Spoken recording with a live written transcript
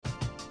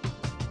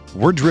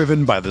We're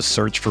driven by the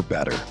search for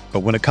better. But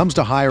when it comes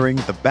to hiring,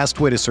 the best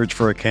way to search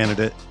for a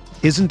candidate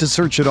isn't to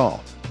search at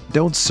all.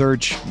 Don't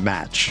search,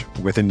 match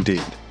with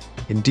Indeed.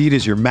 Indeed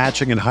is your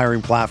matching and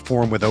hiring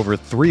platform with over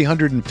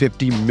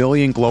 350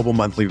 million global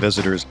monthly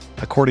visitors,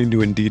 according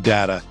to Indeed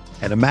data,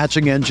 and a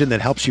matching engine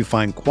that helps you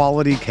find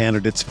quality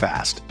candidates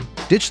fast.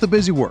 Ditch the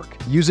busy work.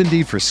 Use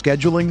Indeed for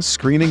scheduling,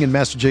 screening, and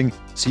messaging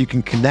so you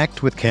can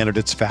connect with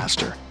candidates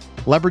faster.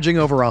 Leveraging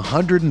over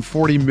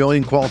 140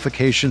 million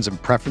qualifications and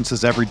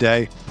preferences every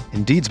day,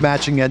 Indeed's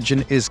matching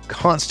engine is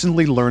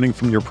constantly learning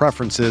from your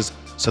preferences,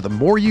 so the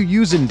more you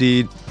use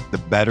Indeed, the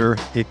better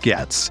it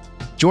gets.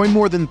 Join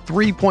more than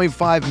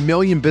 3.5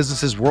 million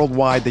businesses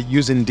worldwide that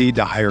use Indeed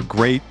to hire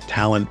great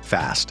talent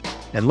fast.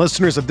 And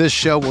listeners of this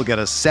show will get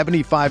a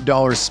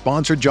 $75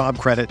 sponsored job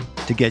credit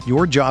to get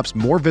your jobs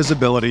more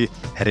visibility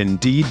at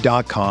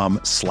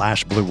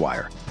Indeed.com/Blue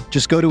Wire.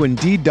 Just go to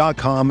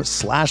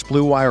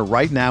Indeed.com/Blue Wire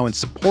right now and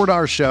support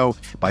our show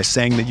by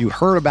saying that you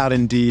heard about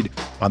Indeed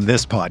on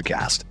this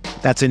podcast.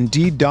 That's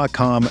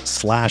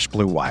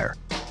Indeed.com/Blue Wire.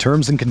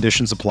 Terms and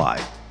conditions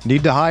apply.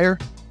 Need to hire?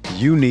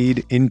 You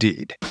need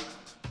Indeed.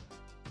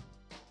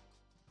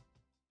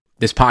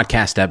 This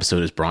podcast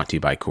episode is brought to you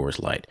by Coors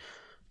Light.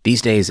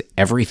 These days,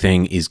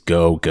 everything is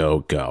go,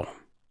 go, go.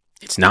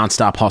 It's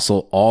nonstop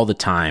hustle all the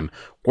time.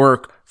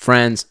 Work,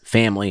 friends,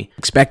 family,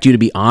 expect you to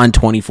be on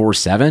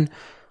 24/7.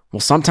 Well,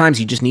 sometimes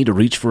you just need to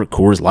reach for a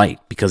Coors Light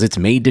because it's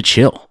made to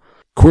chill.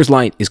 Coors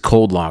Light is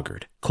cold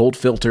lagered, cold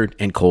filtered,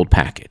 and cold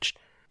packaged.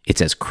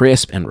 It's as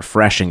crisp and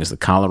refreshing as the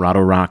Colorado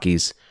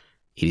Rockies.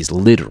 It is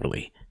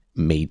literally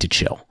made to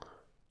chill.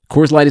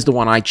 Coors Light is the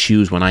one I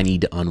choose when I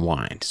need to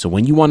unwind. So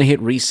when you want to hit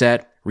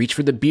reset, reach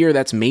for the beer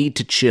that's made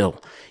to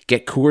chill.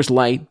 Get Coors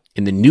Light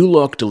in the new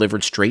look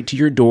delivered straight to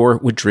your door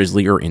with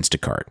Drizzly or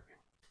Instacart.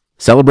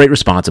 Celebrate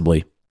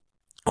responsibly.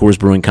 Coors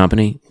Brewing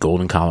Company,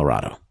 Golden,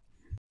 Colorado.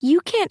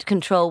 You can't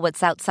control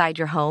what's outside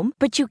your home,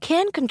 but you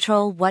can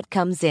control what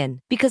comes in.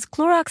 Because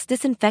Clorox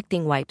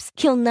disinfecting wipes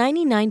kill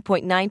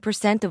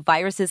 99.9% of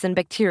viruses and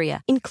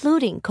bacteria,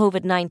 including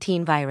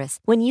COVID-19 virus,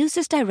 when used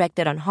as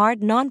directed on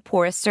hard,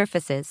 non-porous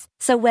surfaces.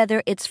 So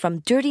whether it's from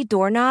dirty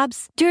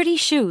doorknobs, dirty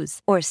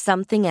shoes, or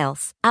something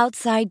else,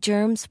 outside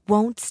germs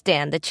won't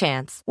stand a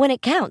chance. When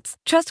it counts,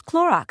 trust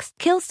Clorox.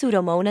 Kill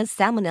Pseudomonas,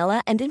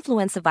 Salmonella, and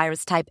influenza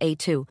virus type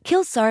A2.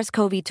 Kill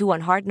SARS-CoV-2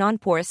 on hard,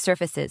 non-porous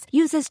surfaces.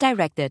 Use as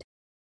directed.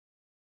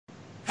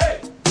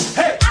 Hey,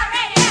 hey,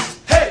 hey,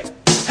 hey,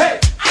 hey,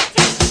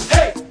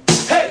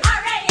 hey,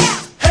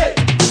 hey,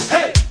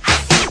 hey.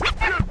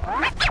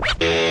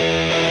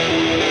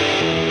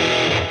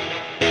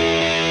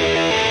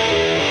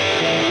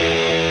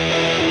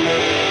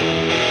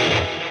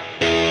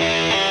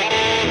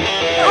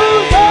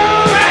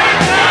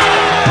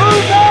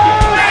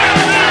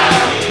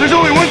 There's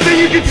only one thing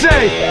you can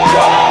say.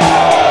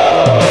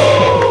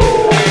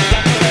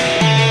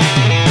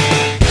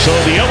 So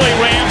the LA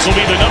Rams will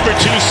be the number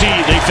 2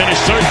 seed. They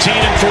finished 13-3,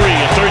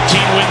 a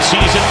 13-win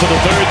season for the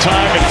third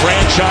time in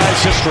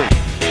franchise history.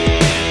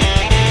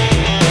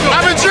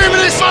 I've been dreaming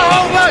this my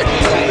whole life.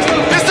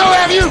 And so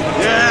have you.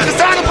 Yeah. It's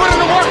time to put in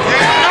the work.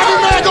 Yeah.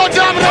 Every man gonna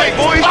dominate.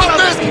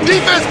 Offense,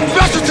 defense,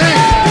 special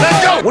teams. Let's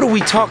go. What are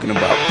we talking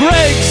about?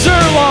 Greg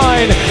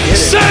Zuerlein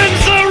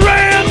sends the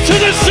Rams to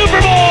the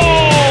Super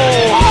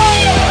Bowl.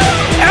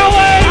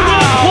 LA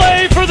will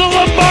play for the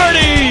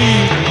Lombardi.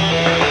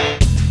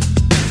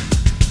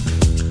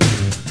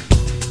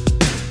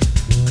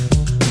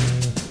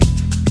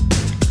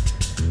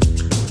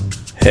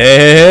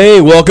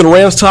 Hey, welcome to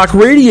Rams Talk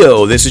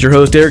Radio. This is your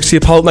host, Eric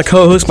Ciapollo, my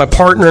co-host, my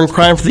partner in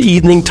crime for the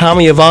evening,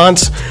 Tommy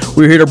Avance.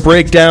 We're here to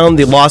break down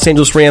the Los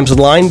Angeles Rams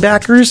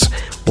linebackers.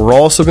 We're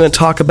also going to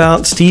talk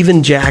about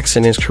Steven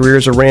Jackson, his career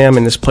as a Ram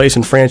and his place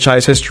in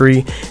franchise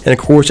history. And, of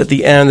course, at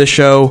the end of the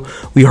show,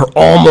 we are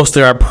almost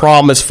there, I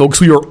promise,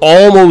 folks. We are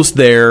almost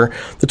there.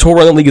 The Total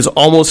Running League is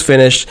almost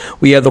finished.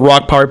 We have the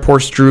Rock Power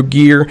Report's Drew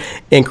Gear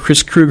and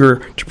Chris Kruger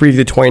to preview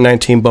the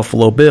 2019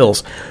 Buffalo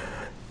Bills.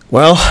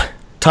 Well,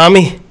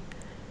 Tommy,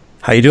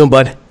 how you doing,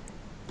 bud?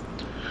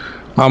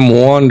 I'm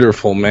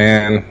wonderful,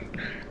 man.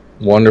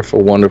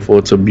 Wonderful, wonderful.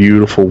 It's a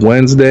beautiful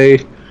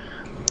Wednesday.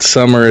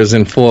 Summer is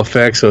in full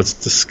effect, so it's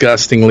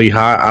disgustingly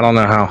hot. I don't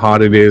know how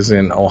hot it is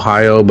in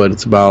Ohio, but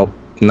it's about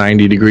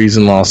 90 degrees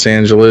in Los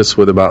Angeles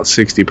with about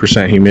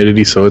 60%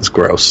 humidity, so it's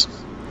gross.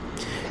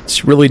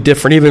 It's really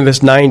different. Even if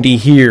it's 90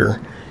 here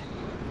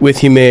with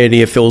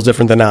humidity, it feels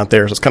different than out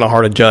there, so it's kind of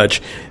hard to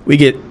judge. We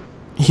get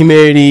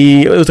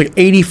humidity, it was like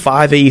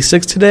 85,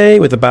 86 today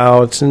with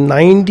about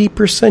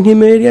 90%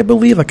 humidity, I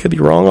believe. I could be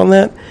wrong on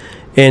that.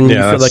 And yeah,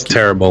 you feel that's like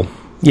terrible.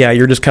 Yeah,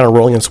 you're just kind of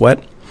rolling in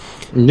sweat.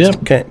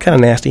 Yep. Kind of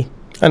nasty.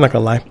 I'm not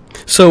going to lie.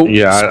 So,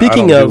 yeah,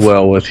 speaking I don't of do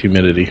well with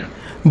humidity.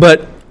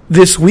 But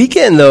this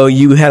weekend, though,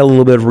 you had a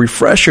little bit of a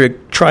refresher to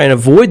try and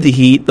avoid the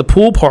heat. The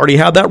pool party,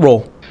 how'd that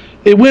roll?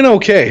 It went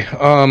okay.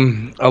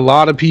 A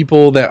lot of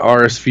people that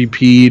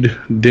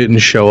RSVP'd didn't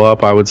show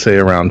up, I would say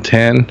around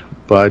 10.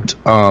 But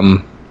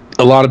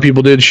a lot of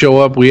people did show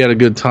up. We had a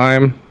good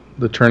time.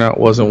 The turnout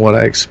wasn't what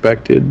I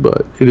expected,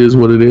 but it is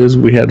what it is.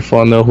 We had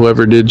fun, though.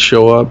 Whoever did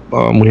show up,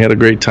 we had a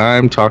great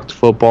time, talked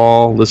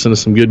football, listened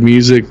to some good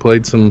music,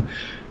 played some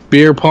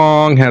beer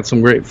pong, had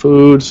some great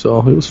food, so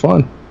it was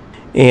fun.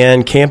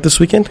 And camp this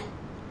weekend?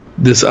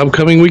 This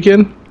upcoming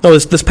weekend? No,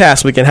 this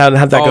past weekend. How'd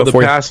that go for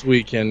you? The past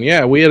weekend.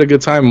 Yeah, we had a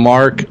good time.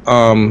 Mark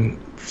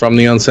from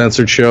the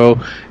Uncensored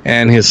Show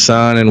and his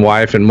son and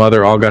wife and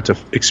mother all got to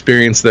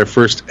experience their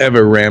first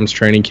ever Rams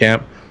training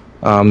camp.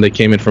 They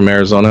came in from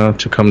Arizona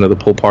to come to the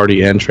pool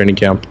party and training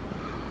camp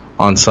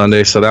on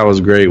Sunday, so that was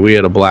great. We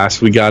had a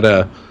blast. We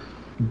got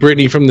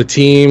Brittany from the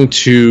team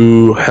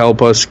to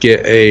help us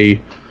get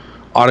a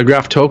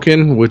autograph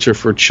token, which are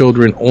for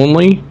children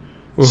only.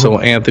 Mm-hmm. So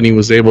Anthony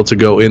was able to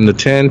go in the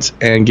tent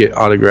and get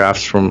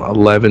autographs from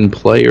 11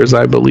 players,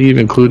 I believe,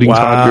 including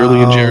Todd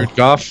Gurley and Jared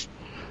Goff,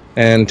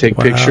 and take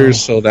pictures.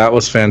 So that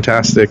was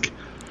fantastic.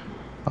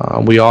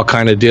 We all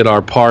kind of did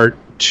our part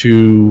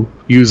to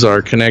use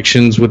our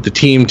connections with the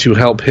team to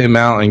help him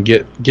out and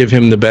give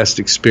him the best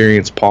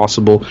experience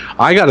possible.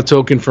 I got a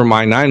token for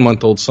my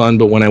 9-month-old son,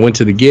 but when I went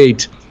to the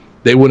gate,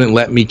 they wouldn't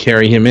let me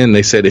carry him in.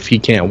 They said if he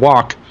can't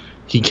walk,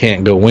 he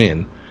can't go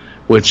in,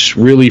 which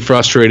really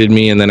frustrated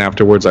me. And then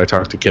afterwards, I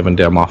talked to Kevin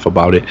Demoff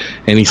about it,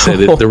 and he said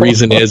the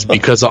reason is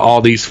because of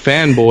all these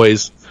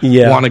fanboys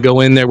want to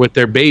go in there with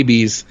their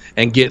babies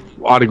and get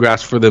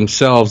autographs for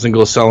themselves and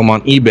go sell them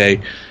on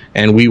eBay,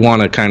 and we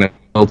want to kind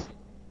of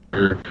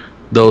filter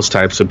those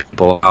types of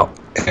people out,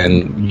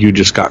 and you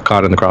just got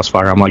caught in the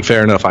crossfire. I'm like,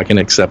 fair enough, I can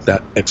accept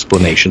that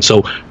explanation.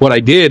 So what I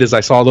did is I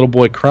saw a little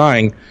boy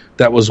crying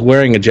that was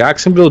wearing a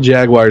Jacksonville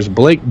Jaguars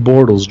Blake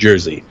Bortles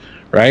jersey,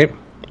 right?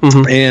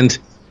 Mm-hmm. And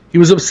he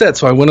was upset,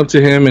 so I went up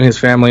to him and his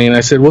family, and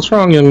I said, "What's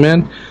wrong, young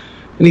man?"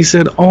 And he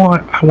said, "Oh,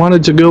 I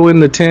wanted to go in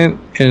the tent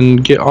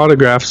and get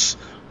autographs,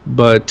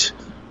 but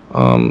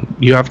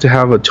you have to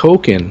have a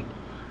token."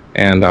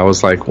 And I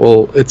was like,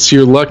 "Well, it's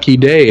your lucky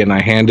day." And I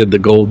handed the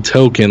gold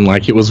token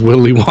like it was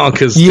Willy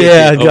Wonka's ticket.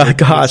 Yeah,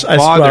 gosh, that's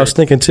what I was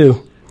thinking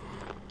too.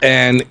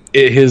 And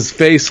his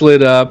face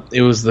lit up.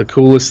 It was the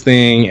coolest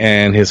thing,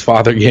 and his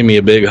father gave me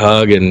a big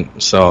hug. And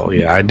so,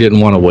 yeah, I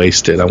didn't want to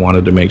waste it. I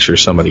wanted to make sure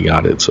somebody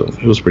got it, so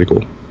it was pretty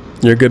cool.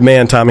 You're a good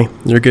man, Tommy.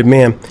 You're a good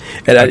man.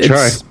 And I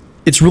try.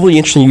 It's really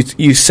interesting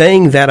you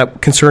saying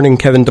that concerning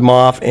Kevin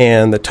Demoff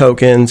and the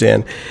tokens.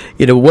 And,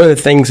 one of the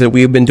things that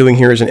we've been doing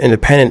here as an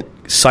independent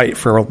site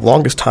for the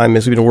longest time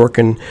is we've been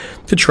working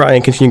to try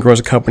and continue to grow as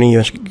a company,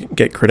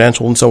 get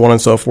credentialed and so on and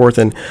so forth.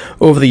 And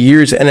over the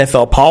years,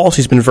 NFL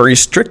policy has been very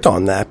strict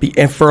on that,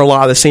 and for a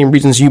lot of the same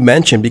reasons you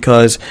mentioned,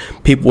 because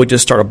people would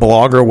just start a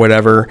blog or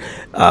whatever,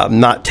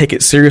 not take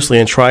it seriously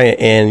and try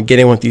and get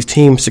in with these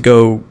teams to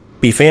go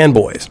be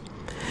fanboys.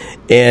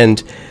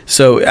 And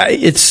so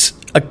it's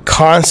a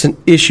constant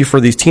issue for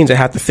these teams that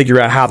have to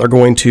figure out how they're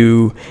going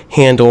to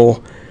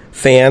handle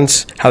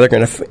fans, how they're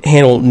going to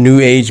handle new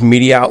age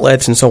media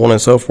outlets, and so on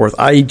and so forth.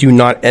 I do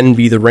not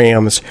envy the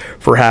Rams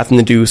for having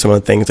to do some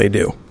of the things they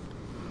do.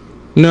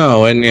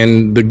 No,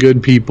 and the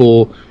good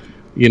people,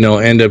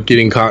 end up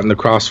getting caught in the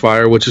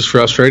crossfire, which is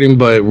frustrating,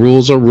 but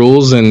rules are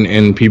rules,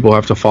 and people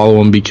have to follow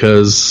them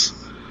because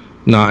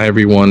not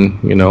everyone,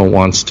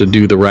 wants to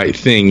do the right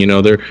thing.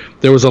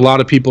 There was a lot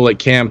of people at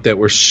camp that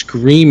were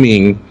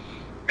screaming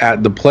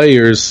at the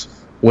players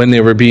when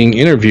they were being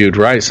interviewed,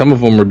 right? Some of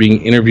them were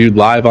being interviewed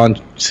live on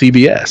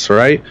CBS,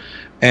 right?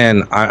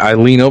 And I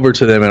lean over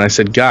to them and I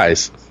said,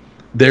 guys,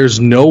 there's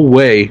no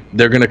way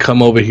they're going to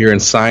come over here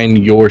and sign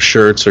your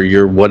shirts or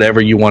your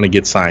whatever you want to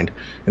get signed.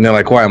 And they're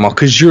like, why? I'm all,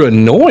 because you're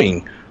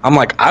annoying. I'm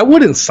like, I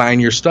wouldn't sign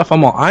your stuff.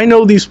 I'm all, I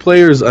know these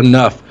players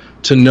enough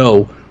to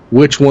know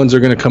which ones are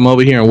going to come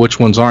over here and which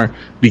ones aren't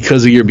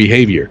because of your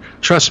behavior.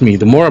 Trust me,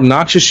 the more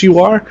obnoxious you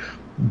are,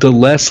 the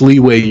less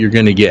leeway you're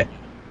going to get.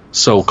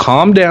 So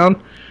calm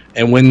down.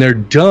 And when they're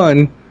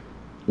done,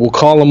 we'll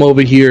call them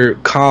over here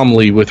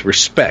calmly with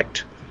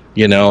respect,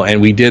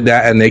 and we did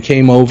that, and they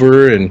came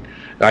over, and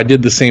I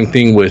did the same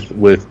thing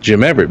with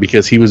Jim Everett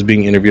because he was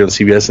being interviewed on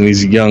CBS, and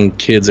these young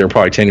kids, they're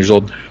probably 10 years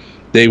old,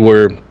 they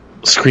were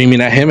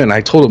screaming at him, and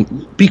I told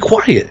them, be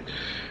quiet.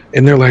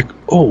 And they're like,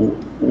 oh,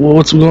 well,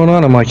 what's going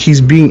on? I'm like, he's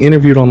being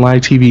interviewed on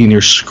live TV, and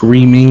you're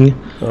screaming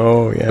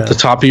at the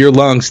top of your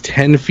lungs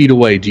 10 feet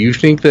away. Do you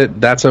think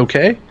that's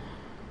okay?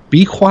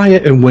 Be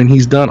quiet, and when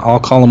he's done, I'll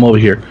call him over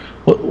here.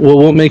 Well,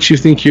 what makes you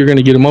think you're going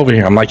to get him over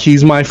here? I'm like,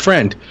 he's my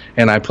friend,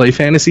 and I play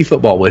fantasy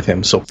football with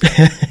him, so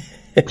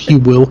he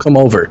will come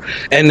over.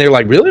 And they're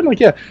like, really? I'm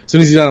like, yeah. As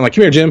soon as he's done, I'm like,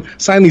 come here, Jim,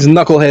 sign these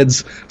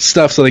knuckleheads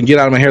stuff so they can get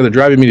out of my hair. They're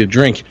driving me to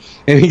drink.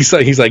 And he's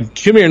like,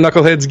 come here,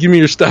 knuckleheads, give me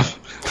your stuff.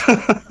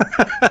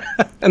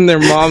 And their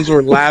moms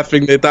were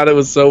laughing. They thought it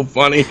was so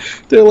funny.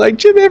 They're like,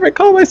 Jim Everett,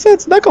 call my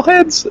sons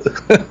knuckleheads.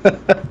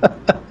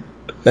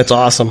 That's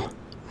awesome.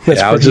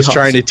 I was just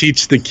trying to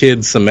teach the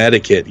kids some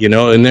etiquette,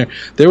 and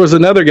there was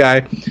another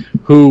guy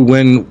who,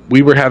 when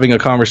we were having a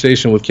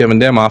conversation with Kevin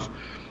Demoff,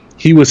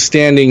 he was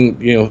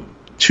standing,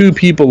 2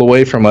 people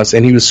away from us,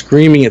 and he was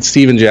screaming at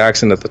Steven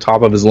Jackson at the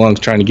top of his lungs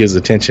trying to get his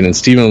attention, and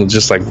Steven was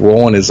just like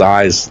rolling his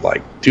eyes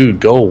like, dude,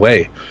 go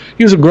away.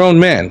 He was a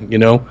grown man,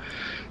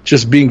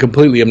 just being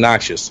completely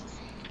obnoxious.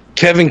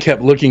 Kevin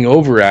kept looking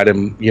over at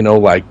him,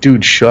 like,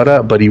 dude, shut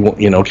up. But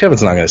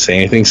Kevin's not going to say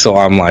anything. So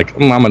I'm like,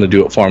 I'm going to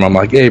do it for him. I'm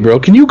like, hey, bro,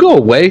 can you go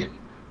away?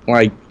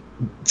 Like,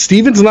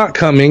 Steven's not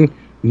coming.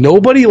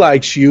 Nobody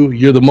likes you.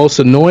 You're the most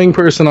annoying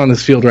person on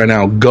this field right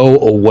now. Go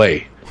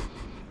away.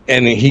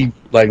 And he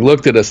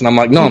looked at us, and I'm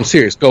like, no, I'm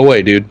serious. Go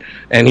away, dude.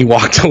 And he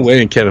walked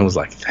away, and Kevin was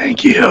like,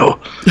 thank you.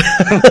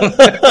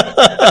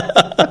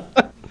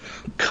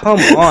 Come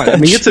on. I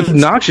mean, it's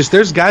obnoxious.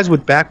 There's guys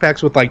with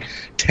backpacks with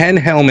 10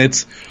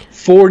 helmets,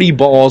 40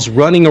 balls,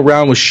 running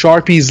around with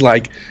Sharpies,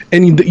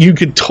 and you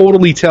could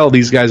totally tell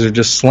these guys are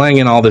just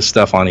slanging all this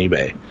stuff on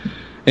eBay.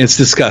 And it's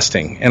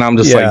disgusting. And I'm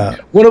just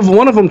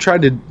one of them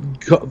tried to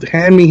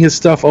hand me his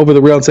stuff over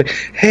the rail and say,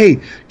 hey,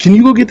 can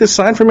you go get this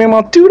signed for me? I'm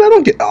like, dude, I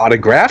don't get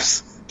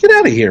autographs. Get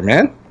out of here,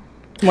 man.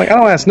 I'm like, I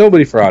don't ask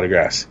nobody for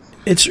autographs.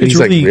 It's he's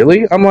really, like,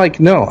 really? I'm like,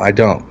 no, I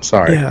don't.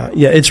 Sorry. Yeah,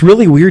 it's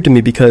really weird to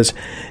me because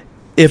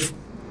if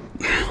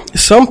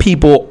some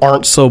people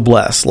aren't so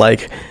blessed,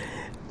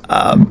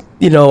 I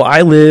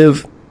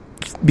live,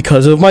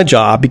 because of my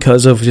job,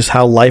 because of just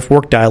how life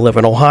worked out, I live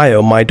in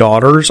Ohio. My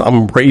daughters,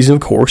 I'm raising,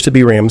 of course, to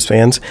be Rams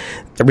fans.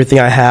 Everything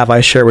I have,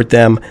 I share with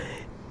them.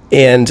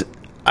 And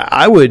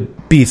I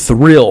would be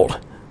thrilled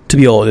to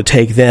be able to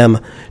take them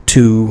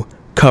to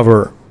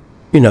cover,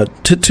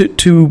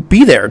 to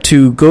be there,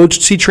 to go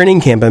to see training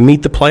camp and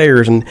meet the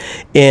players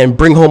and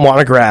bring home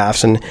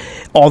autographs and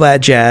all that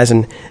jazz.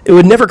 And it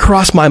would never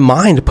cross my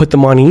mind to put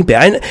them on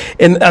eBay.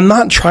 And I'm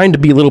not trying to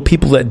belittle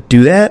people that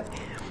do that,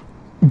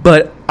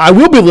 but I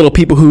will belittle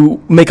people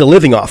who make a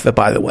living off it,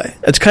 by the way.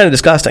 It's kind of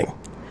disgusting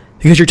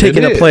because you're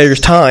taking a player's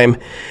time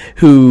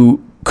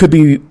who could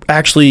be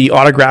actually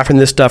autographing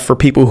this stuff for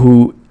people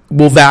who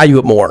will value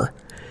it more.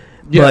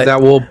 Yeah,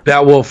 that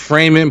will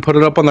frame it and put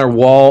it up on their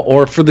wall,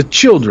 or for the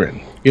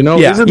children.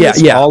 Isn't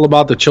this all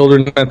about the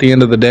children at the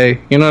end of the day?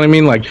 You know what I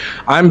mean?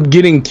 I'm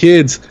getting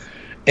kids,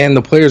 and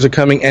the players are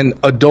coming, and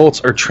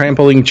adults are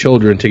trampling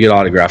children to get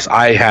autographs.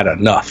 I had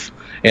enough,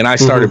 and I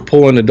started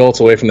pulling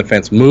adults away from the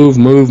fence. Move,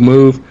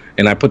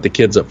 and I put the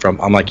kids up front.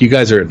 I'm like, you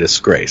guys are a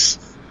disgrace.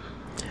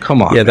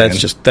 Come on, yeah, man.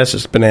 that's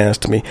just bananas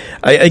to me.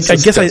 I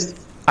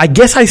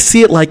guess I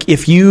see it like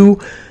if you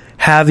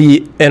have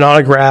an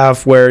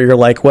autograph where you're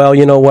like, well,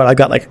 you know what, I've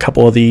got a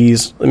couple of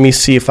these. Let me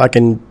see if I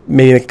can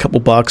maybe make a couple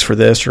bucks for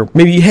this, or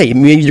maybe you're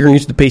going to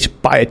use to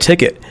buy a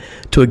ticket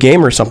to a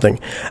game or something.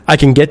 I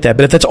can get that.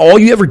 But if that's all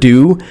you ever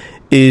do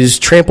is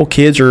trample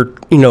kids or,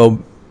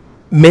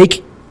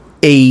 make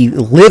a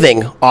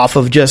living off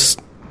of just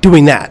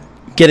doing that,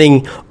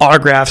 getting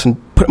autographs and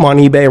put them on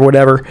eBay or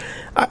whatever,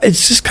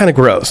 it's just kind of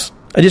gross.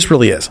 It just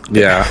really is.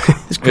 Yeah,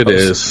 it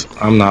is.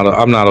 I'm not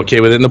okay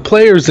with it. And the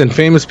players and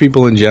famous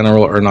people in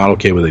general are not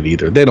okay with it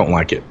either. They don't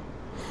like it.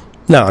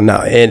 No.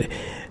 And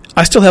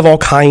I still have all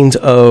kinds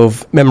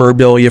of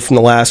memorabilia from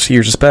the last few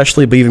years,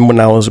 especially, but even when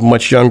I was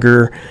much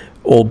younger,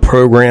 old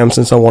programs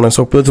and so on and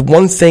so forth. The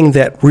one thing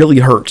that really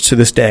hurts to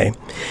this day,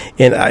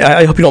 and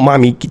I hope you don't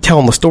mind me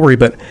telling the story,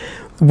 but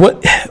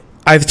what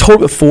I've told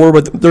before,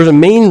 but there's a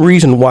main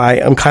reason why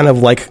I'm kind of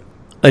like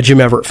a Jim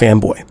Everett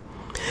fanboy.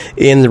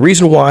 And the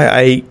reason why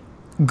I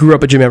grew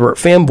up a Jim Everett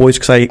fanboy is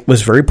because I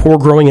was very poor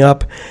growing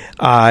up.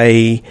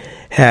 I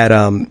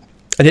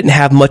didn't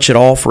have much at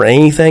all for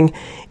anything.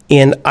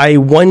 And I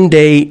one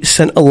day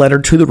sent a letter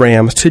to the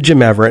Rams, to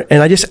Jim Everett,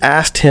 and I just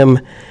asked him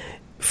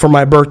for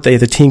my birthday if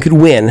the team could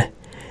win,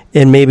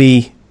 and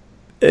maybe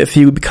if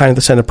he would be kind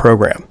to send a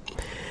program.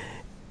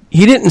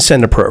 He didn't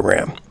send a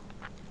program,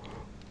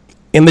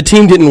 and the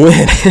team didn't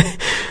win.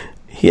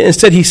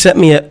 Instead, he sent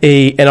me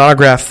an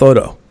autograph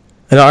photo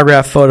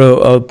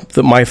of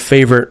my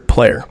favorite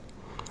player.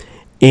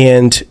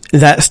 And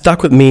that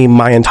stuck with me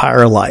my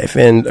entire life.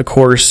 And, of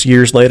course,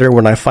 years later,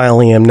 when I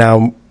finally am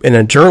now in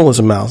a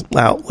journalism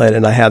outlet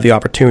and I had the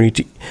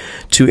opportunity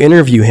to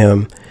interview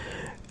him,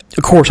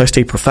 of course, I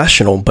stayed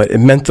professional, but it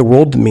meant the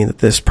world to me that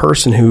this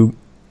person who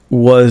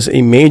was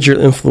a major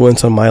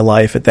influence on my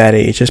life at that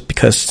age, just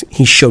because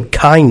he showed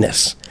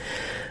kindness,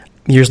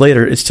 years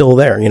later, it's still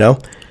there,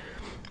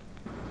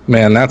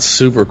 Man, that's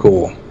super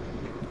cool.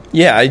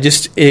 Yeah,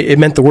 it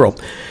meant the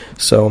world.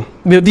 So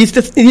these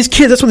kids,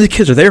 that's what these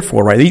kids are there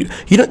for, right?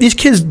 These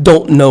kids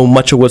don't know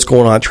much of what's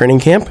going on at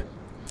training camp,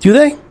 do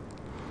they?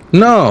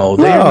 No,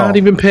 they're not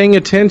even paying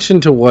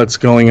attention to what's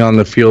going on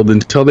the field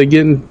until they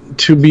get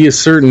to be a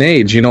certain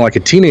age, like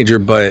a teenager.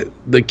 But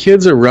the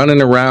kids are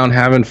running around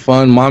having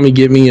fun. Mommy,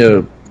 give me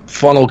a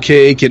funnel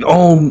cake,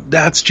 and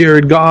that's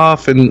Jared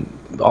Goff, and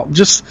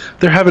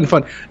they're having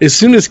fun. As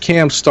soon as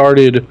camp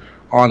started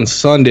on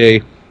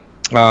Sunday,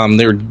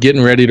 they were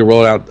getting ready to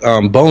roll out.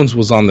 Bones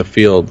was on the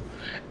field.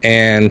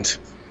 And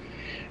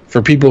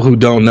for people who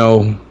don't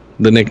know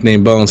the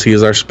nickname Bones, he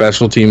is our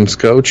special teams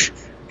coach.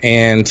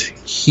 And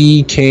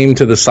he came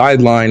to the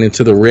sideline and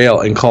to the rail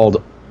and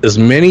called as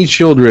many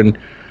children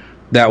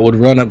that would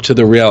run up to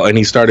the rail. And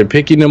he started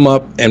picking them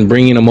up and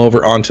bringing them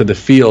over onto the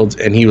field.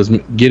 And he was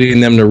getting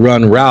them to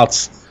run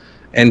routes.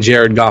 And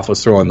Jared Goff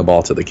was throwing the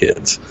ball to the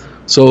kids.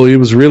 So it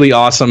was really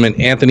awesome. And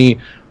Anthony,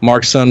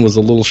 Mark's son, was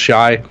a little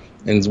shy.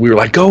 And we were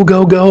like, go,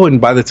 go, go.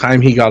 And by the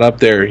time he got up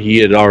there, he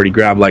had already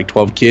grabbed like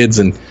 12 kids,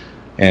 and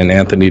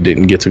Anthony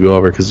didn't get to go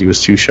over because he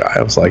was too shy.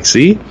 I was like,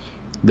 see,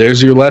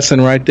 there's your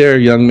lesson right there,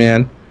 young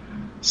man.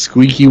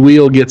 Squeaky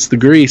wheel gets the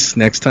grease.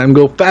 Next time,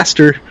 go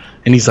faster.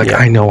 And he's like,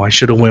 I know, I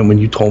should have went when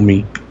you told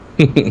me.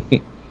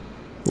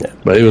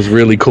 But it was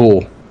really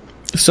cool.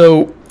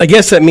 So I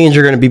guess that means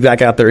you're going to be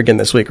back out there again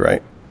this week,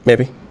 right?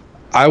 Maybe?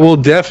 I will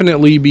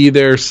definitely be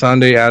there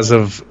Sunday. As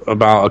of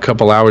about a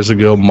couple hours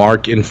ago,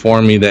 Mark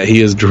informed me that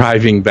he is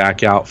driving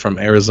back out from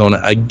Arizona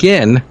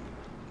again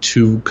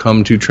to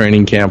come to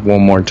training camp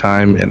one more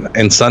time.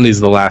 And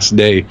Sunday's the last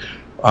day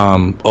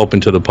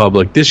open to the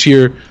public. This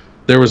year,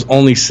 there was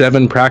only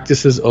 7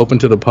 practices open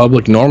to the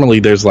public. Normally,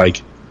 there's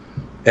like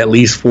at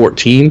least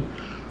 14.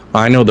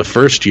 I know the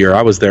first year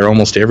I was there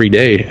almost every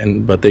day,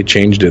 but they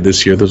changed it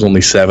this year. There's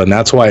only 7.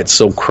 That's why it's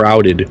so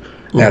crowded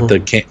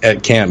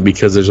at camp,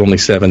 because there's only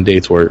 7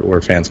 dates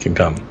where fans can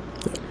come.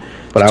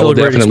 But I will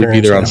definitely be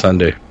there on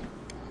Sunday.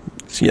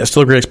 So yeah,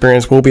 still a great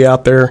experience. We'll be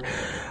out there.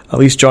 At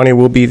least Johnny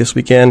will be this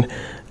weekend.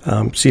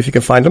 See if you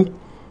can find him.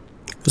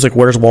 It's like,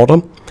 where's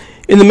Waldo?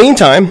 In the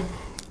meantime,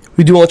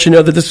 we do want to let you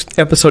know that this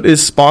episode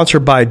is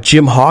sponsored by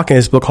Jim Hawk and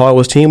his Bill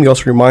Caldwell's team. We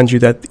also remind you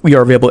that we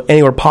are available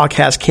anywhere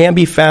podcasts can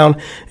be found,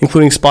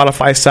 including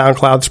Spotify,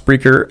 SoundCloud,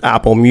 Spreaker,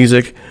 Apple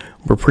Music.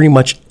 We're pretty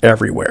much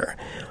everywhere.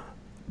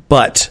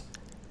 But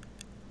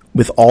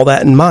with all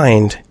that in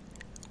mind,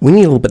 we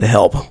need a little bit of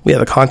help. We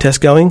have a contest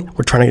going.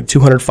 We're trying to get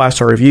 200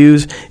 5-star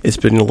reviews. It's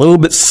been a little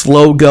bit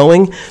slow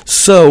going,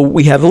 so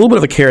we have a little bit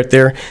of a carrot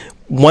there.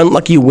 One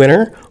lucky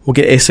winner will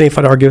get a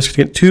 $75 gift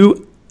certificate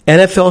to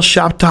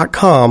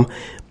NFLshop.com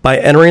by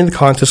entering the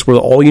contest, where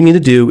all you need to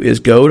do is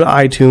go to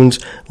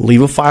iTunes,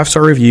 leave a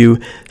 5-star review,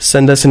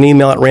 send us an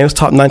email at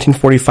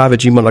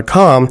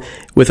ramstop1945@gmail.com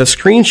with a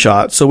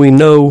screenshot so we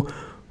know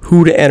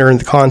who to enter in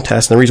the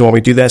contest. And the reason why we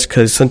do that is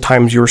because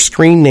sometimes your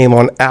screen name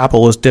on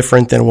Apple is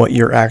different than what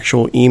your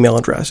actual email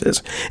address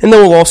is. And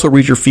then we'll also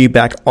read your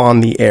feedback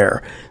on the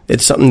air.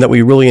 It's something that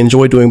we really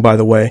enjoy doing, by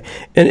the way.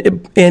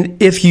 And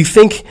if you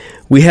think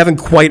we haven't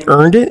quite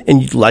earned it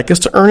and you'd like us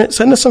to earn it,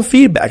 send us some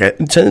feedback.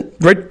 Send it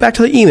right back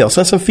to the email.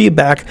 Send some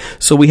feedback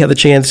so we have the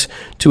chance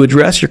to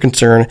address your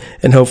concern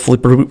and hopefully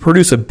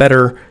produce a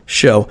better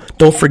show.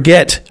 Don't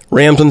forget,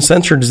 Rams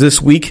Uncensored is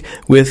this week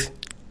with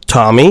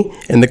Tommy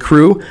and the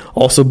crew,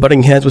 also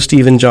butting heads with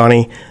Steve and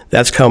Johnny.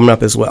 That's coming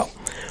up as well.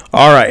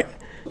 All right.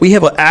 We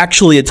have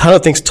actually a ton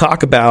of things to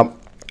talk about,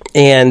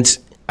 and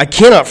I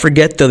cannot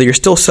forget, though, that you're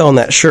still selling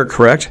that shirt,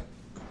 correct?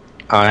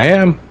 I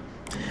am.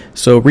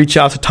 So reach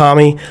out to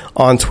Tommy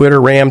on Twitter,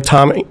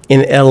 RamTom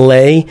in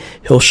LA.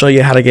 He'll show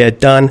you how to get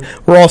it done.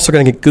 We're also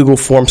going to get Google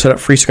Forms set up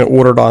free so you can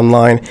order it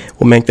online.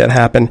 We'll make that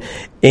happen.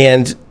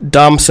 And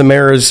Dom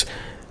Samara's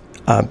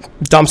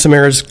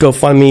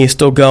GoFundMe is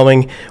still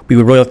going. We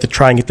would really like to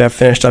try and get that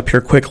finished up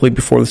here quickly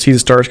before the season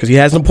starts, because he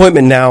has an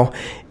appointment now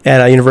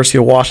at University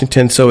of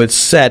Washington, so it's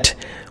set.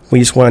 We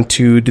just wanted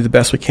to do the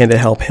best we can to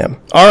help him.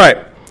 All right,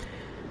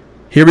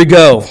 here we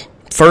go.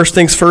 First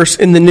things first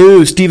in the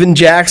news, Steven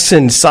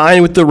Jackson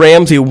signed with the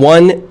Rams a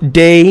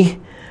 1-day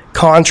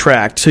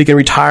contract so he can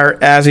retire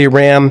as a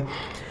Ram.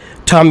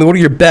 Tommy, what are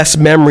your best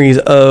memories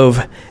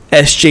of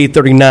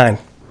SJ39?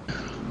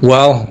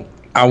 Well,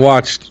 I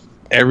watched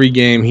every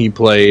game he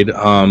played.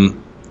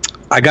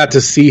 I got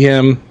to see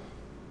him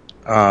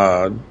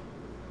on,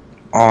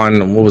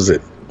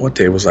 what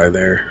day was I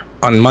there?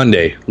 On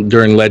Monday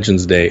during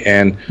Legends Day,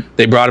 and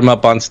they brought him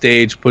up on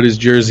stage, put his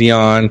jersey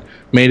on,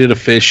 made it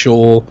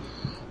official.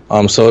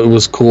 So it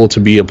was cool to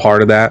be a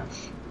part of that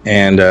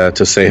and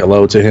to say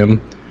hello to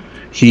him.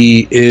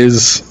 He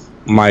is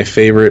my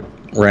favorite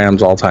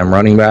Rams all-time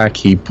running back.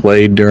 He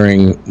played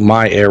during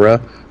my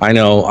era. I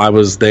know I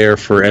was there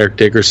for Eric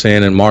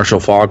Dickerson and Marshall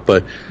Faulk,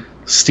 but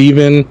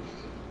Steven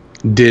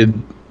did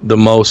the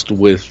most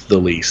with the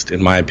least,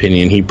 in my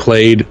opinion. He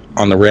played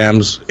on the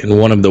Rams in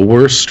one of the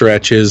worst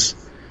stretches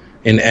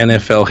in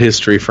NFL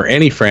history for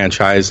any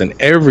franchise, and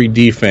every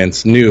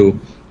defense knew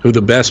who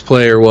the best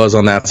player was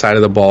on that side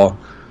of the ball,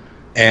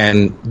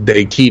 and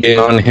they keyed in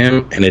on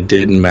him, and it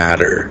didn't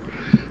matter.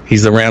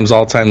 He's the Rams'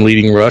 all-time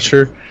leading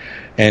rusher,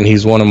 and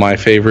he's one of my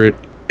favorite,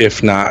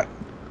 if not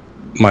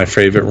my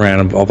favorite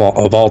Ram of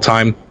all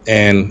time.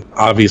 And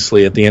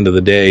obviously, at the end of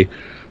the day,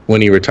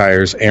 when he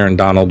retires, Aaron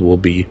Donald will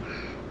be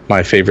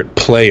my favorite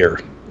player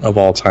of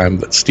all time,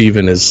 but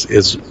Steven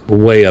is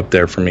way up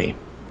there for me.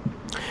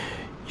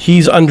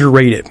 He's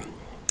underrated,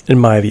 in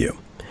my view.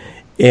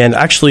 And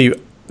actually,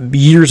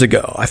 years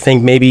ago, I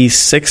think maybe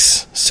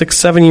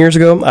 7 years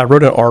ago, I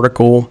wrote an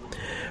article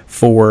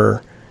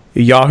for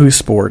Yahoo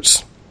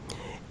Sports,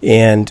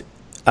 and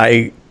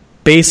I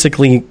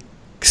basically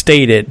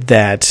stated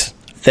that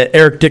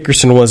Eric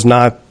Dickerson was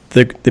not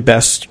the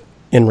best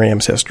in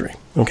Rams history,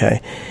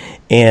 okay?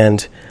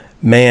 And,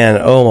 man,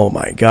 oh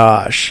my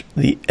gosh,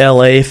 the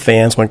LA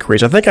fans went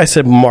crazy. I think I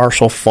said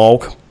Marshall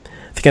Faulk.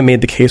 I think I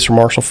made the case for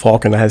Marshall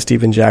Faulk, and I had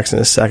Steven Jackson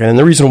in a second. And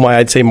the reason why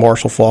I'd say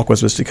Marshall Faulk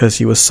was because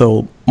he was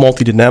so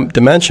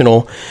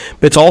multi-dimensional.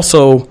 But it's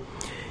also,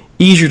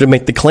 easier to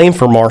make the claim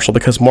for Marshall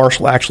because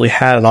Marshall actually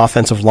had an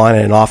offensive line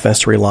and an offense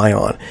to rely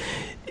on.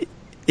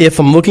 If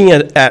I'm looking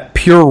at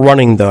pure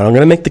running, though, and I'm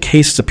going to make the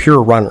case as a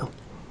pure runner.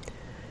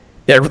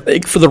 Yeah,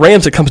 for the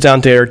Rams, it comes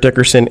down to Eric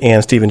Dickerson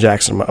and Steven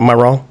Jackson. Am I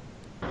wrong?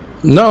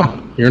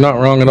 No, you're not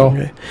wrong at all.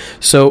 Okay.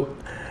 So,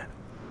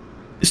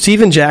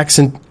 Steven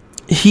Jackson,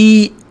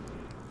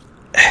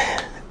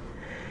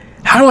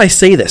 how do I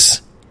say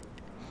this?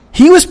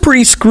 He was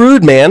pretty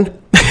screwed, man.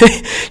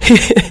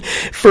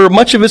 For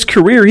much of his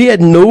career, he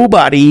had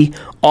nobody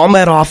on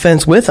that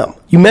offense with him.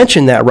 You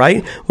mentioned that,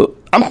 right?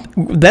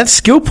 That's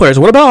skill players.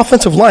 What about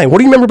offensive line? What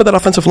do you remember about that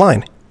offensive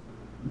line?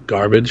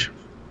 Garbage.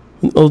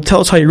 Well,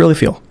 tell us how you really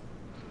feel.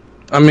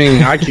 I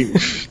mean,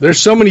 there's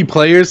so many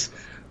players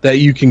that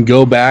you can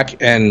go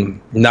back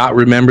and not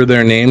remember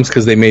their names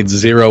because they made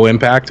zero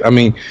impact. I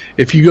mean,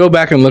 if you go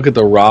back and look at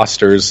the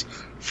rosters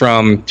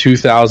from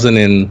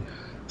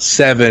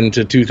 2007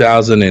 to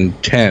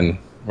 2010,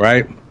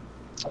 right?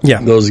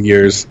 Yeah. Those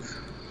years,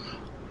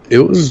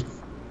 there was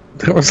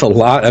a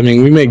lot. I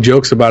mean, we make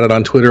jokes about it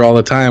on Twitter all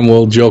the time.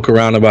 We'll joke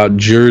around about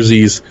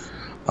jerseys.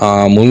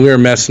 When we were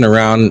messing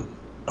around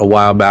a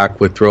while back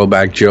with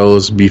Throwback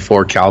Joe's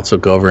before Cal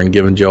took over and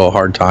giving Joe a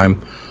hard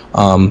time,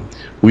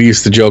 we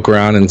used to joke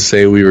around and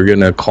say we were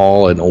going to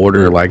call and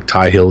order like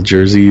Ty Hill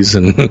jerseys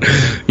and,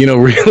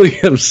 really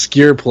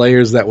obscure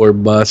players that were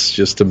busts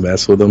just to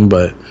mess with them.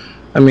 But,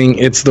 I mean,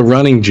 it's the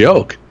running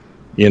joke.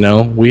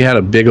 We had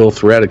a big old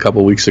thread a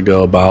couple weeks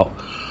ago about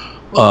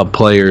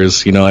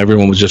players.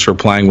 Everyone was just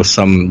replying with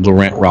some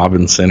Laurent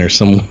Robinson or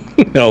some,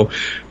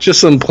 just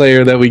some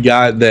player that we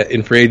got that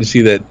in free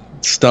agency that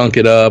stunk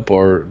it up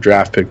or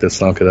draft pick that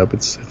stunk it up.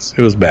 It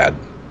was bad.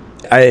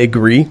 I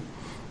agree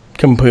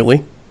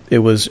completely. It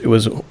was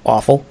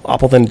awful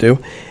thing to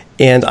do.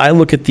 And I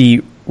look at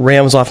the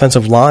Rams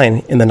offensive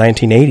line in the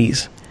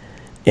 1980s,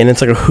 and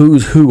it's like a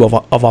who's who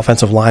of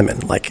offensive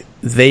linemen. Like,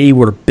 they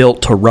were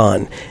built to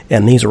run,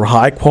 and these are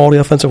high-quality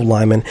offensive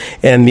linemen.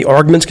 And the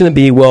argument's going to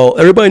be, well,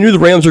 everybody knew the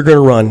Rams were going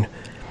to run.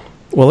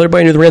 Well,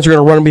 everybody knew the Rams were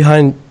going to run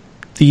behind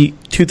the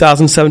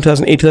 2007,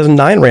 2008,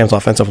 2009 Rams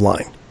offensive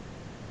line.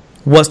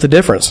 What's the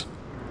difference?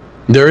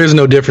 There is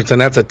no difference,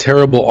 and that's a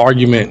terrible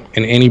argument,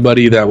 and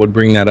anybody that would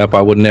bring that up,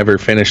 I would never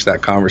finish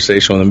that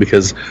conversation with them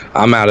because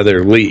I'm out of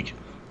their league.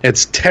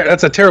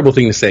 That's a terrible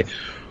thing to say.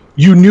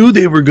 You knew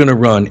they were going to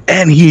run,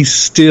 and he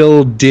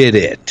still did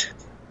it,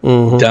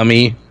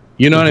 dummy.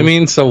 You know what I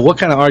mean? So what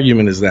kind of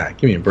argument is that?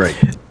 Give me a break.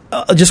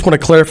 I just want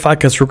to clarify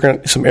because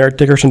some Eric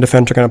Dickerson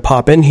defenders are going to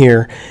pop in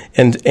here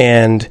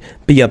and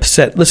be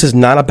upset. This is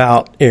not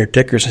about Eric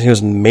Dickerson. He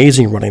was an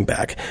amazing running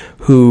back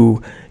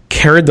who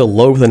carried the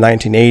load of the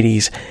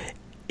 1980s.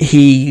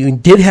 He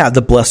did have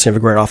the blessing of a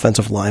great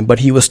offensive line, but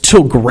he was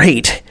still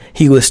great.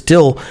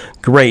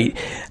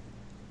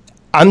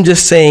 I'm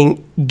just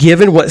saying,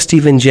 given what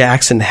Steven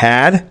Jackson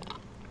had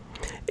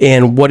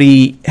and what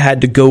he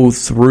had to go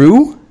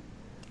through,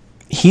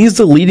 he's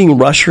the leading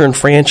rusher in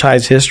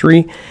franchise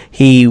history.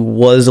 He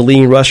was the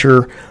leading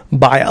rusher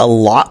by a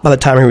lot by the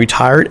time he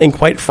retired. And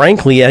quite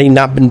frankly, had he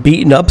not been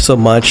beaten up so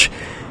much,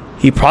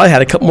 he probably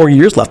had a couple more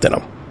years left in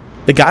him.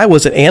 The guy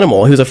was an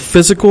animal. He was a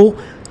physical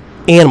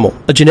animal,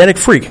 a genetic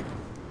freak.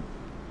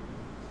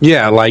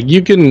 Yeah, like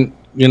you can,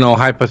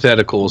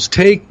 hypotheticals.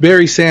 Take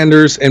Barry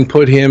Sanders and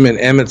put him in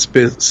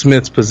Emmitt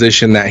Smith's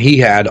position that he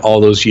had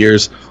all those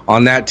years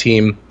on that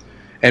team,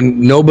 and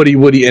nobody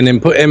would, and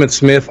then put Emmitt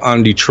Smith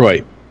on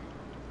Detroit.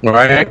 All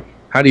right?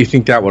 How do you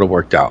think that would have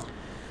worked out?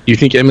 Do you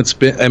think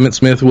Emmitt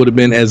Smith would have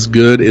been as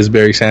good as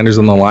Barry Sanders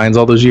on the Lions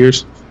all those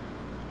years?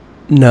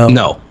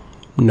 No.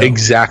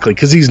 Exactly,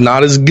 because he's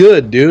not as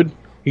good, dude.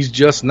 He's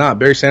just not.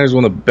 Barry Sanders is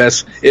one of the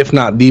best, if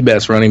not the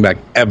best, running back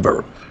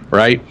ever,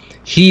 right?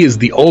 He is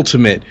the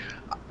ultimate,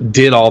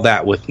 did all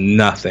that with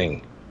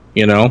nothing,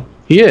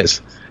 He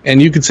is.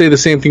 And you could say the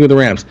same thing with the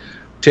Rams.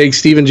 Take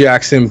Steven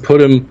Jackson,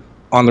 put him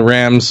on the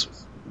Rams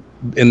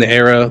in the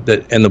era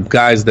and the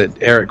guys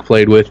that Eric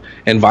played with,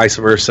 and vice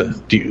versa,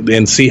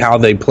 and see how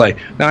they play.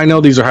 Now, I know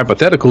these are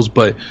hypotheticals,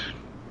 but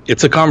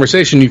it's a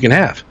conversation you can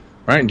have,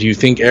 right? Do you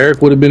think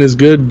Eric would have been as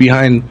good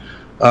behind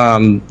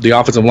the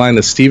offensive line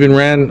that Steven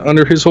ran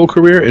under his whole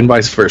career, and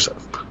vice versa?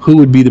 Who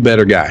would be the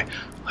better guy?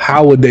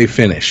 How would they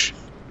finish?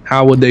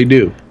 How would they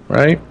do,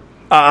 right?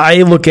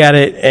 I look at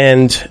it,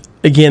 and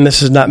again,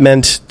 this is not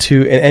meant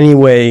to in any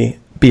way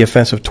be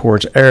offensive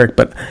towards Eric,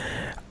 but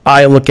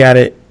I look at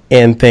it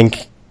and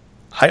think,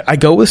 I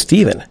go with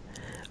Steven.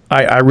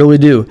 I really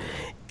do.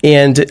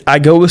 And I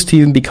go with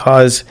Steven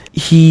because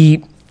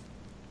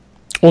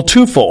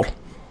twofold.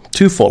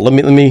 Let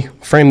me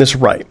frame this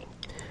right.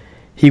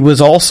 He was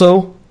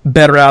also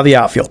better out of the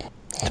outfield.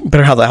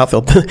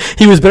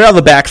 He was better out of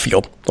the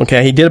backfield.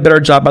 Okay, he did a better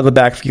job out of the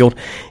backfield.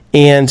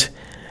 And,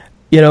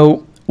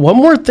 one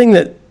more thing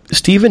that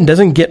Steven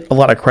doesn't get a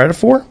lot of credit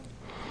for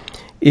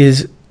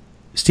is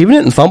Steven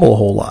didn't fumble a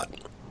whole lot.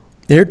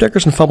 Eric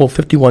Dickerson fumbled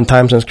 51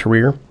 times in his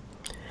career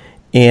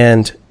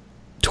and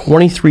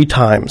 23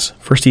 times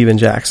for Steven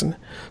Jackson.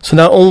 So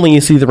not only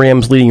is he the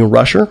Rams' leading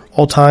rusher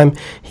all time,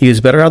 he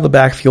was better out of the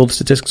backfield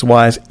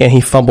statistics-wise, and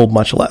he fumbled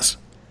much less.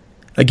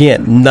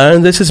 Again, none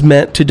of this is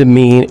meant to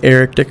demean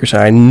Eric Dickerson.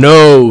 I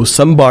know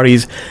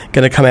somebody's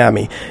going to come at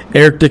me.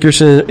 Eric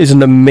Dickerson is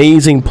an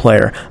amazing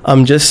player.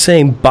 I'm just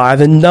saying, by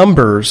the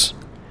numbers,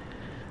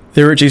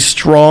 there is a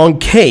strong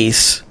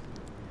case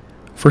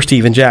for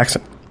Steven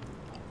Jackson.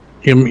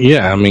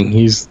 Yeah, I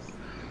mean,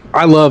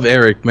 I love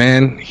Eric,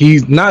 man.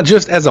 He's not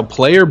just as a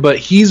player, but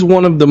he's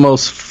one of the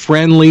most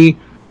friendly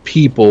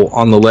people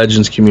on the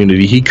Legends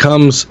community. He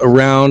comes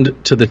around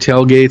to the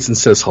tailgates and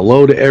says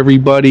hello to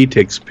everybody,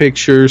 takes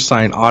pictures,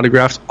 sign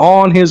autographs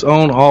on his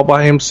own, all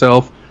by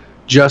himself,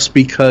 just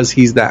because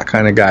he's that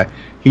kind of guy.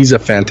 He's a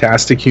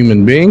fantastic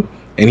human being,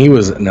 and he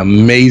was an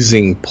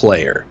amazing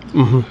player.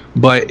 Mm-hmm.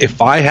 But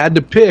if I had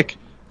to pick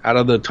out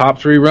of the top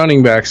 3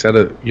 running backs, out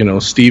of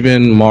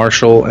Steven,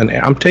 Marshall, and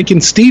I'm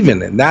taking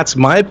Steven, and that's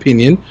my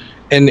opinion.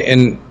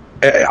 And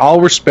I'll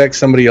respect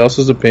somebody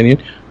else's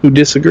opinion who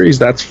disagrees.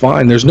 That's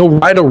fine. There's no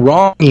right or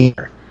wrong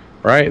here,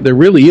 right? There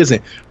really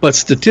isn't. But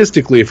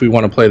statistically, if we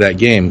want to play that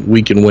game,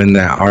 we can win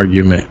that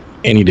argument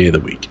any day of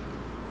the week.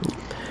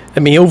 I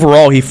mean,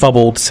 overall, he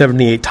fumbled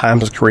 78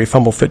 times in his career. He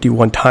fumbled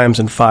 51 times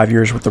in 5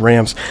 years with the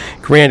Rams.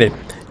 Granted,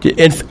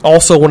 and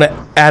also want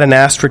to add an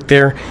asterisk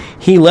there,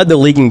 he led the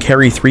league in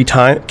carries 3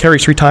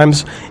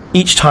 times.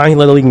 Each time he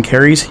led the league in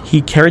carries,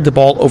 he carried the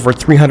ball over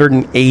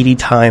 380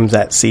 times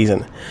that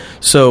season.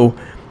 So,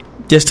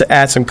 just to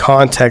add some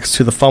context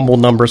to the fumble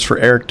numbers for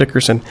Eric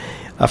Dickerson,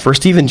 for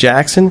Steven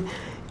Jackson,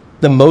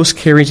 the most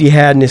carries he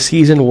had in his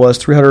season was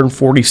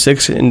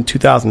 346 in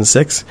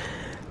 2006.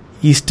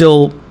 He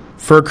still,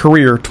 for a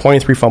career,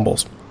 23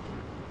 fumbles.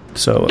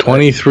 So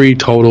 23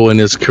 total in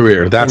his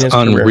career. That's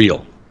unreal.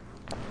 Career.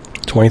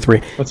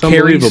 23. That's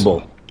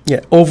unbelievable.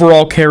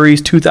 Overall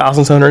carries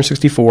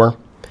 2,764.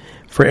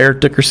 For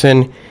Eric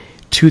Dickerson,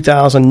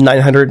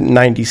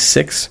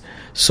 2,996.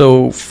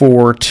 So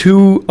for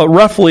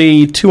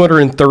roughly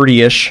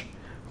 230-ish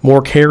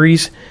more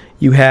carries,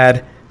 you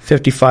had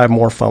 55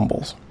 more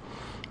fumbles.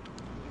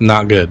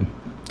 Not good.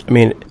 I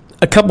mean,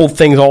 a couple of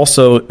things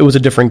also, it was a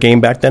different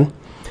game back then.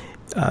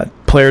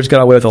 Players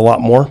got away with a lot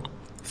more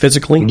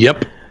physically.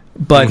 Yep.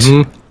 But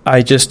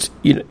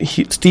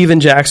Steven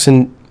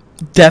Jackson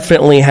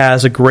definitely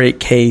has a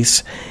great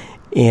case,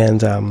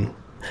 and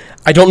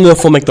I don't know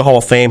if he'll make the Hall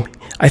of Fame.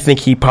 I think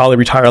he probably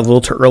retired a little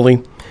too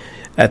early.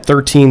 At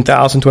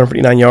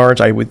 13,259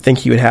 yards, I would think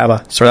he would have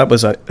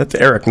that's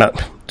Eric,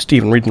 not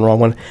Steven, reading the wrong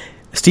one.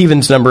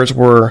 Steven's numbers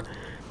were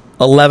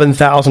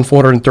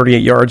 11,438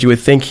 yards. You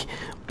would think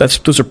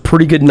those are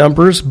pretty good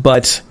numbers,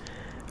 but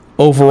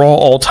overall,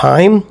 all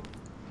time,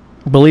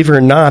 believe it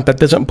or not, that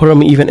doesn't put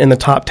him even in the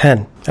top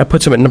 10. That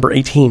puts him at number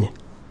 18.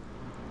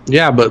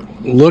 Yeah, but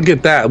look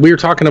at that. We were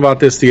talking about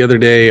this the other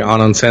day on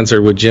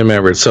Uncensored with Jim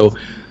Everett. So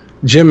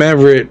Jim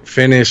Everett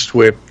finished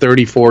with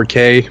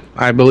 34K,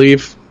 I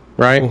believe,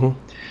 right? Mm-hmm.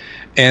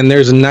 And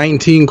there's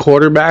 19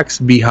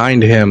 quarterbacks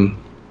behind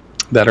him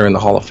that are in the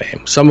Hall of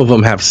Fame. Some of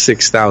them have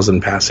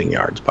 6,000 passing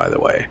yards, by the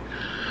way.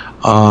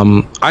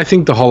 I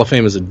think the Hall of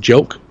Fame is a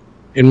joke,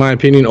 in my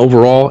opinion,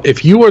 overall.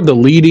 If you are the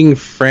leading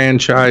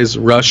franchise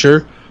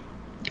rusher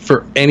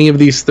for any of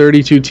these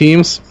 32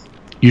 teams,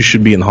 you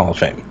should be in the Hall of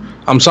Fame.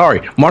 I'm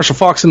sorry. Marshall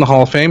Faulk's in the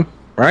Hall of Fame,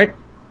 right?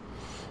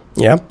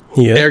 Yeah.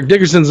 Eric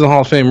Dickerson's in the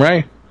Hall of Fame,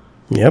 right?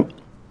 Yep.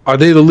 Are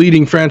they the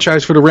leading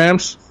franchise for the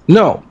Rams?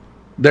 No,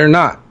 they're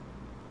not.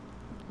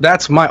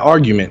 That's my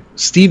argument.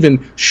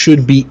 Steven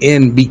should be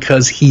in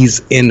because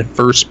he's in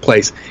first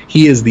place.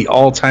 He is the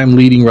all-time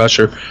leading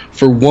rusher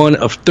for one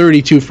of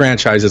 32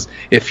 franchises.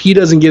 If he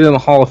doesn't get in the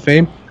Hall of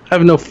Fame, I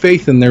have no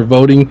faith in their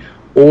voting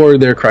or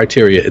their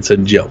criteria. It's a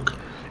joke.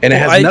 And it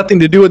has nothing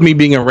to do with me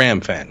being a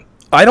Ram fan.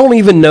 I don't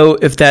even know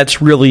if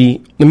that's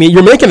really... I mean,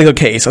 you're making a good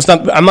case.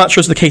 I'm not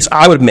sure it's the case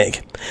I would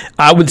make.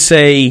 I would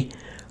say,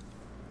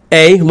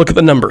 A, look at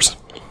the numbers.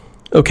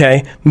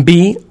 Okay?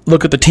 B,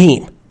 look at the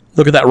team.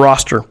 Look at that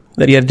roster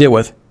that he had to deal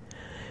with.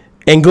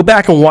 And go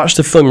back and watch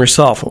the film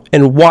yourself.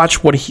 And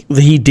watch what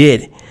he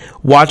did.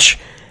 Watch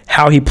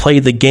how he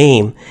played the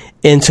game.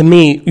 And to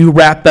me, you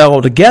wrap that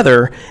all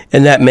together,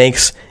 and that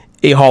makes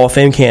a Hall of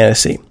Fame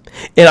candidacy.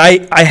 And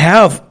I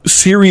have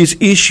serious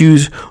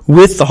issues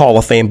with the Hall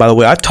of Fame, by the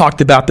way. I've talked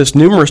about this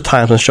numerous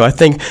times on the show. I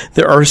think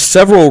there are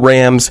several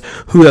Rams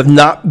who have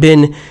not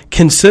been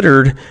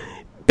considered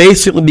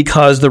basically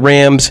because the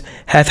Rams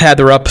have had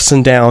their ups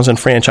and downs in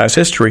franchise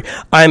history.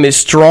 I'm a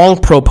strong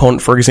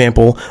proponent, for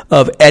example,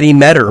 of Eddie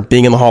Metter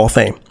being in the Hall of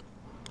Fame.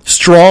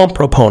 Strong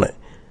proponent.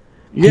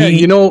 Yeah,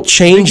 he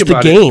changed the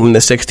game in the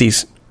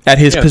 60s at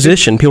his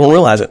position. People don't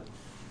realize it.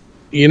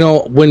 You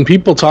know, when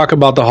people talk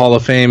about the Hall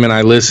of Fame and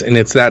I listen,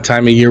 it's that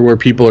time of year where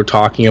people are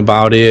talking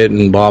about it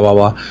and blah, blah,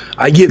 blah.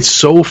 I get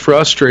so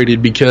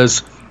frustrated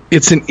because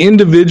it's an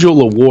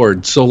individual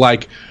award. So,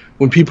 like,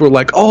 when people are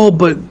like, oh,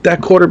 but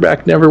that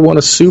quarterback never won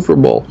a Super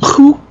Bowl.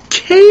 Who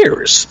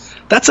cares?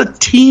 That's a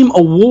team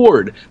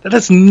award. That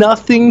has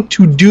nothing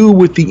to do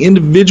with the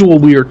individual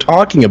we are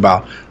talking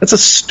about. That's a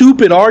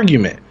stupid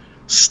argument.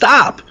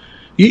 Stop.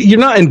 You're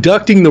not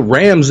inducting the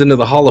Rams into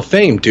the Hall of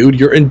Fame, dude.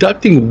 You're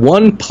inducting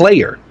one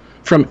player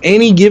from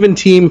any given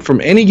team,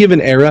 from any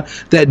given era,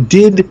 that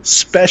did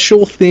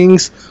special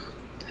things.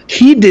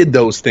 He did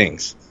those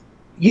things.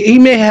 He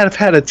may have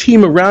had a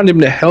team around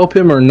him to help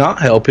him or not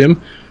help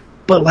him,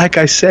 but like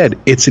I said,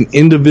 it's an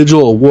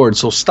individual award,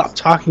 so stop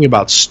talking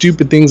about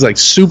stupid things like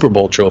Super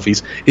Bowl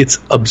trophies. It's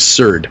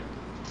absurd.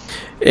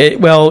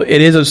 It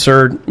is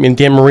absurd. I mean,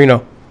 Dan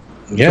Marino.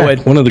 Yeah,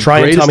 one of the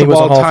greatest of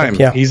all time.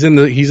 Yeah. He's in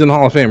the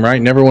Hall of Fame,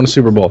 right? Never won a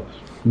Super Bowl.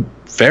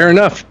 Fair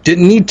enough.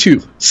 Didn't need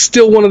to.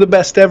 Still one of the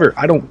best ever.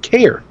 I don't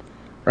care,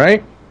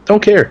 right?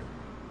 Don't care.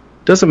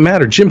 Doesn't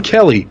matter. Jim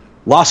Kelly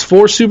lost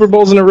 4 Super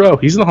Bowls in a row.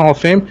 He's in the Hall of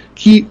Fame.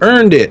 He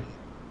earned it.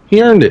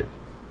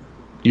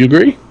 You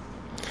agree?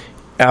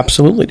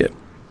 Absolutely did.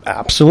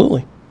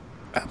 Absolutely.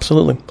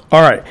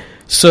 All right.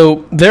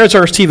 So there's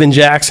our Steven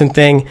Jackson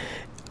thing.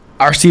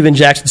 Our Steven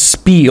Jackson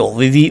spiel.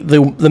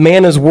 The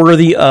man is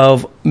worthy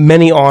of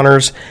many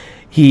honors.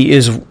 He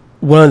is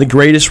one of the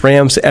greatest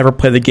Rams to ever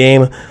play the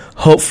game.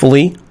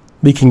 Hopefully,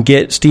 we can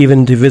get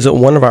Steven to visit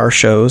one of our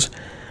shows.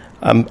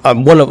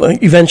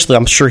 Eventually,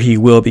 I'm sure he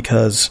will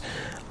because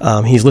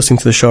he's listening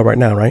to the show right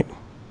now, right?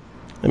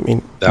 I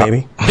mean,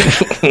 maybe.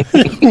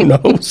 Who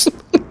knows?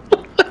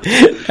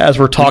 As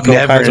we're talking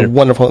all kinds of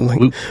wonderful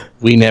things.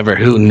 We never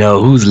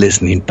know who's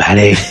listening,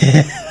 buddy.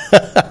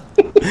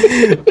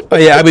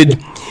 Yeah, I mean,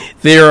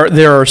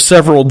 there are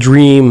several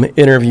dream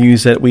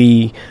interviews that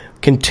we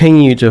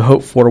continue to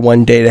hope for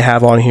one day to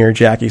have on here.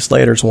 Jackie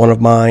Slater's one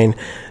of mine.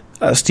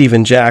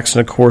 Steven Jackson,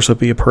 of course, would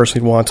be a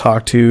person we'd want to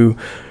talk to.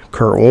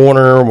 Kurt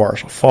Warner,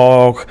 Marshall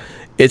Faulk.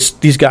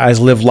 These guys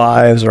live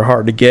lives, are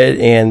hard to get,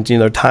 and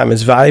their time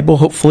is valuable.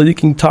 Hopefully, you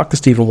can talk to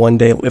Steven one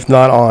day, if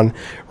not on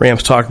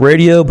Rams Talk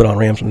Radio, but on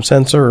Rams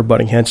Uncensored or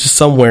Butting Heads, just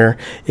somewhere,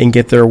 and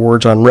get their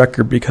words on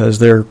record because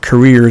their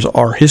careers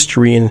are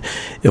history, and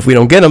if we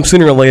don't get them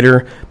sooner or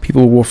later,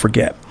 people will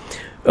forget.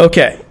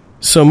 Okay,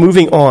 so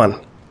moving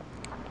on,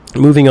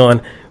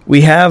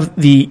 we have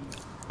the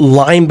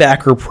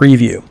linebacker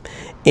preview,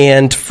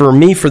 and for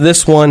me, for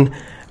this one,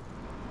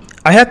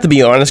 I have to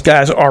be honest,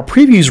 guys, our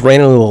previews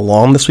ran a little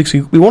long this week,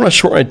 so we want to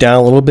shorten it down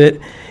a little bit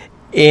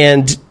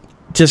and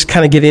just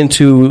kind of get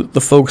into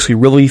the folks we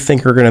really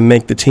think are going to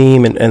make the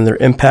team and their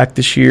impact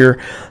this year.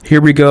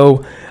 Here we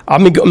go.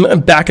 I'm going to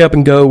back up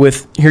and go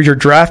with, here's your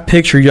draft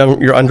picks, your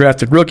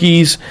undrafted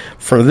rookies.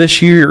 For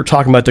this year, you're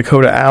talking about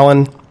Dakota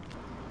Allen,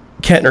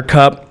 Kentner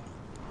Kupp,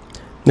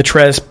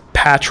 Natrez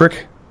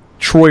Patrick,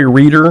 Troy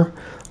Reeder,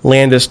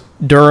 Landis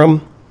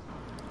Durham.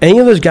 Any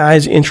of those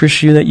guys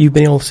interest you that you've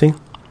been able to see?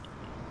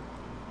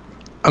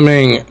 I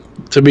mean,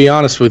 to be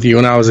honest with you,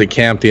 when I was at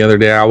camp the other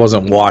day, I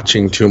wasn't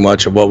watching too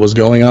much of what was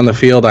going on the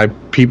field. I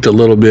peeped a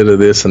little bit of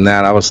this and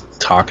that. I was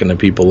talking to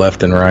people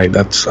left and right.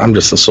 I'm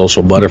just a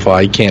social butterfly.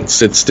 I can't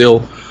sit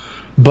still.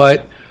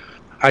 But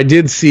I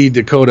did see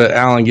Dakota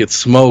Allen get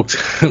smoked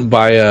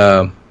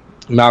by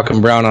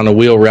Malcolm Brown on a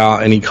wheel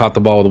route, and he caught the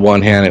ball with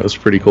one hand. It was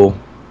pretty cool.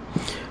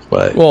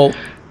 But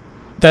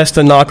that's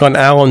the knock on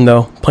Allen,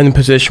 though. Playing the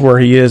position where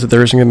he is, that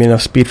there isn't going to be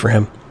enough speed for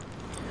him.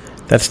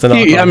 That's the knock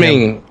on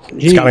him.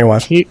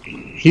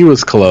 He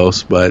was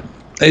close, but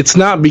it's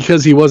not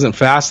because he wasn't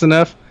fast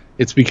enough.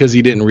 It's because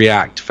he didn't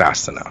react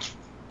fast enough.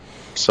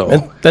 So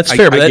and that's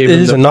fair, but that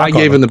is a knock on him. I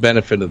gave him the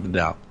benefit of the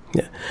doubt.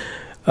 Yeah.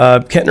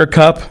 Kentner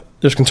Kupp,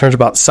 there's concerns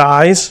about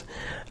size,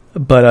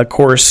 but of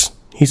course,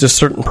 he's a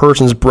certain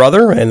person's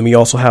brother, and we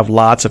also have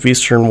lots of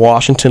Eastern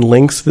Washington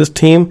links to this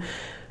team.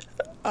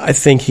 I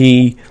think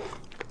he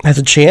has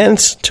a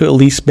chance to at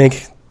least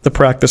make the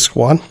practice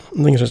squad.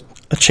 I think there's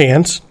a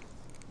chance.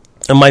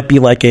 It might be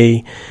like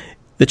the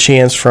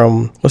chance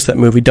from, what's that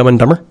movie, Dumb and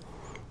Dumber?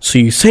 So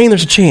you're saying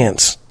there's a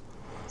chance.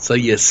 So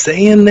you're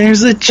saying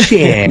there's a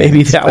chance.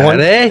 Maybe that one.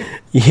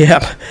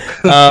 Yep.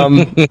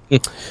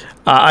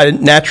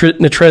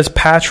 Natrez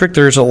Patrick,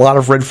 there's a lot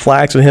of red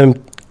flags with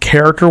him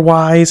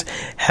character-wise,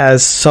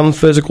 has some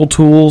physical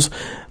tools,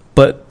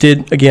 but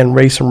did, again,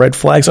 raise some red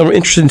flags. I'm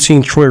interested in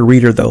seeing Troy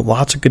Reeder, though.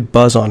 Lots of good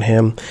buzz on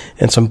him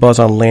and some buzz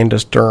on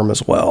Landis Durham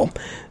as well.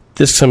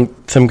 Just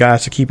some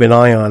guys to keep an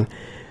eye on.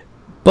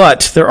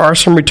 But there are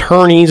some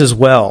returnees as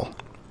well.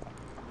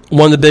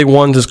 One of the big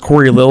ones is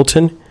Corey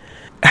Littleton.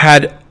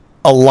 Had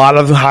a lot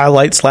of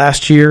highlights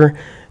last year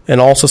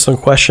and also some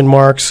question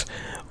marks.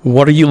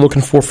 What are you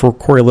looking for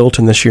Corey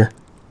Littleton this year?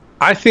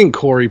 I think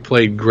Corey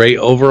played great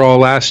overall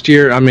last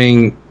year. I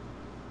mean,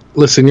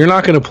 listen, you're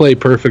not going to play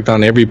perfect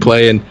on every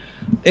play. And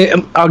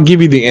I'll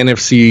give you the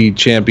NFC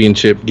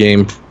Championship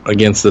game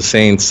against the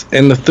Saints.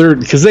 In the third,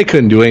 because they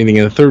couldn't do anything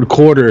in the third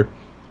quarter.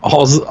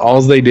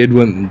 All they did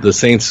when the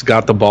Saints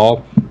got the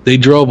ball, they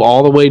drove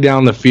all the way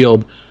down the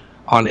field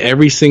on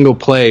every single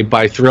play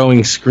by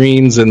throwing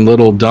screens and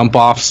little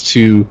dump-offs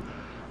to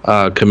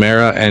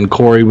Kamara, and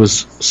Corey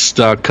was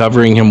stuck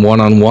covering him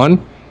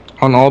one-on-one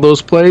on all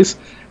those plays.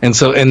 And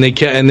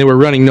they were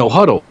running no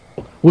huddle,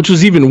 which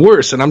was even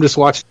worse. And I'm just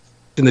watching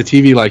the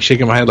TV, like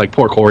shaking my head like,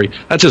 poor Corey.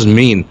 That's just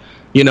mean,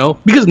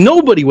 because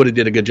nobody would have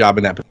did a good job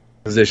in that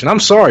position. I'm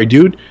sorry,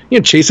 dude.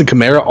 Chasing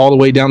Kamara all the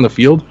way down the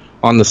field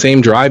on the same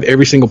drive,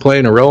 every single play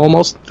in a row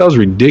almost. That was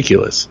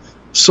ridiculous.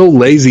 So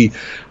lazy.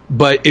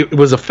 But it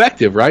was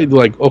effective, right?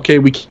 Like, okay,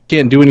 we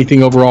can't do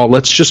anything overall.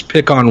 Let's just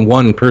pick on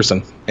one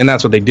person. And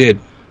that's what they did.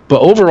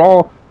 But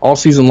overall, all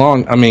season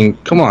long. I mean,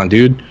 come on,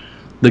 dude.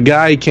 The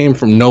guy came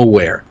from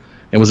nowhere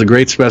and was a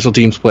great special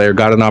teams player,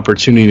 got an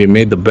opportunity and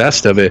made the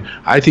best of it.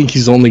 I think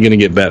he's only going to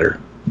get better.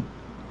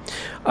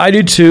 I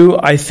do too.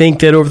 I think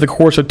that over the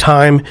course of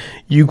time,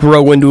 you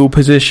grow into a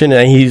position,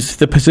 and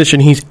the position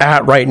he's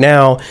at right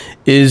now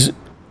is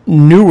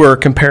newer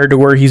compared to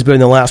where he's been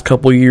the last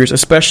couple of years,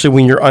 especially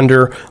when you're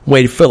under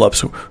Wade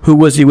Phillips. Who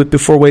was he with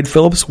before Wade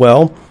Phillips?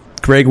 Well,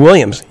 Greg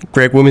Williams.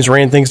 Greg Williams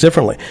ran things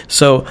differently.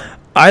 So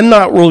I'm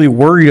not really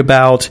worried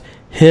about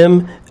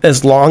him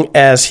as long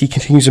as he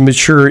continues to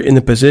mature in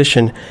the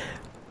position.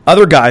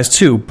 Other guys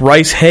too.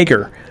 Bryce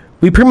Hager.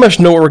 We pretty much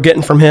know what we're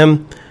getting from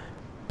him.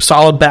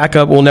 Solid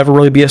backup, will never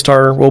really be a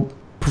starter. Will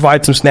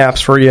provide some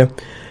snaps for you.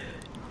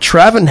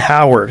 Travin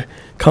Howard,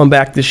 come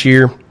back this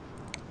year.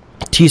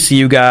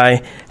 TCU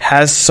guy,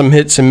 has some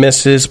hits and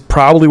misses,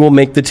 probably will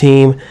make the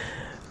team.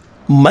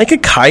 Micah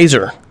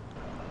Kiser.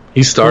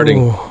 He's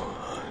starting. Ooh.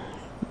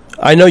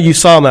 I know you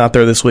saw him out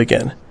there this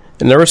weekend,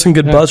 and there was some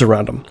good buzz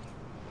around him.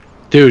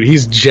 Dude,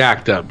 he's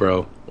jacked up,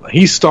 bro.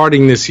 He's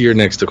starting this year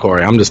next to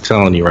Corey. I'm just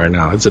telling you right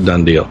now. It's a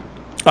done deal.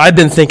 I've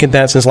been thinking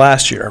that since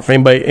last year. If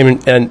anybody,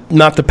 and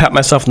not to pat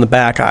myself on the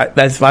back,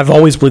 I've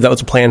always believed that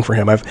was a plan for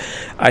him.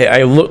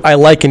 I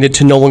likened it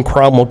to Nolan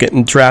Cromwell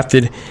getting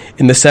drafted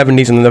in the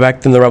 70s, and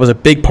back then that was a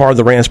big part of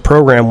the Rams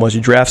program was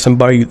you draft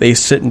somebody, they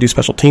sit and do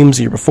special teams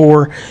the year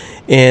before,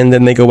 and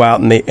then they go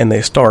out and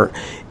they start.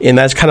 And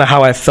that's kind of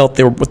how I felt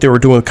what they were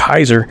doing with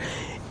Kiser.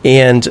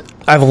 And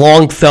I've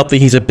long felt that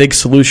he's a big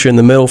solution in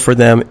the middle for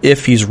them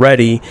if he's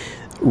ready.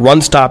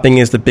 Run stopping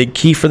is the big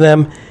key for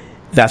them.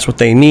 That's what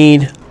they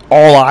need.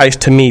 All eyes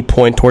to me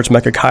point towards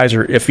Micah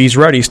Kiser if he's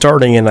ready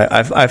starting, and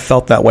I've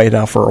felt that way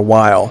now for a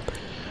while.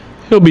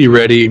 He'll be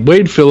ready.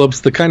 Wade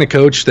Phillips, the kind of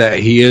coach that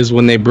he is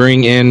when they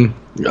bring in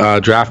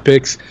draft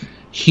picks,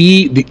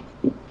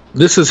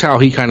 this is how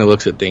he kind of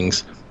looks at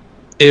things.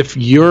 If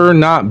you're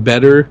not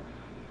better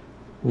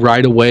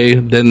right away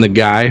than the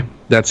guy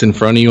that's in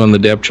front of you on the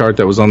depth chart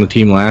that was on the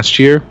team last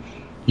year,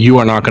 you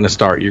are not going to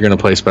start. You're going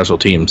to play special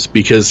teams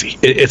because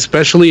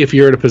especially if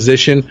you're at a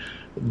position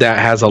that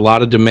has a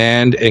lot of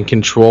demand and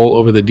control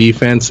over the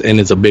defense and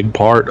is a big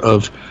part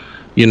of,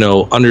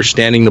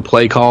 understanding the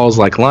play calls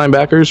like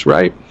linebackers,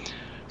 right?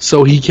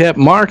 So he kept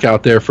Mark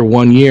out there for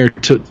 1 year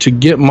to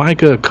get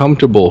Micah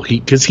comfortable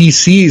because he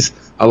sees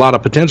a lot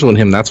of potential in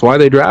him. That's why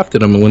they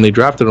drafted him. And when they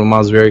drafted him, I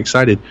was very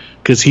excited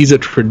because he's a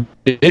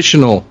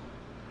traditional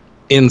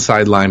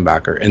inside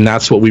linebacker, and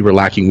that's what we were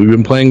lacking. We've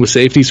been playing with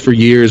safeties for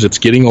years. It's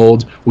getting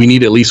old. We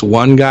need at least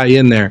one guy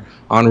in there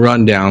on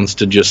rundowns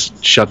to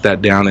just shut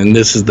that down, and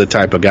this is the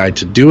type of guy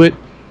to do it.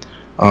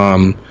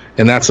 And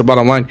that's the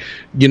bottom line.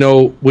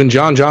 When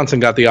John Johnson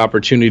got the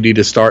opportunity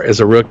to start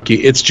as a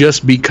rookie, it's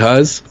just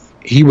because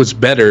he was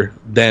better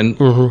than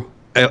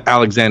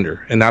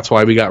Alexander, and that's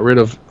why we got rid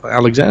of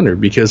Alexander,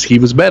 because he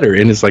was better.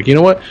 And it's like, you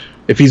know what?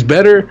 If he's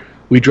better,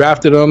 we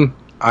drafted him.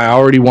 I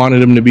already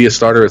wanted him to be a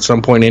starter at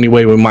some point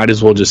anyway. We might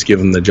as well just give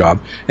him the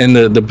job. And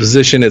the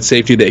position at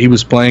safety that he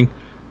was playing,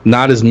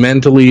 not as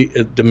mentally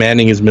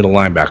demanding as middle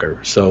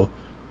linebacker. So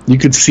you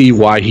could see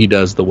why he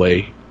does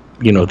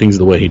things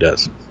the way he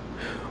does.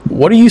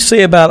 What do you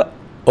say about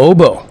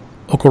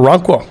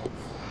Okoronkwo?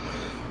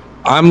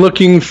 I'm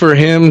looking for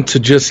him to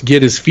just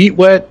get his feet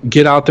wet,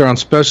 get out there on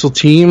special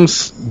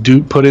teams,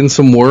 put in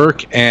some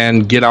work,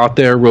 and get out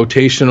there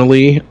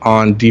rotationally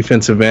on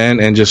defensive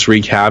end and just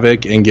wreak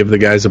havoc and give the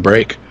guys a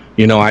break.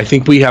 I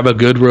think we have a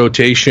good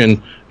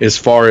rotation as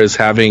far as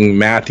having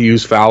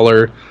Matthews,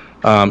 Fowler,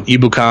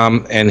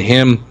 Ibukam, and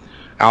him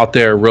out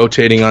there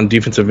rotating on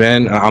defensive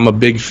end. I'm a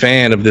big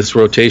fan of this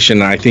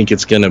rotation, and I think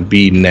it's going to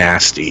be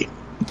nasty.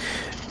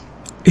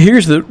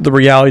 Here's the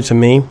reality to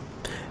me.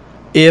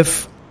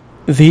 If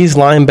these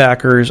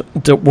linebackers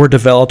were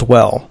developed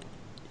well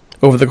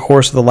over the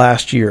course of the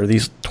last year,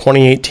 these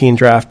 2018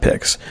 draft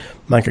picks,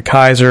 Micah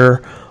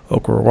Kiser,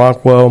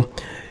 Okoronkwo,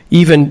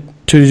 even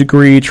to a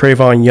degree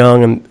Trayvon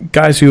Young, and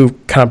guys who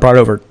kind of brought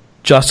over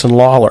Justin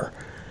Lawler,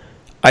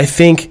 I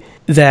think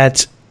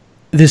that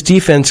this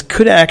defense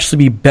could actually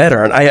be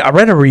better. And I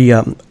read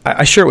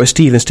I shared it with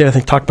Steve, and Steve I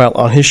think talked about it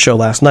on his show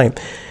last night.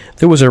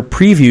 There was a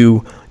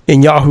preview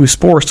in Yahoo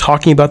Sports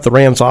talking about the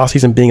Rams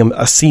offseason being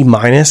a C-, and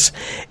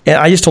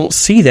I just don't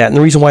see that. And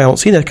the reason why I don't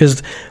see that is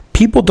because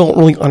people don't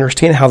really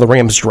understand how the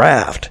Rams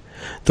draft.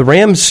 The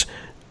Rams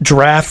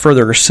draft for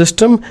their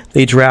system,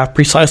 they draft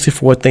precisely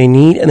for what they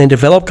need, and they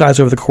develop guys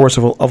over the course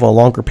of a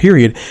longer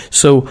period.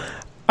 So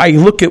I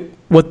look at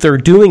what they're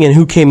doing and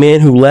who came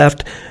in, who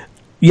left.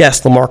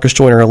 Yes, LaMarcus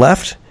Joyner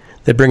left.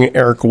 They bring in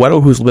Eric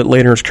Weddle, who's a bit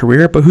later in his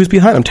career, but who's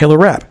behind him? Taylor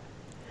Rapp.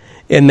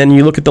 And then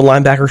you look at the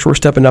linebackers who are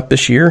stepping up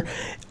this year.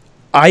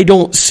 I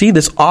don't see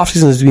this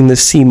offseason as being the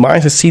C-. I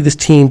see this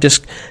team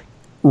just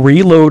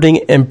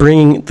reloading and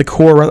bringing the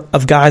core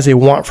of guys they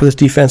want for this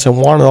defense and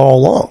want it all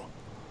along.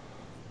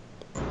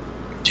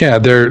 Yeah,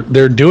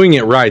 they're doing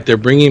it right. They're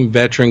bringing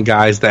veteran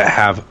guys that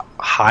have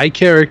high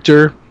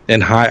character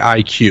and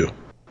high IQ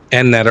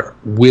and that are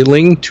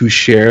willing to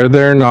share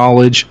their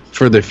knowledge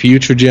for the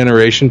future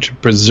generation to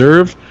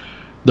preserve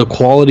the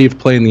quality of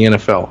play in the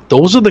NFL.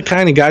 Those are the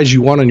kind of guys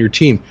you want on your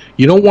team.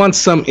 You don't want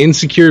some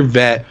insecure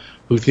vet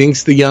who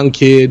thinks the young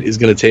kid is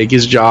going to take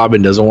his job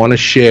and doesn't want to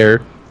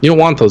share. You don't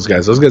want those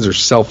guys. Those guys are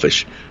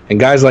selfish. And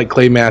guys like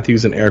Clay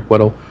Matthews and Eric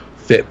Weddle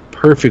fit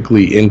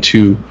perfectly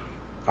into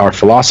our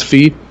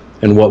philosophy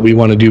and what we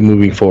want to do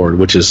moving forward,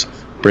 which is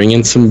bring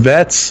in some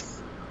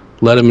vets,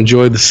 let them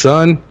enjoy the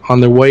sun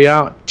on their way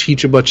out,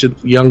 teach a bunch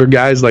of younger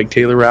guys like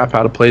Taylor Rapp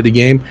how to play the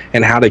game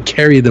and how to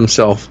carry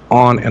themselves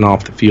on and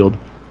off the field.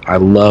 I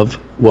love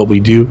what we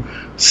do.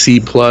 C+,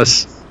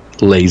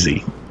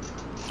 lazy.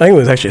 I think it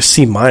was actually a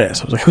C-. I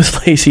was like, it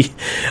was lazy. C-,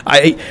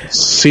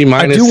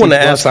 I do want to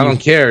ask I don't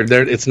care.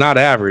 It's not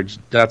average.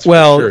 That's for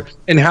sure.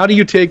 And how do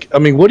you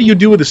what do you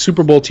do with a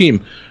Super Bowl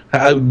team?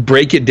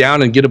 Break it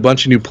down and get a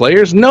bunch of new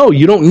players? No,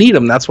 you don't need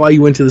them. That's why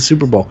you went to the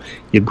Super Bowl.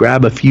 You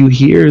grab a few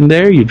here and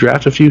there, you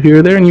draft a few here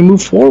and there, and you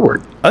move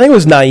forward. I think it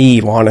was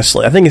naive,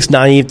 honestly. I think it's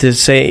naive to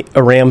say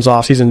a Rams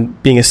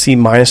offseason being a C-,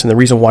 and the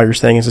reason why you're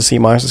saying it's a C-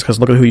 is because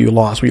look at who you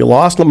lost. Well, you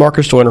lost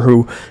LaMarcus Joyner,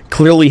 who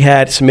clearly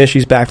had some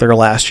issues back there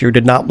last year,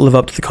 did not live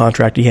up to the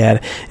contract he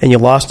had, and you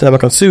lost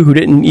Ndamukong Suh, who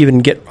didn't even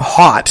get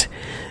hot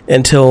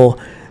until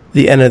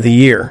the end of the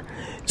year.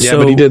 Yeah,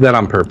 but he did that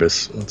on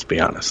purpose, let's be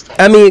honest.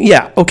 I mean,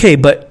 yeah, okay,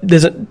 but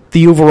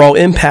the overall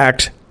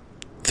impact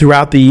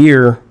throughout the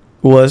year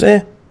was,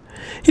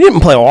 he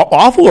didn't play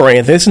awful or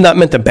anything. This is not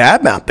meant to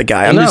badmouth the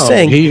guy. I'm just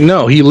saying.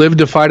 He lived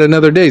to fight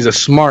another day. He's a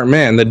smart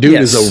man. The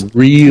dude is a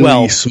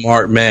really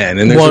smart man.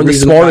 And there's a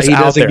reason why he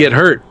doesn't get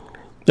hurt.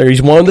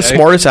 He's one of the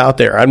smartest out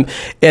there.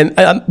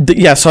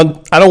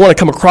 So I don't want to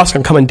come across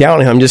I'm coming down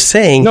on him. I'm just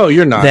saying. No,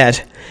 you're not.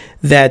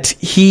 That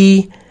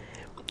he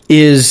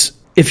is,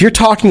 if you're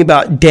talking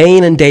about day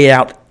in and day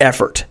out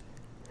effort,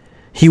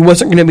 he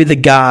wasn't going to be the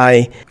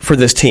guy for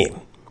this team.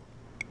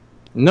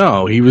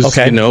 No, he was.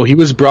 Okay. He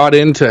was brought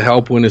in to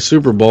help win a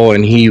Super Bowl,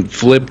 and he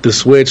flipped the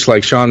switch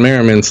like Sean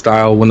Merriman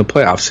style when the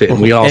playoffs hit,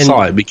 and we all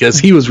saw it because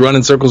he was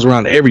running circles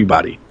around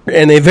everybody.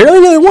 And they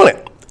very nearly won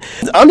it.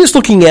 I'm just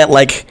looking at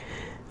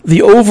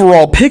the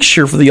overall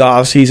picture for the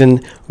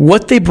offseason,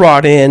 what they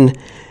brought in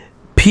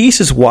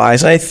pieces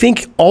wise. And I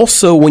think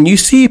also when you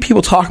see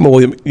people talking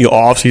about the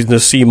offseason,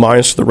 the C-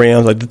 for the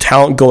Rams, the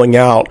talent going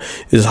out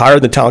is higher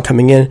than the talent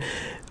coming in,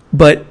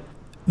 but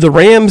the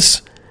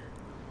Rams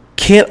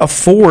can't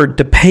afford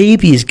to pay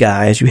these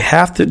guys. You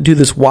have to do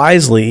this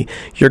wisely.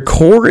 Your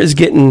core is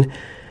getting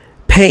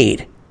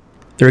paid.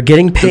 They're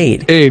getting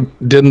paid. Hey,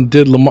 did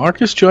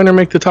LaMarcus Joyner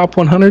make the top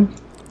 100?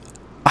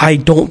 I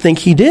don't think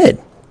he did.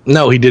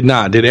 No, he did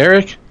not. Did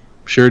Eric?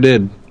 Sure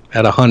did.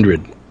 At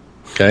 100.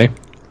 Okay?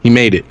 He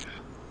made it.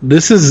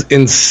 This is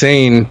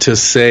insane to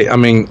say. I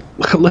mean,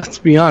 let's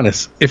be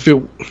honest. If it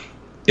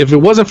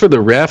wasn't for the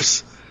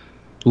refs,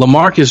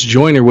 LaMarcus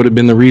Joyner would have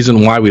been the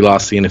reason why we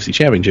lost the NFC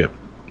Championship.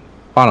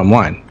 Bottom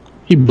line,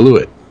 he blew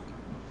it.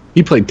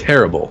 He played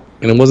terrible,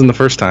 and it wasn't the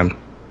first time.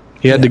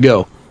 He had to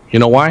go. You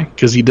know why?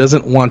 Because he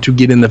doesn't want to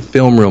get in the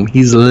film room.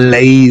 He's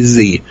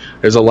lazy.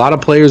 There's a lot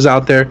of players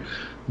out there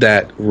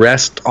that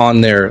rest on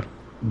their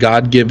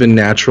God-given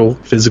natural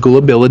physical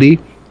ability,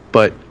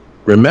 but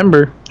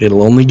remember,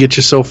 it'll only get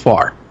you so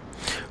far.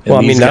 And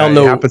I don't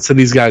know. It happens to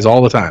these guys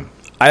all the time.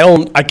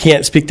 I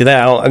can't speak to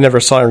that. I never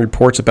saw any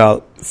reports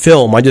about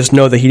film. I just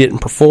know that he didn't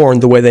perform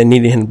the way they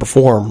needed him to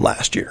perform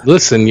last year.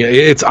 Listen,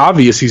 it's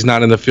obvious he's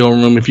not in the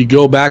film room. If you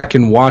go back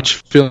and watch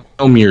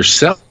film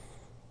yourself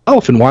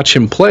and watch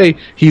him play,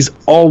 he's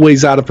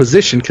always out of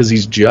position because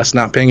he's just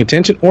not paying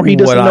attention or he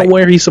doesn't know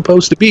where he's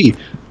supposed to be.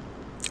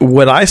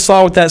 What I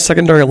saw with that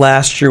secondary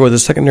last year was a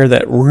secondary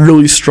that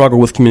really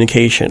struggled with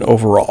communication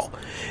overall.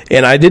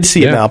 And I did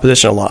see him out of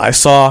position a lot. I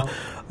saw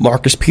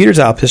Marcus Peters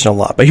out of position a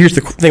lot. But here's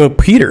the thing with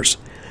Peters.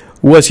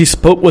 Was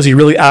he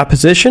really out of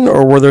position,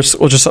 or was there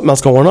something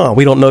else going on?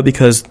 We don't know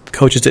because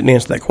coaches didn't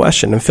answer that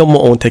question, and film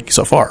will only take you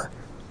so far.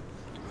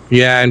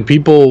 Yeah, and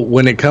people,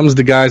 when it comes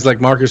to guys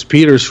like Marcus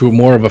Peters, who are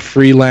more of a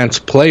freelance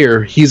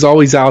player, he's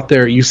always out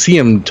there. You see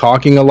him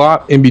talking a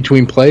lot in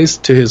between plays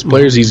to his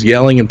players. He's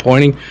yelling and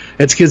pointing.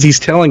 It's because he's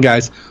telling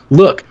guys,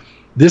 look,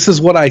 this is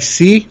what I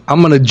see.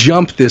 I'm going to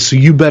jump this, so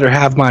you better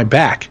have my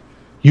back.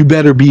 You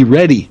better be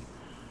ready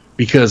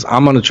because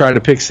I'm going to try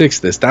to pick six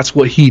this. That's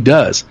what he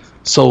does.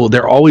 So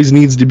there always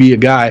needs to be a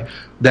guy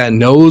that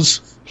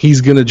knows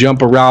he's going to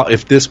jump a route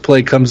if this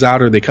play comes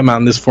out or they come out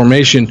in this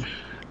formation.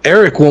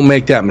 Eric won't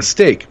make that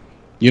mistake.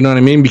 You know what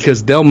I mean?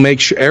 Because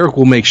Eric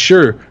will make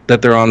sure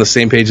that they're on the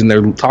same page and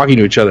they're talking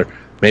to each other.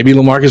 Maybe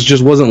LaMarcus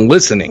just wasn't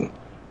listening,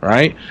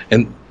 right?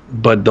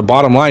 But the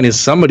bottom line is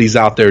somebody's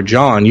out there,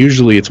 John.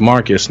 Usually it's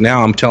Marcus.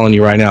 Now I'm telling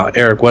you right now,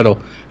 Eric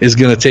Weddle is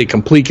going to take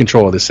complete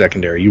control of the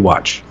secondary. You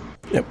watch.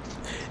 Yep.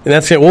 And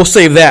that's it. We'll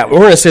save that. We're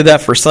going to save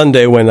that for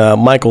Sunday when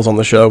Michael's on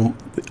the show,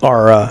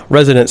 our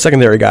resident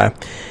secondary guy.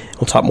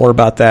 We'll talk more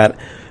about that.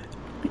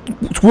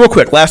 Real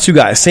quick, last two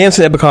guys,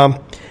 Samson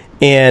Ebukam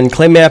and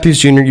Clay Matthews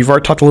Jr. You've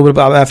already talked a little bit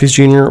about Matthews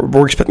Jr.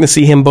 We're expecting to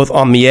see him both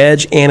on the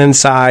edge and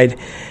inside.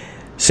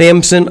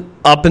 Samson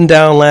up and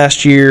down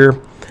last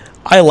year.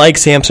 I like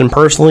Samson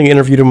personally.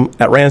 Interviewed him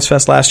at Rams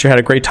Fest last year. Had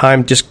a great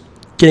time just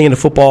getting into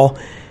football.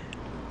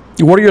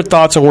 What are your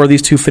thoughts on where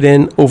these two fit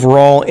in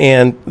overall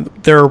and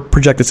their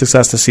projected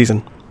success this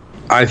season?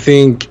 I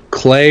think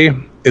Clay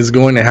is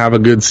going to have a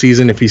good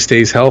season if he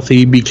stays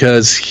healthy,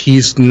 because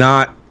he's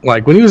not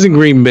like when he was in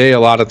Green Bay. A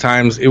lot of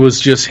times it was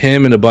just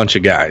him and a bunch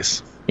of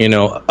guys,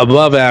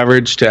 above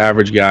average to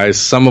average guys.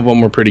 Some of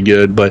them were pretty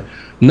good, but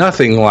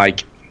nothing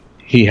like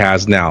he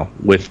has now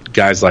with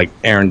guys like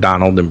Aaron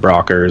Donald and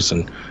Brockers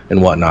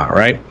and whatnot,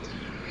 right?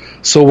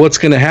 So what's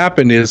going to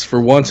happen is,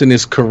 for once in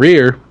his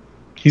career,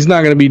 he's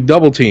not going to be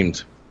double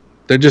teamed.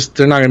 They're not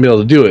going to be able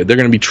to do it. They're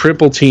going to be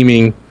triple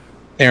teaming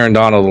Aaron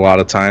Donald a lot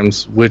of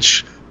times,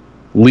 which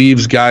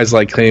leaves guys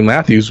like Clay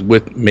Matthews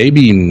with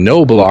maybe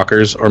no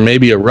blockers or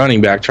maybe a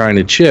running back trying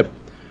to chip.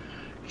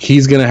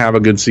 He's going to have a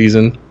good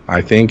season,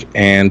 I think.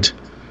 And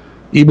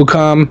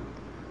Ebukam,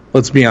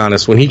 let's be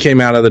honest, when he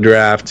came out of the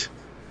draft,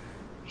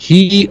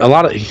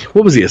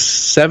 what was he, a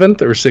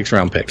 7th or 6th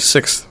round pick?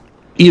 6th.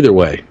 Either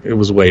way, it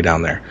was way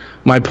down there.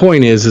 My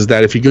point is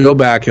that if you go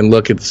back and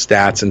look at the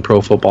stats in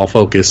Pro Football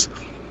Focus,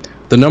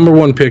 the number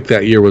 1 pick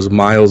that year was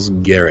Myles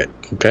Garrett,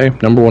 okay?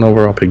 Number 1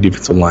 overall pick,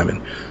 defensive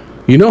lineman.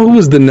 You know who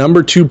was the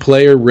number 2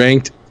 player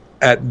ranked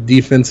at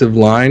defensive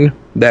line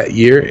that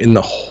year in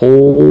the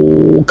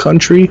whole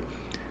country?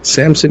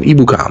 Samson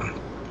Ebukam.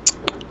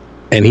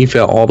 And he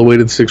fell all the way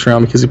to the 6th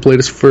round because he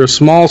played for a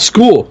small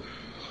school.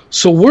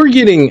 So we're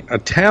getting a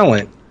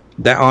talent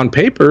that on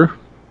paper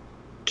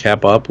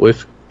kept up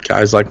with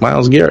guys like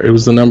Myles Garrett. It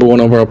was the number 1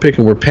 overall pick,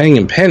 and we're paying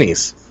him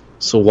pennies.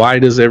 So why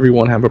does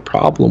everyone have a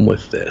problem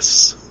with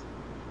this?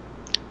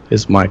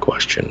 Is my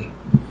question.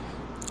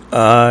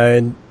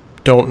 I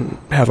don't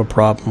have a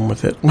problem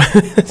with it.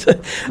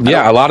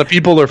 Yeah, a lot of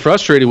people are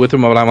frustrated with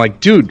him, but I'm like,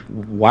 dude,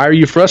 why are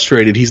you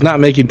frustrated? He's not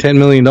making $10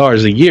 million a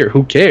year.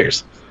 Who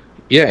cares?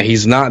 Yeah,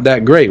 he's not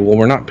that great. Well,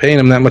 we're not paying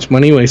him that much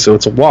money anyway, so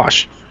it's a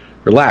wash.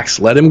 Relax.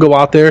 Let him go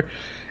out there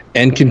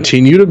and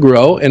continue to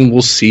grow, and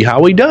we'll see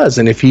how he does.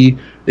 And if he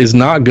is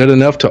not good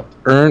enough to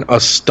earn a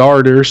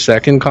starter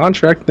second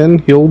contract, then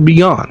he'll be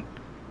gone.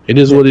 It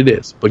is what it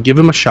is. But give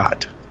him a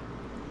shot.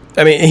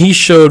 I mean, he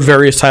showed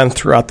various times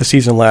throughout the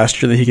season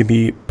last year that he could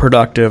be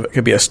productive,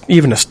 could be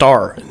even a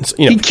star.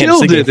 He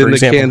killed it in the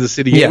Kansas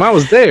City game. I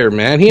was there,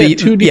 man. He had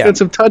 2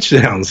 defensive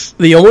touchdowns.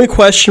 The only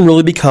question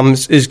really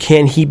becomes is,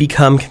 can he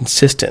become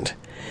consistent?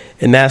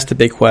 And that's the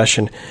big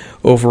question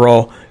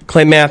overall.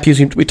 Clay Matthews,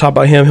 we talked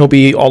about him. He'll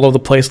be all over the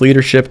place,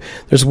 leadership.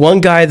 There's one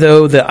guy,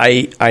 though, that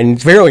I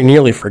very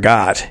nearly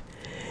forgot,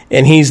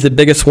 and he's the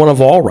biggest one of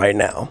all right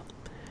now.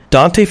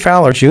 Dante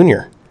Fowler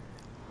Jr.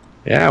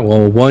 Yeah,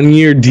 well,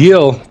 1-year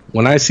deal.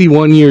 When I see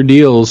 1-year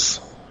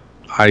deals,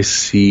 I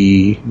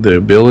see the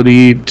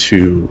ability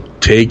to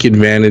take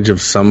advantage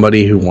of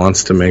somebody who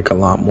wants to make a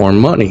lot more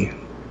money.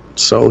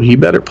 So he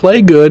better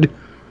play good,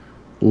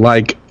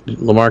 like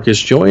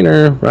LaMarcus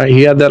Joyner, right?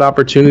 He had that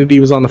opportunity. He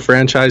was on the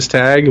franchise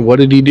tag. What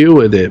did he do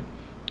with it?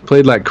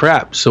 Played like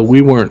crap. So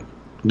we weren't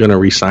going to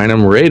re-sign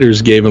him.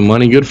 Raiders gave him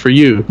money. Good for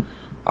you.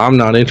 I'm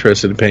not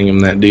interested in paying him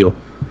that deal.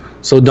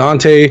 So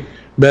Dante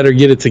better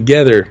get it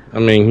together. I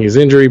mean, he's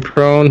injury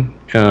prone.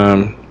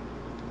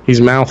 He's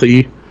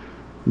mouthy,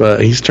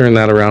 but he's turned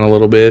that around a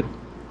little bit.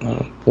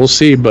 We'll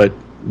see. But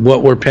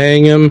what we're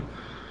paying him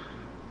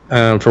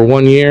for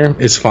 1 year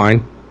is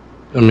fine.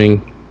 I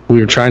mean, we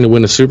were trying to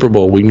win a Super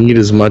Bowl. We need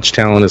as much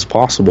talent as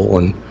possible,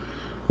 and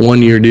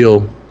 1-year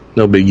deal,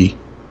 no biggie.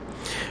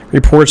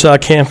 Reports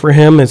out camp for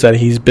him is that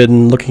he's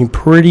been looking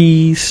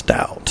pretty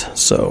stout.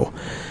 So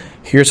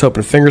here's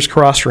hoping. Fingers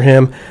crossed for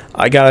him.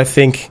 I got to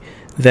think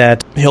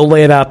that he'll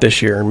lay it out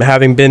this year.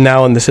 Having been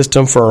now in the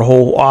system for a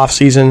whole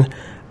offseason,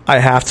 I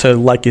have to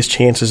like his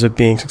chances of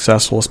being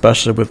successful,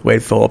 especially with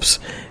Wade Phillips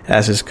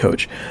as his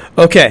coach.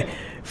 Okay,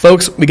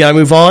 folks, we got to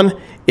move on.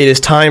 It is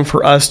time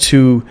for us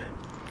to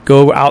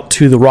go out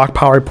to the Rock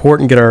Pile Report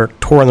and get our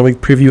tour on the week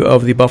preview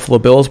of the Buffalo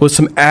Bills with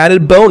some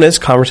added bonus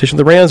conversation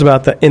with the Rams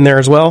about that in there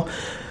as well.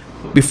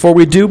 Before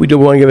we do want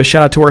to give a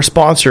shout out to our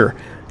sponsor,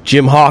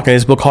 Jim Hawk, and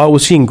his book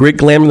Hollywood Scene, Great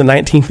Glamour in the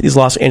 1950s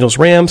Los Angeles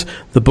Rams.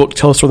 The book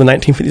tells the story of the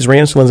 1950s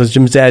Rams, who runs as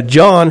Jim's dad,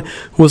 John,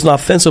 who was an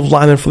offensive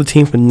lineman for the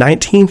team from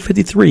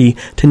 1953 to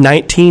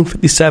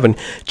 1957.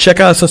 Check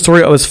out the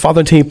story of his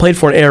father and team he played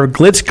for, an era of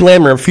glitz,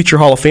 glamour, and future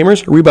Hall of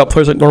Famers. Read about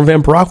players like Norm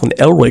Van Brocklin,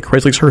 Elroy,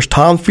 Crazy Legs Hurst,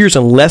 Tom Fears,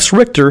 and Les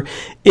Richter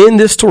in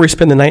this story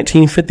spent in the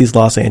 1950s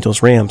Los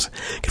Angeles Rams.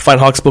 You can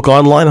find Hawk's book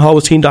online at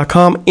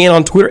HollywoodTeam.com and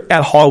on Twitter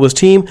at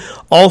HollywoodTeam.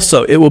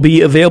 Also, it will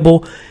be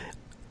available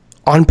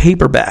on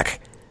paperback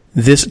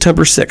this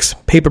September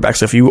 6th, paperback.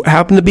 So if you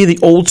happen to be the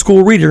old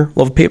school reader,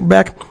 love a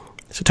paperback,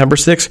 September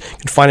 6th, you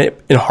can find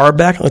it in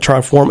hardback,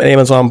 electronic form at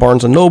Amazon,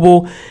 Barnes &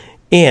 Noble,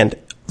 and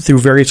through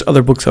various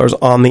other booksellers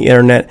on the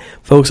internet.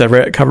 Folks, I've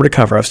read it cover to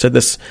cover. I've said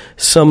this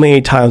so many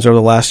times over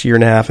the last year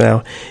and a half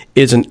now.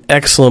 It is an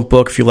excellent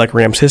book if you like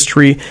Rams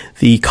history.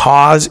 The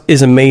cause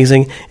is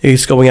amazing.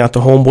 It's going out to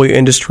Homeboy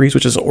Industries,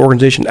 which is an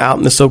organization out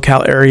in the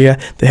SoCal area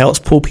that helps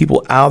pull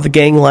people out of the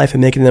gang life and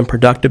making them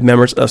productive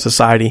members of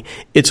society.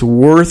 It's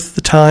worth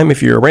the time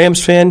if you're a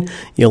Rams fan,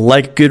 you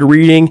like good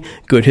reading,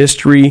 good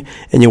history,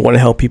 and you want to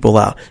help people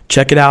out.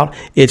 Check it out.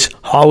 It's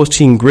Hollywood's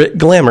Teen Grit,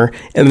 Glamour,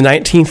 and the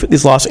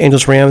 1950s Los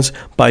Angeles Rams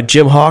by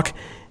Jim Hawk.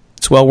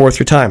 It's well worth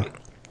your time.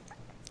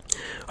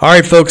 All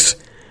right, folks,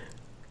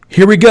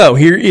 here we go.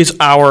 Here is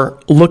our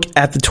look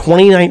at the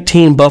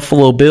 2019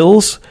 Buffalo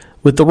Bills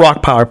with the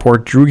Rock Pile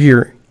Report, Drew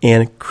Gear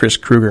and Chris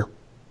Kruger.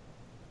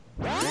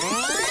 All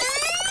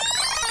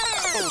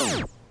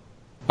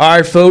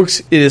right,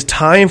 folks, it is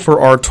time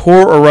for our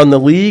tour around the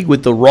league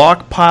with the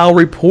Rock Pile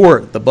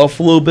Report. The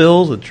Buffalo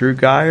Bills with Drew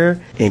Geyer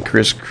and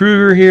Chris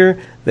Kruger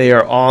here. They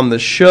are on the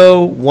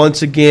show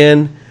once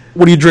again.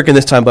 What are you drinking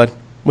this time, bud?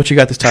 What you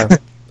got this time?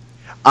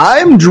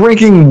 I'm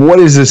drinking what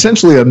is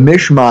essentially a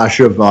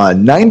mishmash of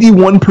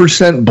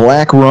 91%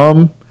 black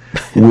rum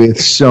with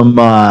some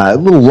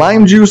little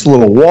lime juice, a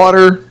little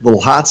water, a little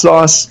hot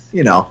sauce.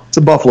 You know, it's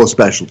a Buffalo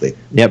specialty.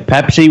 Yep,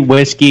 Pepsi,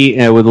 whiskey,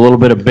 with a little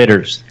bit of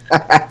bitters.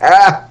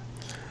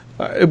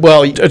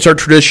 Well, it's our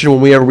tradition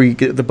whenever we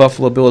get the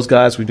Buffalo Bills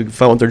guys, we do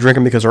find what they're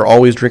drinking because they're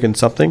always drinking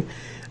something.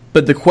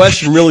 But the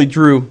question really,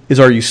 Drew, is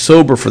are you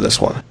sober for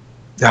this one?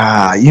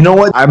 You know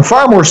what? I'm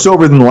far more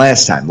sober than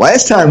last time.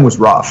 Last time was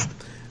rough.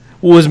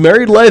 Well, has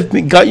married life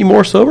got you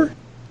more sober?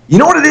 You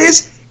know what it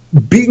is?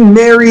 Being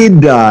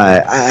married,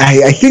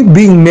 I think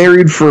being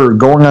married for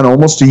going on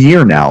almost a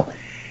year now,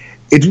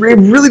 it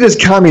really does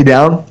calm you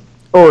down.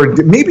 Or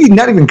maybe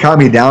not even calm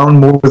you down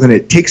more than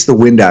it takes the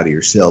wind out of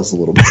your sails a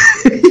little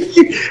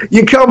bit.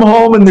 You come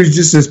home and there's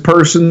just this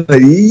person that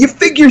you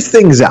figure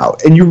things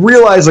out and you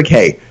realize, like,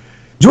 hey,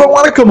 do I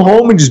want to come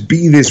home and just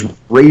be this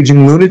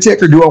raging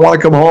lunatic, or do I want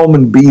to come home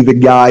and be the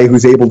guy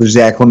who's able to just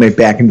acclimate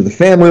back into the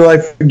family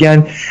life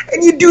again?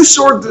 And you do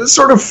sort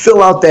of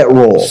fill out that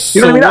role.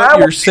 You know what I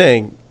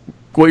mean?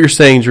 What you're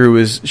saying, Drew,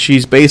 is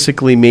she's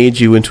basically made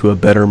you into a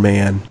better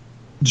man.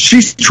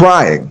 She's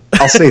trying.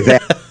 I'll say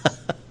that.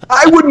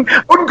 I wouldn't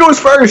go as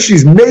far as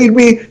she's made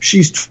me.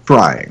 She's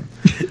trying.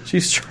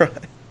 She's trying.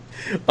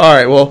 All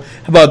right, well,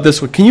 how about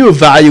this one? Can you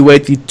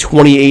evaluate the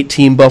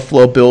 2018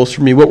 Buffalo Bills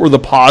for me? What were the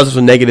positives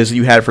and negatives that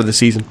you had for the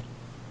season?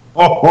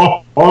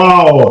 Oh.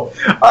 All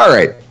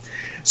right.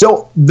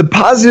 So the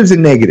positives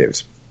and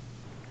negatives.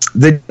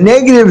 The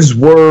negatives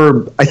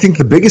were, I think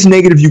the biggest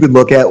negative you could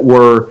look at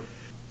were,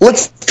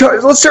 let's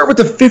start with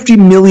the $50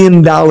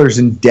 million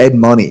in dead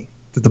money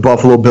that the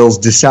Buffalo Bills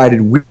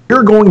decided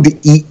we're going to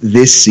eat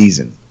this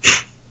season.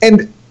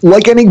 And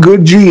like any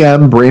good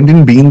GM,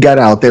 Brandon Beane got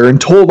out there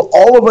and told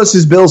all of us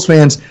as Bills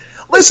fans,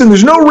 listen,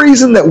 there's no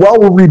reason that while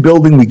we're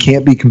rebuilding we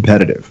can't be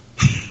competitive.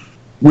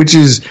 Which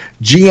is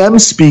GM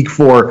speak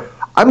for,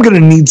 I'm going to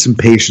need some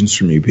patience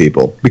from you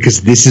people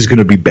because this is going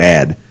to be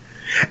bad.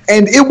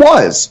 And it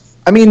was.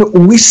 I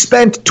mean, we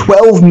spent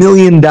 $12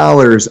 million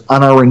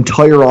on our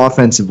entire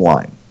offensive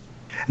line.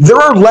 There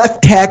are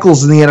left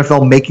tackles in the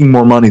NFL making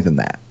more money than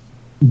that.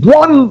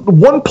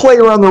 One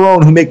player on their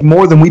own who make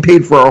more than we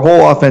paid for our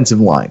whole offensive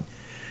line.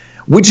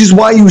 Which is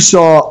why you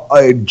saw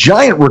a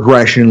giant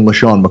regression in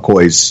LaShawn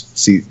McCoy's,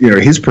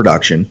 his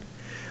production.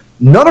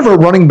 None of our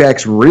running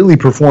backs really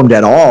performed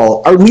at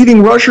all. Our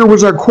leading rusher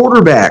was our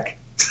quarterback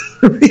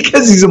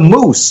because he's a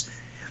moose.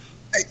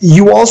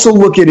 You also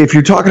look at, if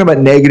you're talking about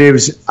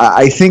negatives,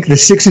 I think the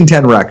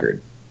 6-10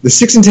 record. The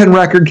 6-10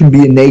 record can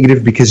be a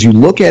negative because you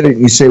look at it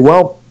and you say,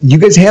 well, you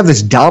guys have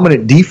this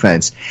dominant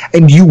defense,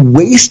 and you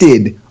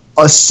wasted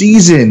a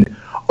season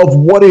of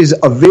what is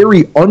a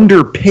very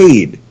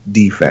underpaid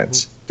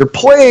defense. They're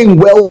playing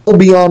well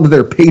beyond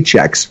their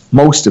paychecks,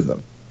 most of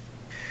them.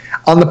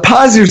 On the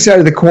positive side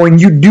of the coin,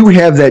 you do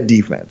have that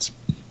defense.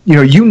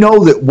 You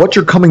know that what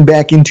you're coming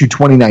back into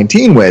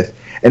 2019 with,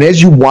 and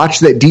as you watch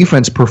that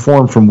defense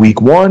perform from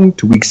week 1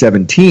 to week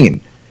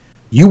 17,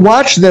 you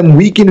watch them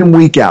week in and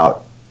week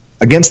out.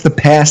 Against the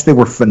pass, they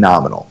were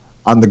phenomenal.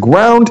 On the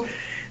ground,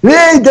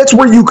 that's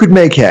where you could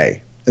make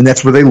hay. And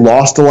that's where they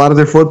lost a lot of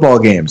their football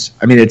games.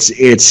 I mean, it's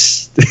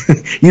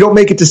you don't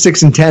make it to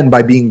 6-10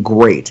 by being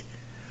great.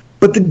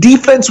 But the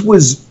defense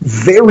was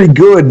very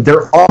good.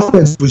 Their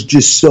offense was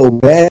just so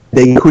bad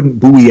they couldn't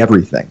buoy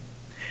everything.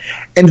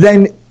 And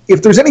then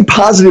if there's any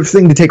positive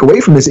thing to take away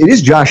from this, it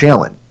is Josh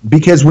Allen.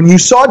 Because when you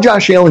saw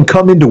Josh Allen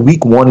come into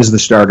week 1 as the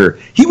starter,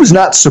 he was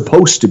not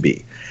supposed to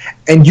be.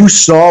 And you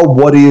saw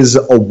what is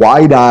a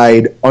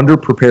wide-eyed,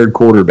 underprepared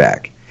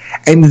quarterback.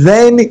 And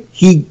then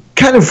he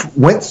kind of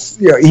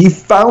he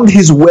found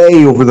his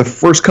way over the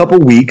first couple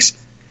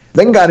weeks,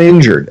 then got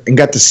injured and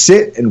got to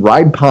sit and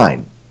ride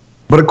pine.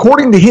 But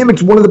according to him,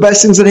 it's one of the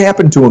best things that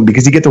happened to him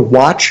because you get to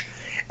watch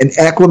and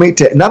acclimate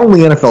to not only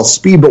NFL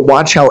speed, but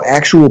watch how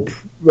actual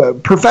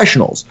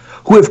professionals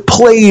who have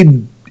played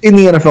in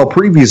the NFL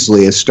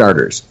previously as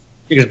starters.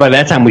 Because by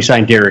that time we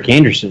signed Derek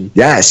Anderson.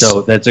 Yes.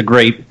 So that's a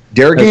great...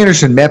 Derek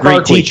Anderson, Matt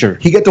Barkley, teacher.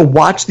 He got to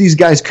watch these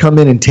guys come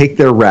in and take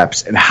their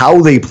reps and how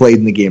they played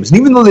in the games. And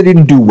even though they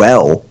didn't do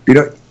well,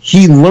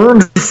 he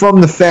learned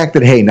from the fact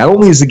that, hey, not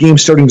only is the game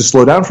starting to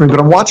slow down for me, but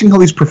I'm watching how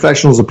these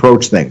professionals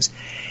approach things.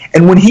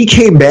 And when he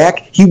came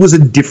back, he was a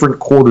different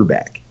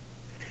quarterback.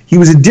 He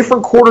was a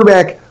different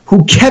quarterback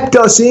who kept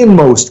us in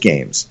most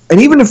games.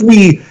 And even if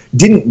we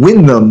didn't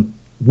win them,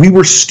 we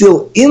were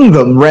still in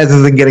them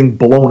rather than getting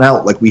blown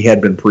out like we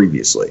had been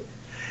previously.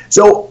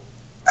 So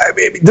I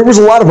mean, there was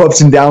a lot of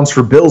ups and downs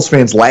for Bills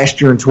fans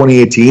last year in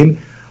 2018,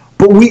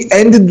 but we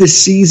ended the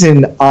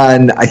season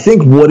on, I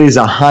think, what is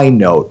a high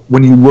note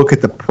when you look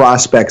at the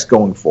prospects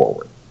going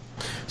forward.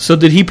 So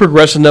did he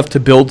progress enough to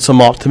build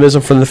some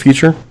optimism for the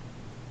future?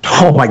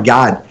 Oh, my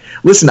God.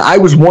 Listen, I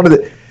was one of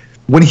the...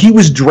 When he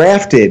was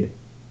drafted,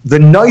 the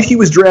night he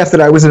was drafted,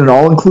 I was in an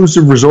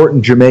all-inclusive resort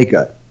in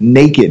Jamaica,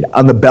 naked,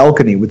 on the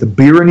balcony, with a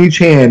beer in each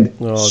hand.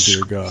 Oh,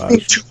 dear God.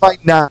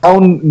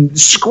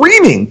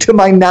 Screaming to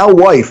my now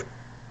wife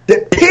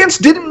that pants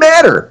didn't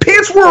matter.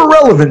 Pants were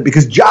irrelevant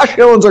because Josh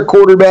Allen's our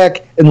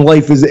quarterback and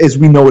life, is, as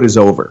we know it, is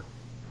over.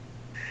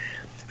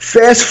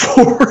 Fast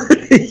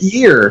forward a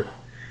year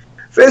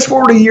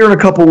and a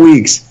couple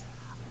weeks,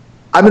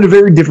 I'm in a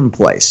very different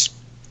place.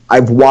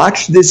 I've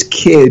watched this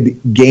kid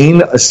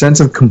gain a sense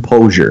of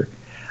composure.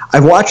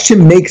 I've watched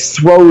him make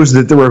throws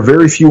that there are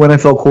very few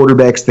NFL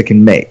quarterbacks that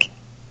can make.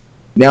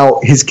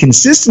 Now, his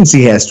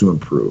consistency has to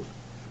improve.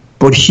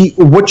 But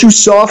what you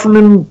saw from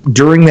him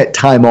during that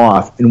time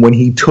off and when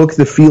he took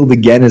the field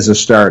again as a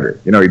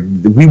starter, you know,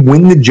 we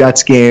win the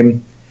Jets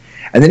game,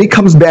 and then he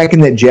comes back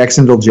in that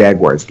Jacksonville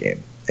Jaguars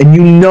game. And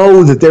you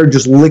know that they're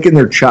just licking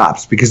their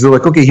chops because they're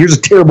like, okay, here's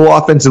a terrible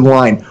offensive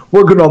line.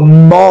 We're going to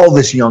maul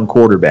this young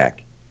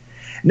quarterback.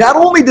 Not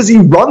only does he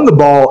run the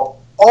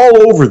ball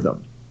all over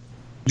them,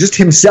 just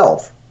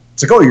himself.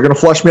 It's like, oh, you're going to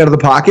flush me out of the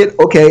pocket?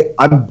 Okay,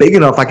 I'm big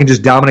enough I can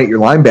just dominate your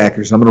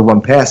linebackers and I'm going to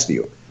run past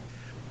you.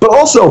 But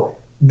also,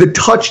 the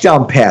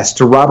touchdown pass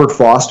to Robert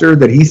Foster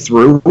that he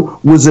threw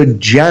was a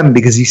gem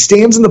because he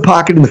stands in the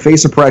pocket in the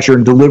face of pressure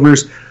and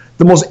delivers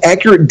the most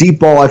accurate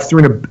deep ball I've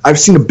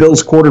seen a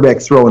Bills quarterback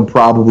throw in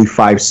probably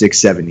 5, 6,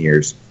 7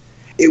 years.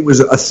 It was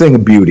a thing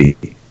of beauty.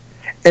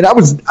 And I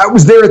was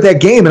there at that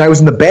game, and I was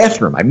in the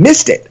bathroom. I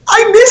missed it.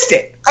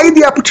 I had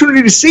the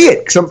opportunity to see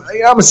it because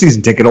I'm a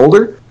season ticket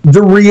holder.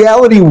 The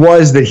reality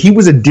was that he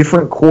was a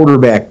different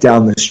quarterback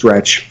down the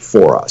stretch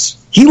for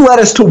us. He led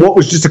us to what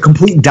was just a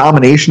complete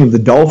domination of the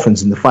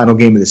Dolphins in the final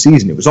game of the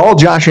season. It was all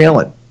Josh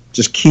Allen,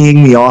 just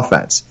keying the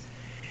offense.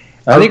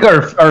 I think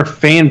our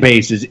fan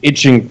base is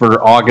itching for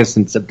August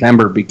and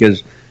September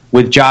because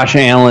with Josh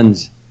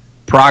Allen's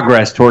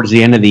progress towards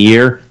the end of the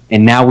year,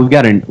 and now we've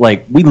got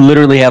we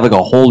literally have like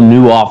a whole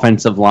new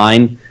offensive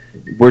line.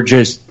 We're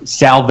just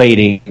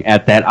salivating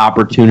at that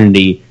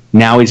opportunity.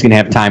 Now he's going to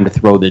have time to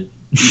throw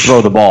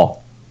the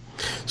ball.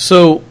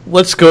 So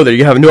let's go there.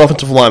 You have a new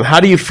offensive line.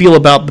 How do you feel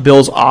about the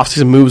Bills'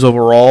 offseason moves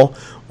overall?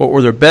 What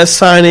were their best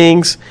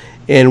signings,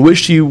 and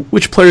which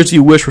players do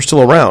you wish were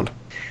still around?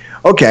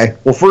 Okay,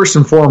 well, first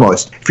and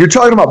foremost, if you're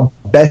talking about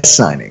best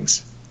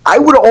signings, I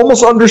would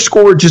almost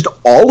underscore just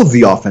all of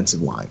the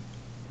offensive line.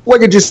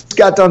 Like I just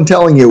got done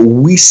telling you,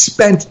 we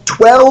spent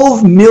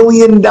 $12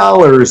 million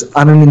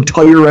on an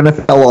entire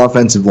NFL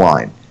offensive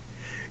line.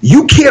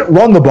 You can't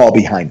run the ball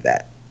behind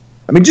that.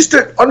 I mean, just so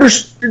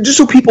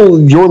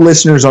your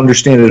listeners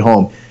understand at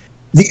home,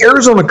 the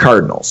Arizona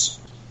Cardinals,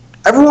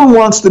 everyone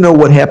wants to know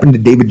what happened to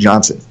David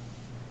Johnson.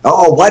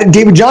 Oh, why did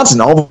David Johnson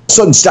all of a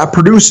sudden stop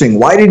producing?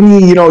 Why didn't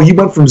he, he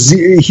went from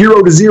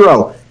hero to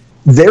zero?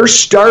 Their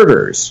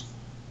starters,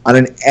 on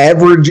an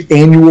average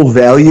annual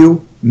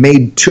value,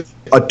 made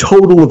a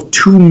total of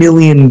 $2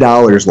 million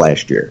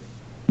last year.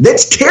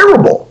 That's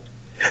terrible.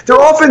 Their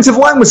offensive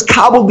line was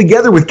cobbled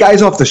together with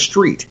guys off the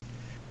street.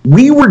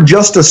 We were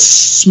just a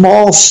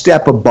small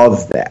step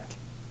above that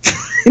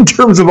in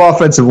terms of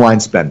offensive line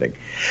spending.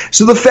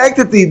 So the fact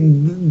that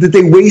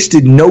they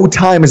wasted no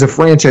time as a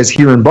franchise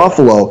here in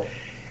Buffalo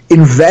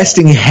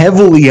investing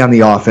heavily on the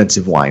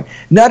offensive line,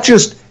 not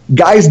just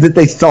guys that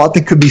they thought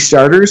that could be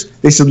starters.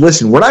 They said,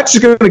 listen, we're not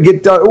just going to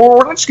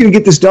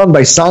get this done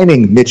by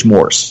signing Mitch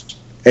Morse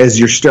as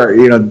your start,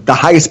 the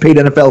highest paid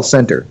NFL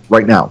center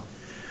right now.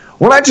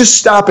 We're not just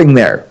stopping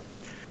there.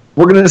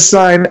 We're going to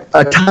sign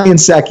Ty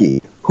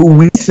Nsekhe, who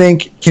we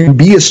think can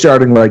be a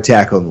starting right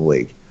tackle in the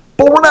league.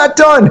 But we're not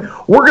done.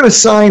 We're going to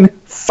sign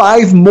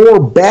 5 more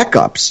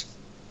backups.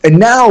 And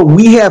now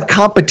we have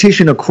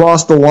competition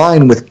across the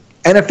line with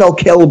NFL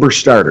caliber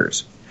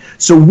starters.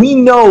 So we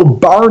know,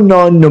 bar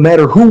none, no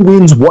matter who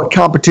wins what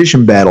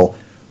competition battle,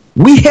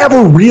 we have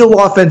a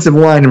real offensive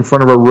line in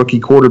front of our rookie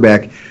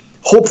quarterback.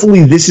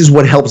 Hopefully this is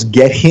what helps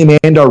get him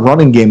and our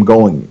running game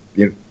going.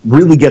 It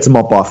really gets him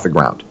up off the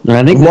ground.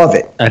 I love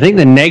it. I think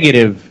the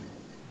negative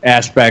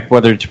aspect,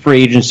 whether it's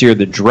free agency or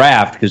the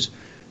draft, because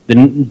the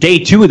day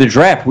 2 of the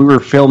draft, we were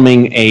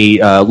filming a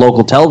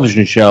local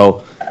television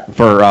show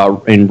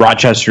in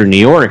Rochester, New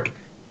York,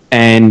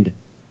 and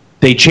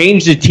they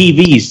changed the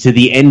TVs to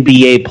the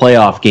NBA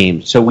playoff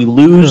games. So we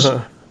lose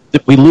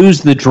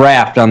the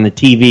draft on the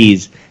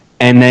TVs,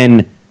 and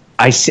then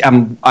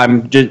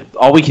I'm just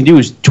all we can do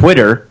is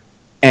Twitter,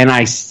 and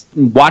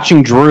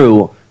watching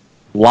Drew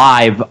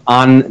live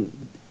on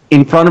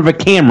in front of a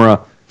camera,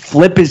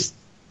 flip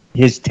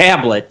his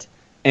tablet,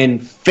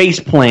 and face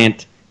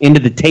plant into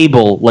the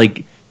table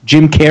like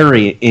Jim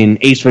Carrey in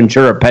Ace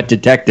Ventura: Pet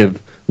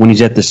Detective when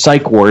he's at the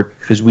psych ward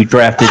because we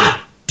drafted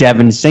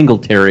Devin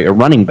Singletary, a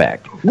running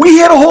back. We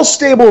had a whole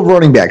stable of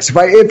running backs. If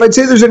I'd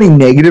say there's any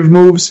negative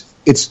moves,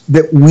 it's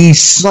that we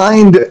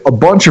signed a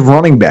bunch of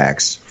running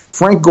backs.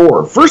 Frank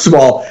Gore. First of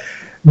all,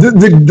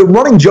 the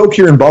running joke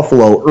here in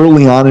Buffalo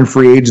early on in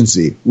free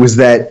agency was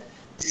that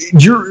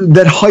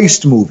that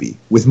heist movie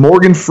with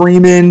Morgan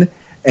Freeman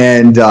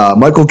and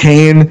Michael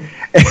Caine,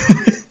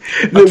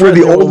 where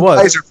the old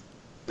guys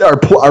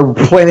are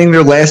planning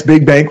their last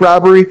big bank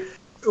robbery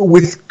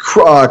with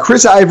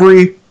Chris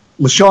Ivory,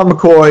 LaShawn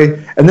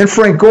McCoy, and then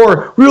Frank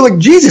Gore. We were like,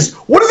 Jesus,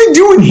 what are they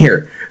doing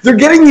here? They're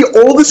getting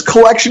the oldest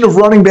collection of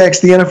running backs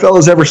the NFL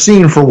has ever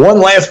seen for one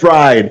last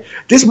ride.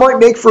 This might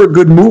make for a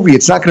good movie.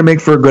 It's not going to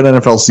make for a good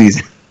NFL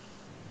season.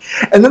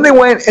 And then they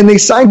went and they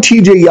signed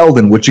TJ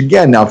Yeldon, which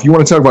again, now if you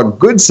want to talk about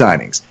good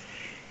signings,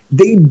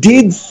 they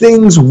did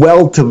things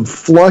well to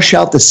flush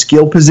out the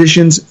skill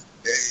positions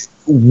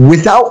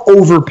without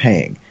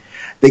overpaying.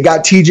 They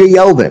got TJ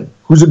Yeldon,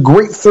 who's a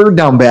great third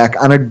down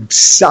back on a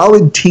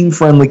solid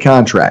team-friendly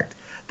contract.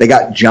 They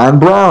got John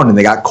Brown and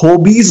they got Cole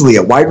Beasley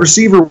at wide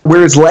receiver,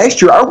 whereas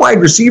last year our wide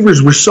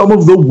receivers were some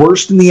of the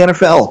worst in the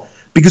NFL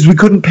because we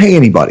couldn't pay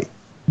anybody.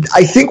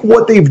 I think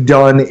what they've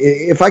done,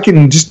 if I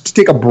can just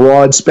take a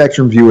broad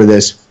spectrum view of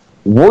this,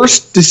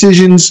 worst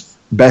decisions,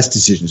 best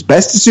decisions.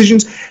 Best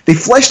decisions, they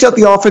fleshed out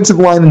the offensive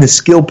line and the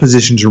skill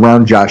positions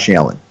around Josh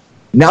Allen.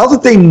 Now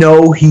that they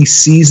know he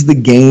sees the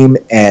game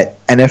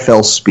at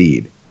NFL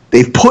speed,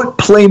 they've put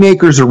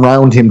playmakers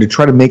around him to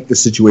try to make the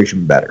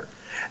situation better.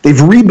 They've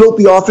rebuilt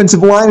the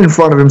offensive line in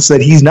front of him so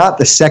that he's not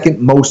the second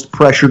most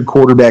pressured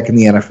quarterback in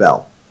the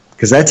NFL,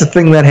 because that's a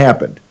thing that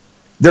happened.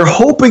 They're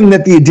hoping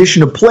that the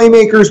addition of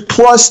playmakers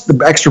plus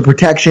the extra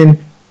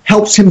protection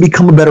helps him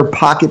become a better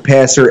pocket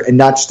passer and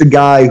not just a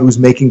guy who's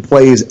making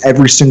plays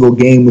every single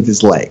game with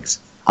his legs.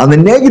 On the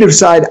negative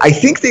side, I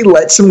think they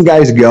let some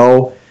guys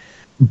go,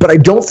 but I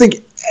don't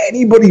think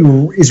anybody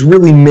is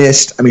really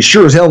missed. I mean,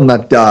 sure as hell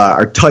not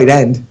our tight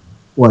end,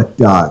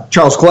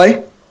 Charles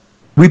Clay.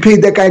 We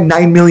paid that guy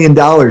 $9 million.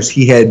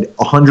 He had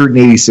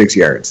 186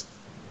 yards.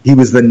 He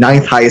was the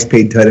 9th highest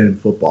paid tight end in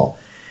football.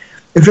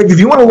 In fact, if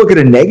you want to look at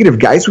a negative,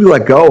 guys we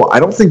let go, I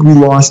don't think we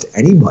lost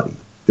anybody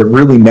that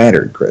really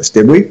mattered, Chris.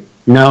 Did we?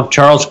 No,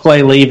 Charles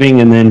Clay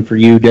leaving, and then for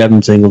you,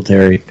 Devin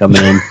Singletary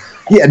coming in.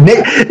 Yeah,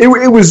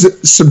 it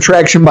was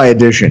subtraction by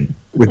addition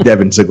with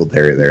Devin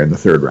Singletary there in the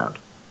third round.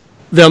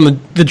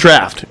 Then the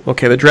draft.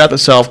 Okay, the draft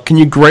itself. Can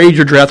you grade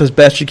your draft as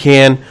best you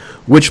can?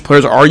 Which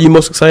players are you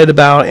most excited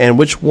about, and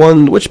which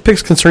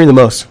picks concern you the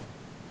most?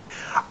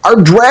 Our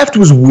draft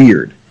was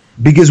weird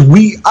because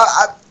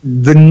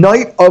the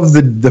night of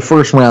the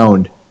first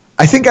round,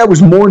 I think I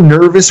was more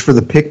nervous for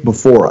the pick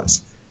before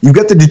us. You've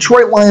got the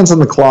Detroit Lions on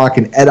the clock,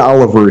 and Ed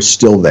Oliver is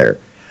still there.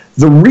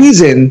 The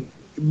reason,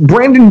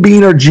 Brandon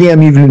Beane, our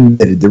GM, even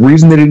admitted, the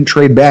reason they didn't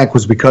trade back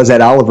was because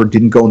Ed Oliver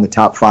didn't go in the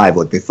top 5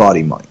 like they thought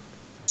he might.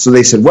 So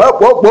they said,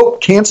 well,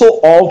 cancel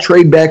all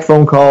trade back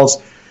phone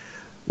calls.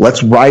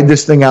 Let's ride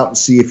this thing out and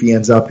see if he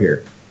ends up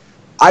here.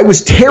 I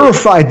was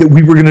terrified that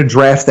we were going to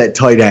draft that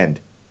tight end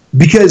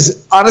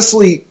because,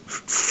 honestly,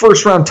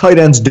 first-round tight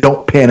ends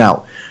don't pan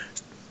out.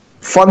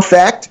 Fun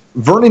fact,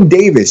 Vernon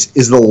Davis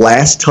is the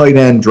last tight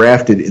end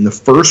drafted in the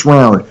first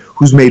round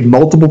who's made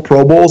multiple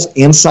Pro Bowls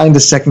and signed a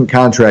second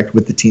contract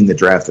with the team that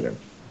drafted him.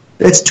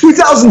 That's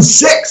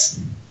 2006.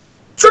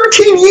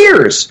 13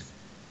 years.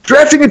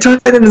 Drafting a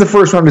tight end in the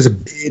first round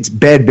it's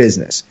bad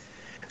business.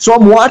 So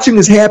I'm watching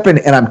this happen,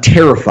 and I'm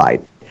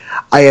terrified.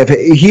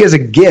 He has a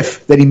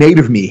GIF that he made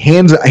of me,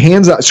 hands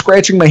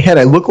scratching my head.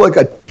 I look like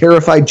a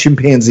terrified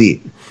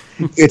chimpanzee.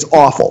 It's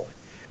awful.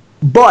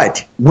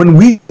 But when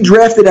we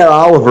drafted Ed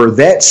Oliver,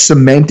 that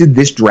cemented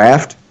this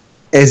draft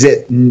as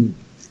at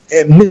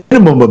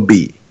minimum a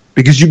B,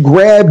 because you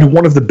grabbed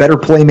one of the better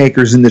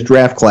playmakers in this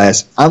draft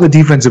class on the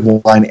defensive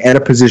line at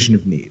a position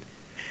of need.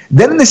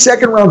 Then in the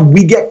second round,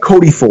 we get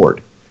Cody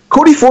Ford.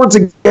 Cody Ford's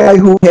a guy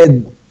who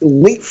had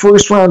late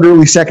first round,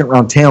 early second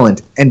round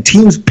talent, and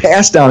teams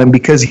passed on him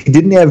because he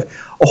didn't have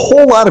a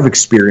whole lot of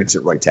experience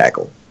at right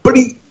tackle. But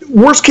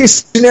worst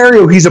case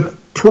scenario, he's a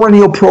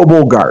perennial Pro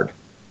Bowl guard.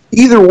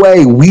 Either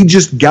way, we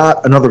just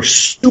got another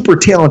super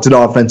talented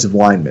offensive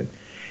lineman.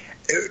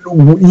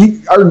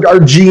 Our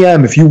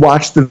GM, if you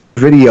watch the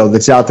video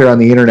that's out there on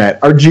the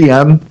internet, our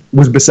GM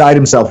was beside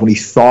himself when he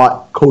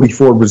thought Cody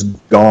Ford was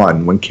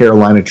gone when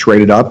Carolina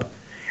traded up.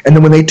 And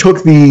then when they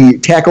took the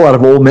tackle out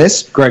of Ole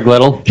Miss, Greg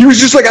Little, he was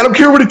just like, I don't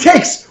care what it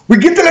takes. We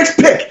get the next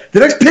pick. The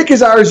next pick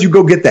is ours. You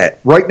go get that.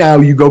 Right now,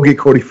 you go get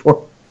Cody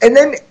Ford. And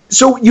then,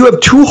 so you have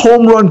 2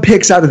 home run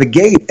picks out of the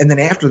gate. And then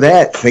after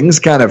that, things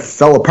kind of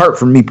fell apart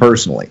for me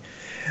personally.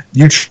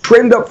 You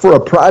traded up for a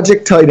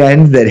project tight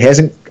end that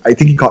I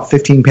think he caught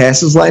 15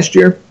 passes last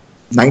year,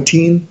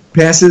 19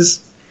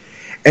 passes.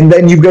 And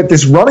then you've got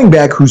this running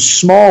back who's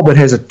small but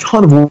has a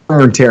ton of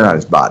wear and tear on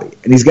his body.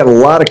 And he's got a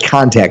lot of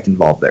contact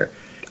involved there.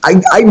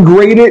 I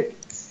grade it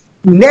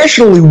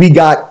nationally, we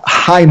got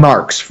high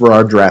marks for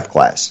our draft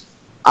class.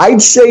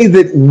 I'd say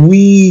that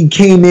we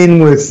came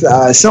in with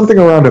something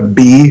around a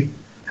B.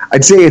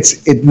 I'd say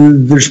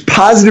there's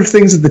positive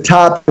things at the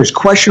top, there's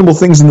questionable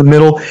things in the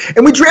middle,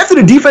 and we drafted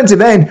a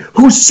defensive end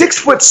who's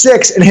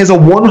 6'6" and has a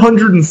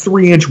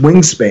 103-inch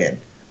wingspan.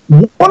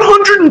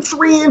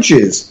 103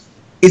 inches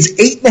is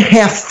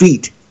 8.5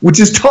 feet, which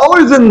is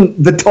taller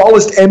than the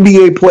tallest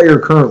NBA player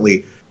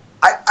currently.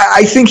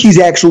 I think he's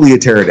actually a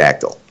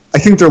pterodactyl. I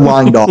think they're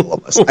lying to all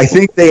of us. I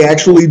think they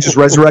actually just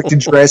resurrected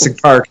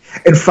Jurassic Park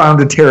and found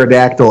a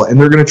pterodactyl,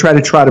 and they're going to try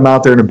to trot him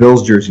out there in a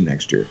Bills jersey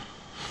next year.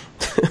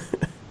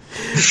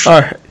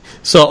 All right.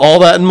 So all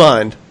that in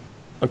mind,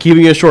 I'm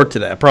keeping it short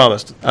today. I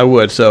promised I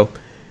would. So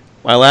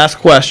my last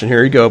question,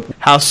 here you go.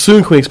 How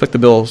soon can we expect the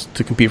Bills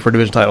to compete for a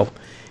division title?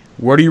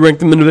 Where do you rank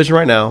them in the division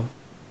right now?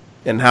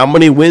 And how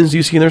many wins do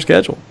you see in their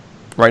schedule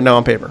right now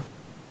on paper?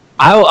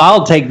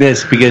 I'll take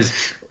this because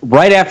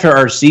right after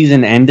our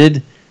season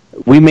ended,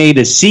 we made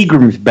a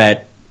Seagram's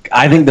bet.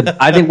 I think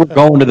we're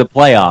going to the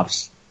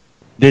playoffs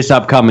this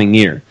upcoming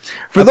year.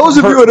 For those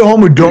of you at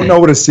home who don't know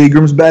what a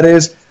Seagram's bet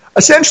is,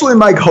 essentially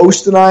Mike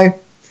Host and I,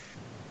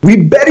 we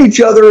bet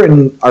each other,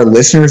 and our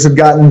listeners have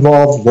gotten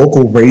involved.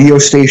 Local radio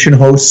station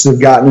hosts have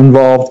gotten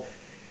involved.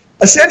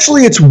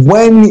 Essentially, it's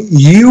when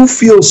you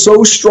feel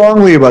so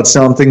strongly about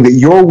something that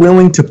you're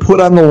willing to put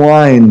on the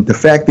line the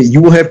fact that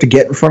you will have to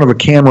get in front of a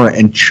camera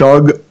and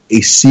chug a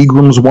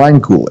Seagram's wine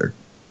cooler.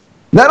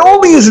 Not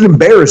only is it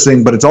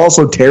embarrassing, but it's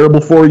also terrible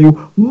for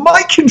you,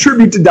 might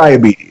contribute to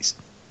diabetes.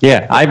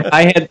 Yeah,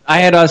 I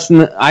had us in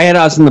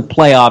the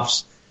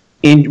playoffs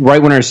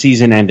right when our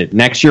season ended.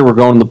 Next year, we're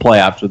going to the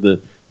playoffs with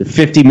the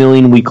 $50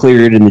 million we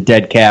cleared in the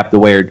dead cap, the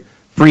way our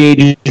free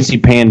agency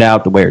panned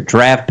out, the way our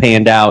draft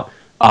panned out.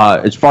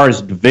 As far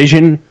as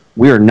division,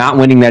 we are not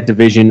winning that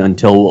division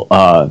until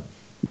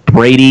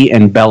Brady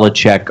and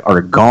Belichick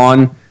are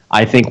gone.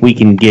 I think we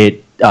can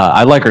get.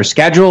 I like our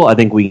schedule. I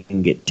think we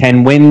can get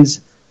 10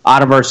 wins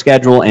out of our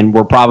schedule, and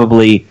we're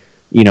probably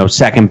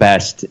second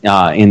best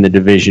in the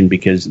division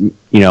because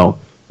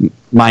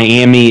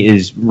Miami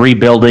is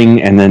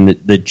rebuilding, and then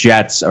the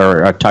Jets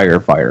are a tire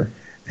fire.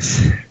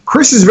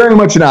 Chris is very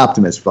much an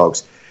optimist,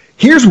 folks.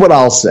 Here's what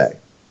I'll say.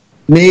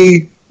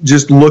 Me,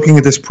 just looking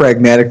at this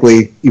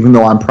pragmatically, even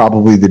though I'm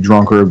probably the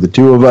drunker of the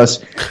two of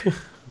us,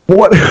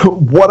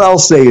 what I'll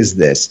say is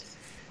this.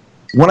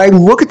 When I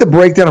look at the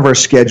breakdown of our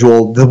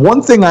schedule, the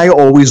one thing I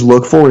always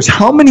look for is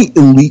how many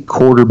elite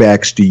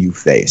quarterbacks do you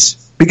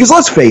face? Because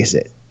let's face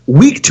it,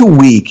 week to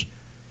week,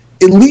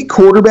 elite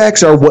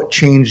quarterbacks are what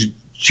change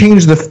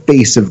the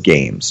face of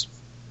games,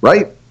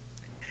 right?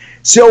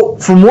 So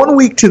from one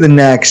week to the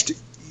next,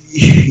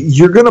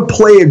 you're going to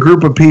play a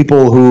group of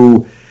people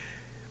who,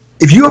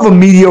 if you have a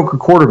mediocre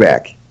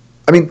quarterback,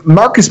 I mean,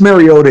 Marcus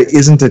Mariota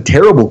isn't a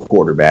terrible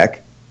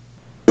quarterback,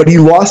 but he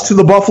lost to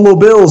the Buffalo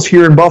Bills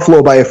here in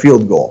Buffalo by a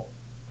field goal.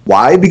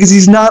 Why? Because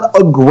he's not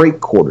a great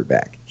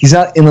quarterback. He's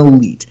not an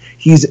elite.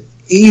 He's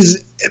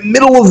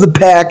middle of the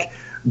pack,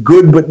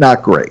 good but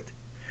not great.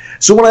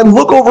 So when I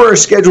look over our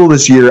schedule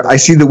this year, I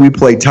see that we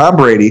play Tom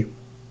Brady.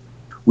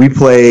 We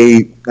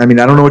play, I don't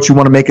know what you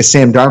want to make of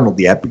Sam Darnold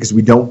yet because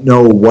we don't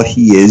know what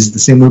he is, the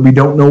same way we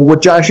don't know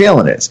what Josh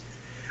Allen is.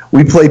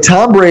 We play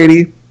Tom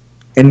Brady,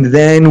 and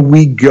then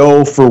we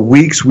go for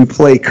weeks. We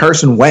play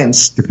Carson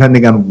Wentz,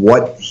 depending on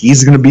what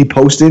he's going to be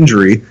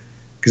post-injury,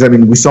 because,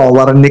 we saw a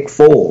lot of Nick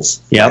Foles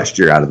last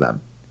year out of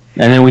them.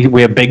 And then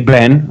we have Big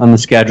Ben on the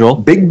schedule.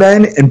 Big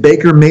Ben and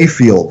Baker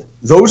Mayfield.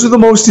 Those are the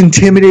most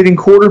intimidating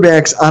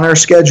quarterbacks on our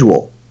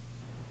schedule.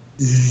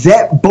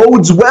 That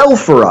bodes well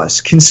for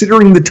us,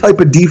 considering the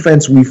type of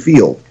defense we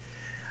field.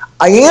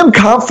 I am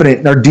confident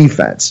in our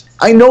defense.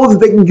 I know that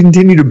they can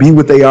continue to be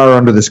what they are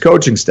under this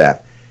coaching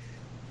staff.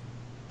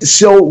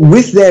 So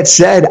with that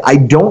said, I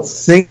don't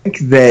think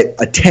that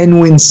a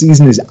 10-win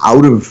season is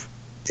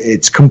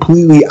it's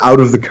completely out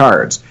of the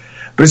cards.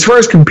 But as far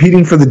as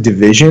competing for the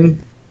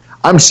division,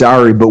 I'm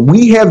sorry, but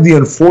we have the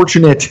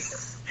unfortunate...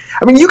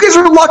 you guys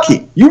are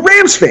lucky. You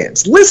Rams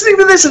fans, listening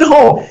to this at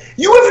home,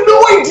 you have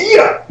no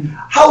idea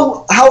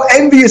how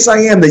envious I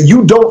am that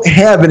you don't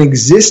have an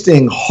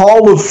existing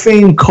Hall of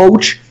Fame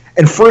coach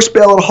and first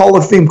ballot Hall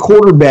of Fame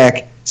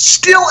quarterback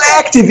still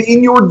active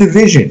in your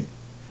division.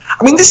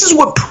 This is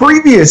what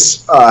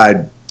previous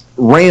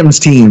Rams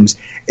teams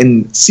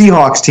and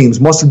Seahawks teams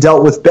must have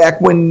dealt with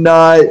back when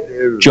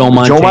Joe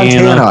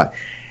Montana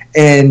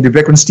and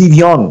back when Steve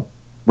Young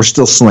were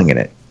still slinging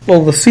it.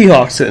 Well, the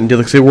Seahawks didn't do it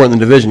because they weren't in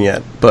the division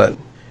yet, but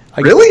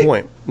I get the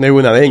point. They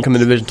didn't come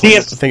in the division until,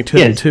 I think,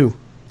 2002.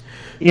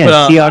 Yeah,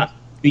 but, Seahawks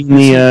being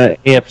the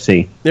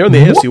AFC. They were in the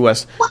AFC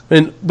West.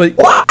 Has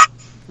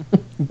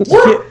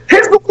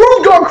the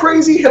world gone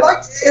crazy? Have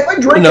I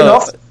drank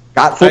enough?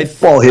 Got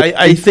football hit.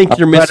 I think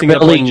you're missing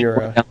up on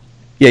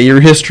your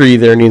history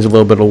there needs a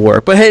little bit of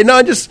work. But hey,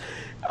 no,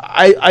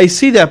 I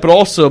see that, but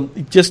also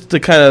just to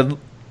kind of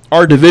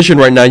our division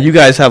right now, you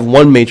guys have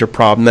one major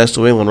problem, that's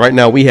New England. Right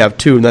now we have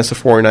two, and that's the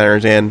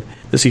 49ers and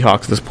the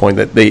Seahawks at this point.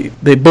 That they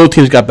both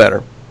teams got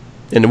better,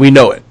 and we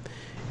know it.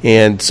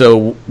 And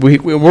so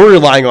we're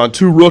relying on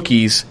two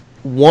rookies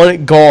one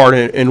at guard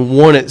and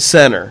one at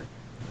center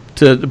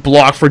to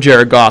block for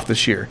Jared Goff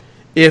this year.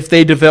 If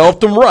they develop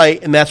them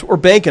right, and that's what we're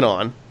banking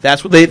on,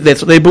 that's what they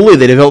believe,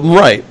 they develop them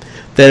right,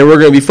 then we're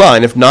going to be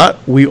fine. If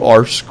not, we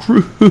are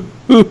screwed.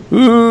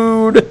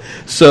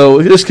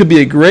 So this could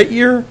be a great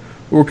year,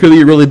 or it could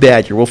be a really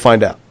bad year. We'll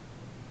find out.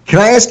 Can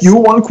I ask you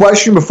one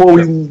question before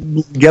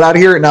we get out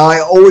of here? Now,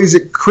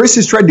 Chris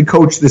has tried to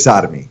coach this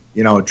out of me,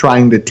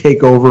 trying to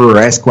take over or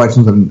ask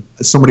questions on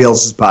somebody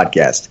else's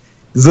podcast.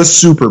 The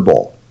Super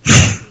Bowl.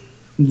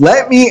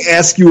 Let me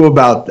ask you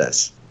about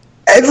this.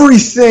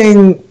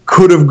 Everything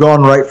could have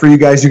gone right for you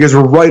guys. You guys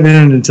were right in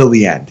it until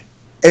the end.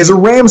 As a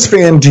Rams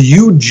fan, do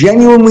you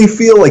genuinely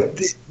feel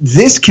like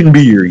this can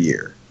be your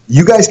year?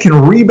 You guys can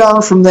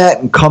rebound from that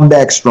and come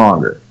back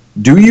stronger.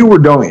 Do you or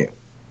don't you?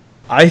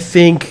 I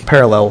think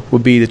parallel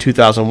would be the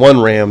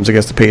 2001 Rams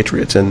against the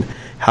Patriots and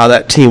how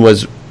that team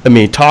was.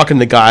 Talking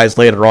to guys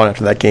later on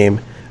after that game,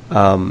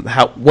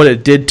 what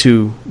it did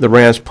to the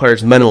Rams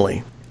players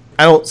mentally.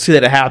 I don't see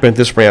that it happened with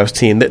this Rams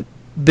team. That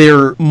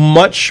they're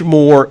much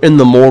more in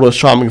the mold of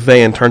Sean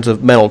McVay in terms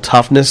of mental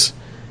toughness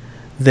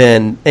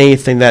than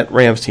anything that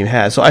Rams team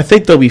has. So I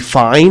think they'll be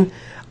fine.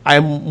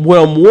 What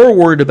I'm more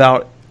worried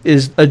about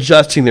is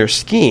adjusting their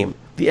scheme,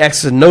 the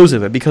X's and O's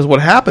of it, because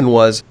what happened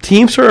was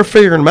teams started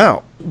figuring them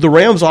out. The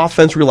Rams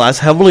offense relies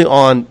heavily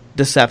on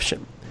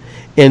deception,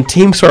 and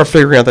teams started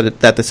figuring out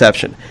that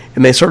deception,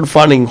 and they started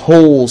finding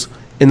holes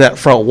in that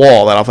front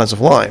wall, that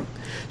offensive line.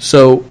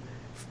 So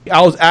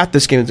I was at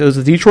this game. It was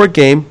the Detroit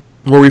game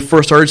where we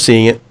first started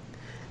seeing it,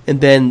 and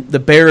then the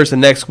Bears the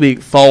next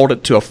week followed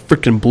it to a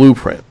freaking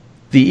blueprint.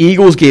 The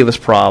Eagles gave us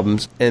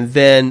problems, and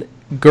then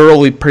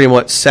Gurley pretty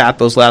much sat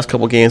those last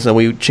couple games, and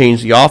we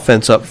changed the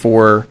offense up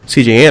for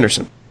C.J.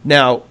 Anderson.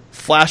 Now,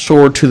 flash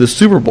forward to the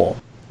Super Bowl.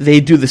 They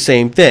do the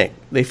same thing.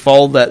 They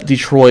follow that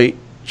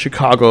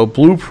Detroit-Chicago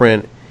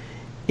blueprint,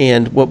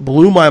 and what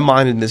blew my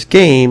mind in this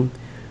game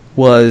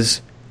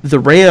was the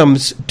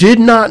Rams did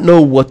not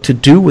know what to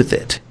do with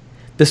it,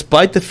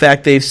 despite the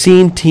fact they've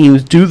seen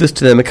teams do this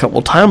to them a couple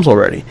of times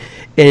already.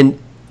 And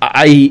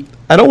I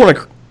don't want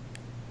to...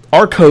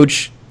 Our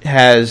coach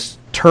has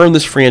turned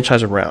this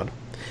franchise around.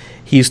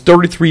 He's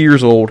 33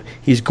 years old.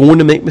 He's going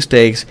to make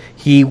mistakes.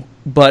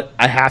 But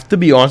I have to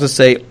be honest and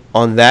say,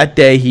 on that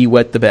day, he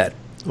wet the bed.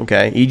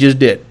 Okay? He just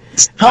did.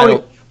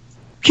 But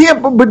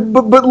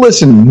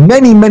listen,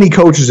 many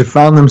coaches have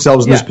found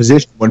themselves in this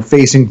position when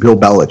facing Bill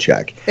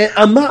Belichick. And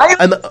I'm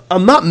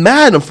not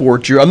mad at him for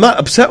it, Drew. I'm not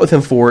upset with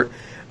him for it.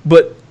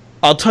 But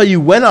I'll tell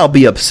you when I'll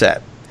be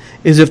upset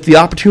is if the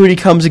opportunity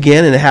comes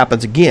again and it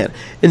happens again.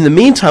 In the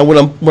meantime, what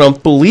I'm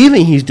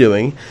believing he's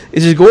doing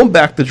is he's going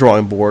back to the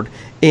drawing board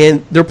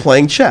and they're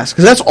playing chess,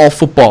 because that's all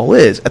football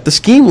is. At the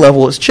scheme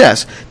level, it's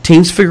chess.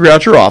 Teams figure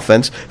out your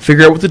offense,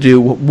 figure out what to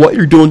do, what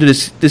you're doing to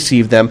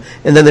deceive them,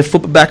 and then they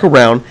flip it back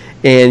around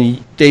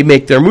and they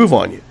make their move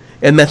on you.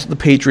 And that's what the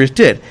Patriots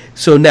did.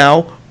 So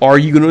now, are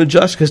you going to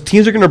adjust? Because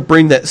teams are going to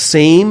bring that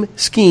same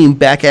scheme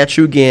back at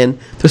you again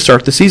to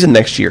start the season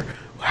next year.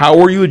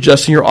 How are you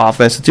adjusting your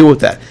offense to deal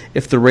with that?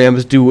 If the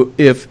Rams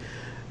if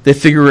they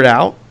figure it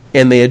out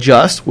and they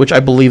adjust, which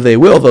I believe they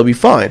will, they'll be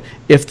fine.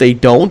 If they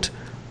don't,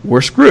 we're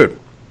screwed.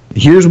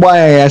 Here's why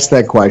I asked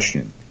that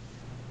question.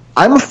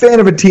 I'm a fan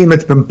of a team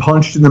that's been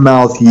punched in the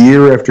mouth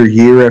year after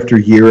year after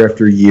year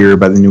after year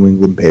by the New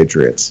England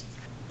Patriots.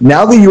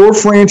 Now that your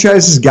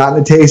franchise has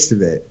gotten a taste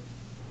of it,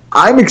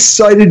 I'm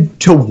excited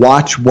to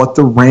watch what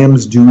the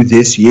Rams do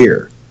this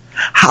year.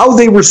 How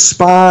they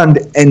respond,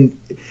 and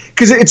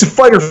because it's a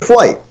fight or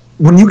flight.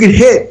 When you get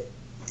hit,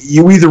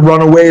 you either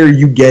run away or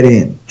you get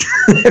in.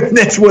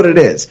 That's what it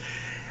is.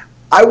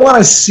 I want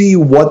to see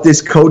what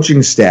this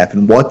coaching staff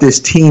and what this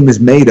team is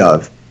made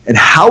of and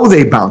how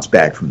they bounce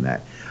back from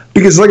that.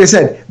 Because, like I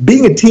said,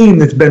 being a team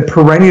that's been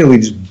perennially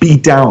just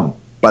beat down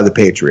by the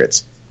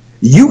Patriots,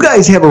 you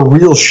guys have a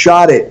real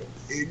shot at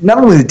not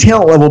only the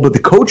talent level, but the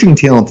coaching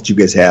talent that you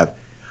guys have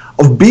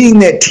of being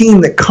that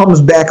team that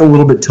comes back a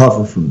little bit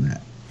tougher from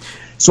that.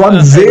 So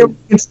I'm very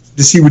interested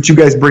to see what you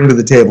guys bring to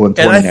the table in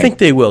 2019. And I think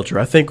they will, Drew.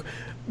 I think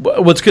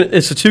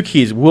it's the two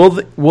keys.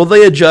 Will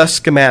they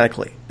adjust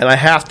schematically? And I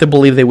have to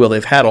believe they will.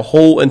 They've had a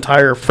whole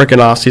entire freaking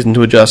offseason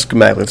to adjust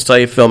schematically. Let's tell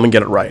you film and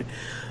get it right.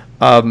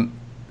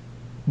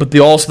 But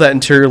also that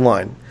interior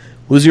line.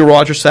 Losing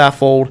Roger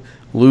Saffold,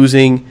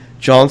 losing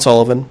John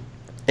Sullivan.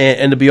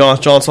 And to be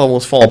honest, John Sullivan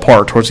was falling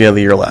apart towards the end of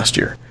the year last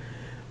year.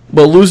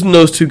 But losing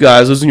those two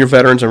guys, losing your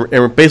veterans,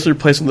 and basically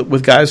replacing them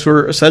with guys who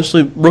are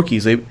essentially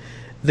rookies.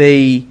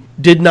 They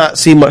did not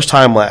see much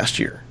time last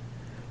year.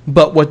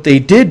 But what they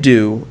did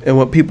do, and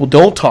what people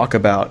don't talk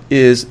about,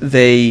 is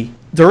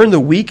during the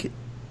week,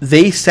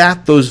 they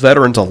sat those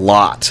veterans a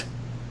lot.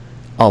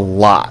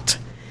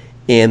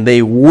 And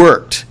they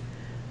worked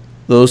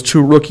those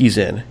two rookies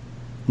in,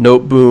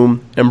 Note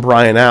Boom and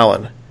Brian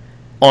Allen,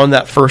 on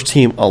that first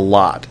team a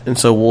lot. And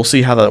so we'll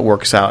see how that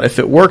works out. If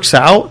it works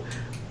out,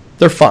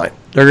 they're fine.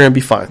 They're going to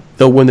be fine.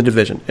 They'll win the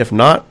division. If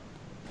not,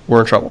 we're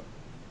in trouble.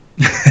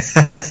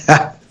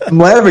 I'm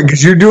laughing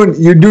because you're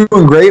doing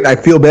great. I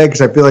feel bad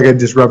because I feel like I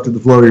disrupted the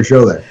flow of your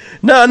show there.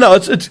 No,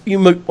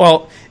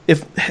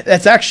 if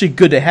that's actually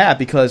good to have,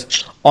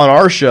 because on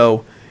our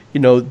show,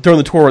 during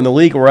the tour in the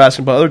league, we're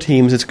asking about other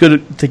teams. It's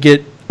good to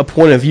get a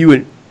point of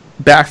view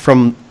back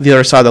from the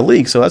other side of the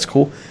league, so that's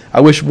cool.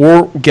 I wish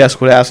more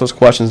guests would ask those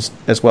questions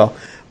as well.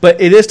 But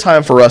it is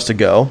time for us to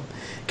go.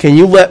 Can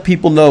you let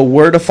people know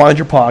where to find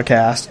your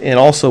podcast and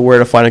also where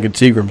to find a good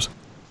Seagrams?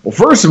 Well,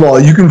 first of all,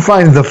 you can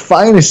find the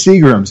finest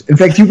Seagrams. In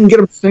fact, you can get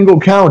them single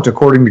count,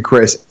 according to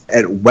Chris,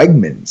 at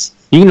Wegmans.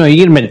 You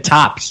get them at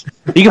Tops.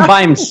 You can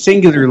buy them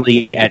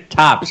singularly at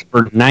Tops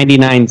for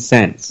 99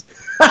 cents.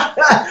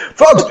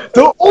 Folks,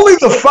 only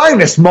the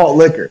finest malt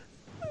liquor.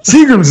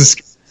 Seagrams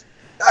is...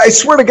 I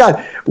swear to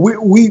God,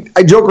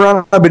 I joke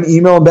around. I've been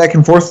emailing back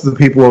and forth to the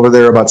people over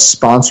there about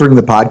sponsoring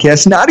the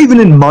podcast, not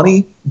even in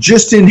money,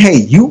 just in, hey,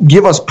 you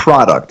give us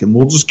product, and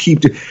we'll just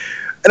keep...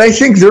 And I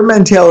think their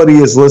mentality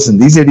is, listen,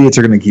 these idiots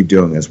are going to keep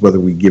doing this, whether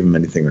we give them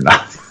anything or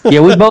not. Yeah,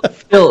 we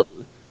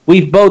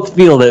both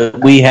feel that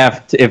we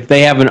have to, if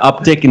they have an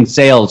uptick in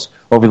sales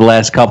over the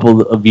last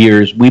couple of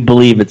years, we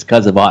believe it's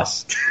because of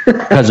us.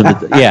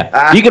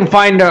 Yeah. You can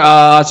find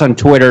us on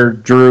Twitter.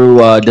 Drew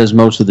does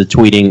most of the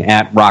tweeting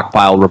at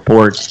Rockpile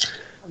Reports.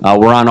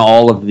 We're on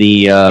all of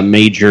the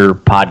major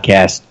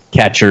podcast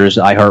catchers: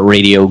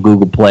 iHeartRadio,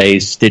 Google Play,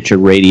 Stitcher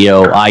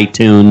Radio,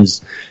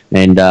 iTunes,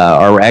 and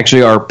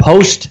our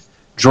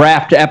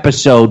post-draft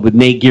episode with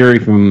Nate Geary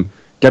from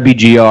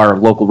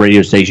WGR, local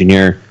radio station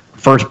here.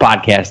 First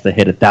podcast that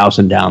hit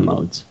 1,000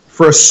 downloads.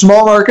 For a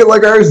small market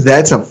like ours,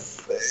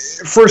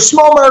 for a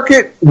small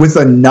market with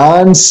a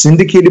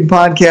non-syndicated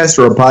podcast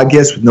or a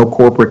podcast with no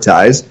corporate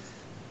ties,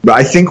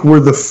 I think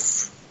we're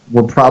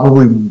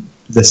probably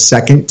the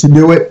second to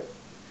do it.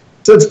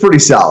 So it's pretty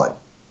solid.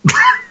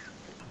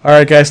 All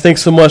right, guys,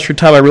 thanks so much for your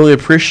time. I really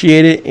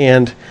appreciate it,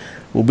 and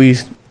we'll be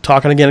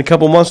talking again in a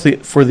couple months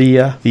for the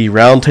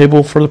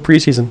roundtable for the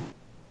preseason.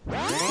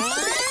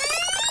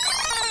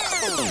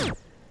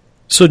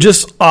 So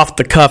just off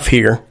the cuff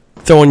here,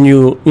 throwing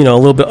you, a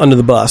little bit under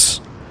the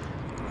bus.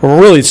 Well,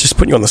 really, it's just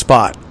putting you on the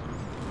spot.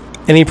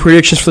 Any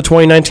predictions for the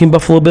 2019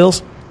 Buffalo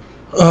Bills?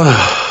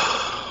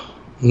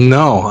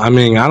 No. I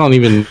mean, I don't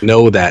even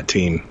know that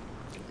team.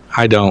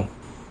 I don't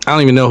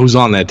even know who's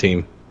on that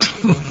team.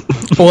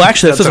 Well,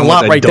 actually, that says a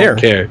lot right there.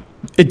 Care.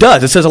 It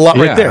does. It says a lot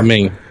right there.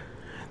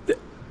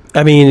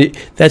 I mean,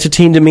 that's a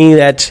team to me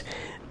that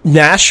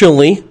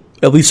nationally,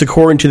 at least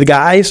according to the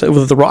guys,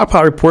 with the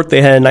Rockpile Report,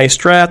 they had a nice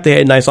draft, they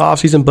had a nice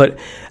offseason, but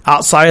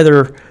outside of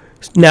their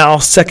now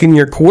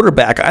second-year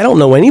quarterback, I don't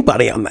know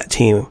anybody on that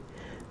team.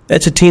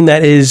 That's a team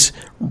that is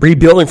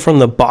rebuilding from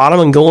the bottom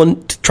and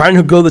trying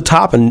to go to the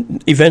top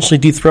and eventually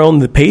dethrone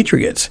the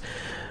Patriots.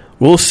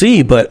 We'll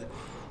see, but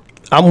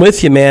I'm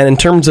with you, man, in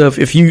terms of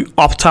if you,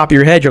 off the top of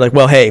your head, you're like,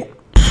 well, hey,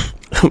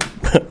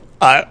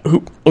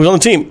 who's on the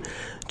team?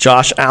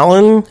 Josh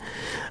Allen?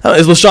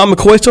 Is LaShawn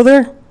McCoy still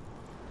there?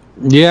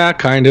 Yeah,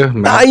 kind of.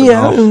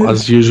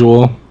 As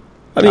usual.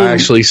 I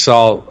actually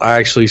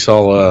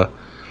saw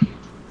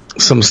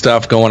some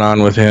stuff going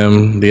on with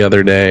him the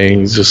other day.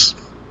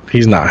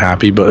 He's not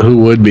happy, but who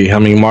would be? I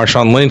mean,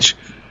 Marshawn Lynch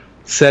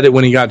said it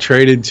when he got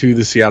traded to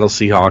the Seattle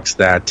Seahawks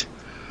that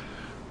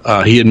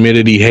he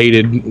admitted he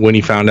hated when he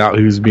found out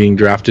he was being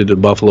drafted to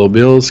Buffalo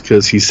Bills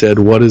because he said,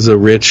 what is a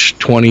rich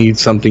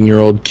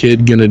 20-something-year-old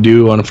kid going to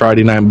do on a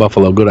Friday night in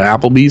Buffalo? Go to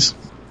Applebee's?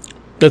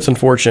 That's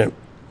unfortunate.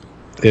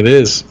 It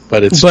is,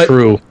 but it's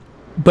true.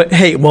 But,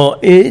 hey, well,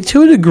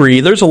 to a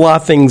degree, there's a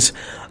lot of things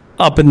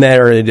up in that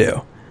area to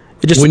do.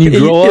 When you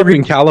grow up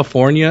in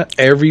California,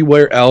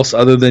 everywhere else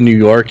other than New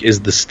York is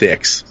the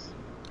sticks.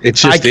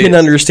 I can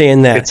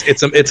understand that.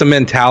 It's a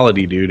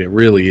mentality, dude. It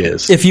really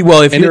is.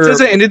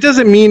 It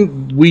doesn't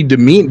mean we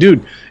demean,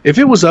 dude. If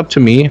it was up to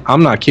me,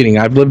 I'm not kidding.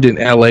 I've lived in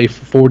LA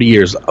for 40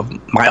 years of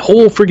my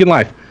whole freaking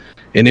life,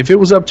 and if it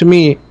was up to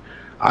me,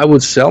 I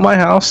would sell my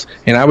house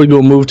and I would go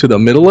move to the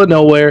middle of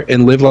nowhere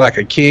and live like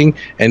a king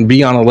and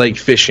be on a lake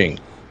fishing.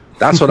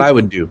 That's what I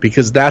would do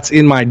because that's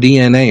in my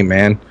DNA,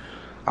 man.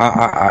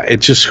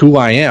 It's just who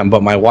I am.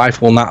 But my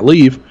wife will not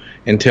leave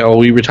until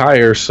we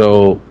retire,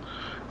 so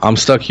I'm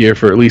stuck here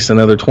for at least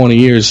another 20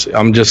 years.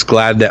 I'm just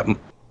glad that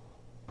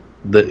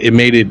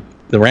the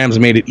Rams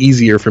made it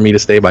easier for me to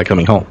stay by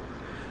coming home.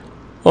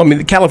 Well, I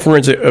mean,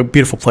 California's a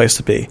beautiful place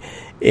to be.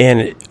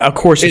 And, of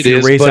course, if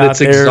you're raised out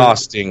there... It's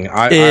exhausting.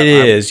 It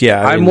is.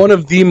 I'm one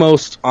of the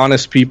most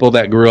honest people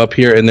that grew up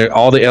here, and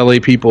all the LA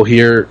people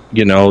here,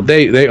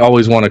 they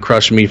always want to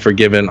crush me for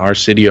giving our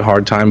city a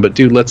hard time. But,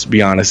 dude, let's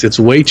be honest. It's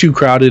way too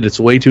crowded. It's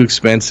way too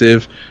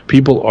expensive.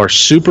 People are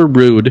super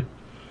rude.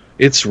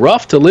 It's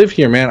rough to live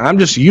here, man. I'm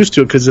just used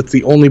to it because it's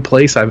the only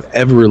place I've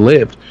ever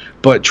lived.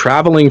 But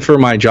traveling for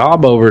my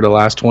job over the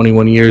last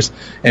 21 years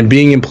and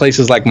being in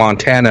places like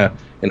Montana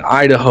and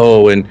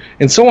Idaho and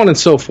so on and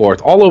so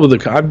forth, all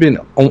over I've been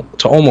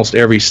to almost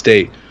every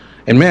state.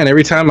 And man,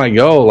 every time I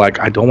go, like,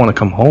 I don't want to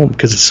come home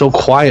because it's so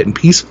quiet and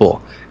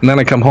peaceful. And then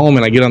I come home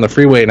and I get on the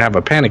freeway and have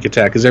a panic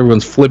attack because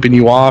everyone's flipping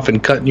you off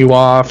and cutting you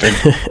off. And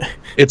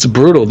it's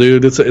brutal,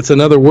 dude. It's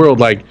another world.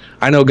 Like,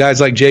 I know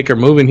guys like Jake are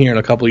moving here in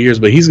a couple of years,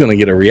 but he's going to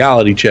get a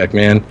reality check,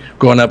 man,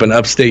 growing up in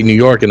upstate New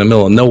York in the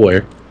middle of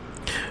nowhere.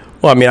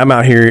 Well, I mean, I'm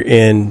out here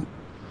in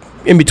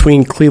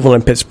between Cleveland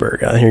and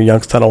Pittsburgh, out here in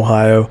Youngstown,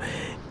 Ohio,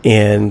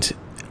 and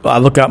I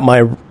look out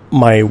my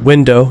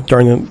window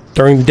during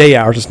the day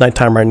hours. It's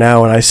nighttime right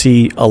now, and I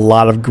see a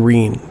lot of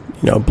green.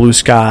 Blue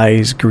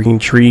skies, green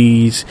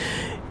trees.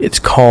 It's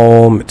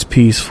calm. It's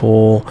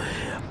peaceful.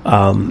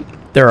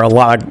 There are a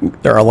lot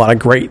of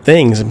great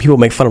things, and people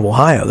make fun of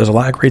Ohio. There's a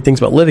lot of great things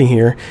about living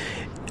here.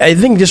 I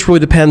think it just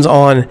really depends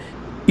on,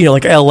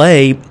 like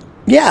L.A.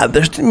 Yeah,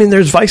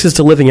 there's vices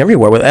to living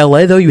everywhere. With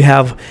LA, though, you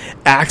have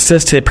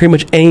access to pretty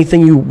much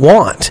anything you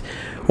want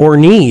or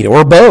need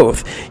or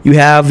both. You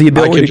have the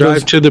ability I could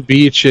drive to the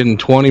beach in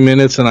 20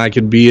 minutes and I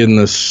could be in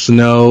the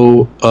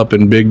snow up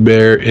in Big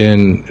Bear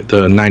in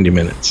the 90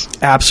 minutes.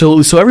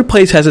 Absolutely. So every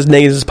place has its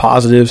negatives and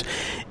positives.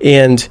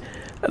 And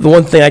the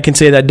one thing I can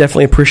say that I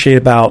definitely appreciate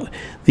about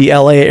the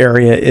LA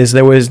area is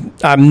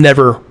I'm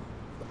never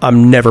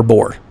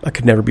bored. I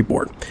could never be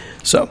bored.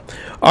 So,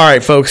 all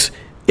right, folks.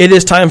 It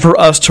is time for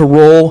us to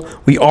roll.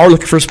 We are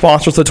looking for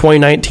sponsors for the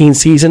 2019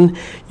 season.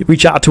 You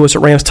reach out to us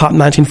at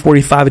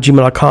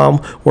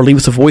ramstop1945@gmail.com or leave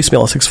us a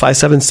voicemail at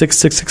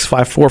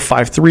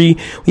 657-666-5453.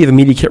 We have a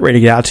media kit ready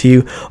to get out to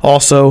you.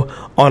 Also,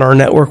 on our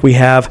network, we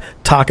have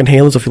Talkin'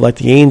 Halos if you like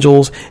the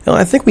Angels. And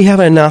I think we have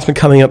an announcement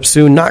coming up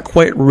soon. Not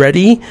quite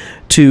ready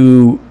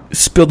to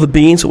spill the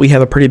beans, but we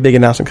have a pretty big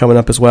announcement coming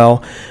up as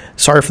well.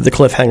 Sorry for the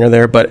cliffhanger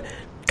there, but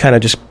kind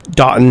of just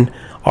dotting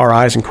our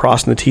I's and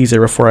crossing the T's there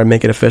before I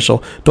make it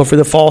official. Don't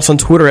forget to follow us on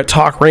Twitter at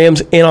Talk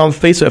Rams and on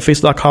Facebook at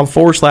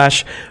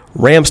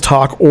facebook.com/Rams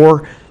Talk,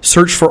 or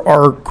search for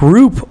our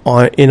group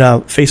in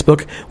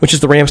Facebook, which is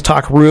the Rams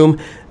Talk Room.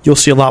 You'll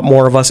see a lot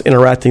more of us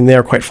interacting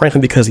there, quite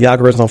frankly, because the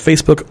algorithms on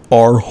Facebook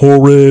are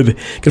horrid. You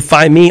can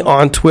find me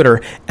on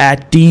Twitter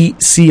at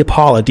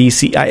DCAPALA,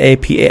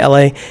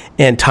 DCIAPALA,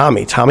 and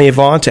Tommy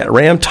Avant at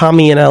Ram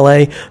Tommy in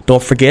LA.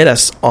 Don't forget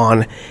us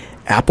on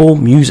Apple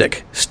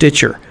Music,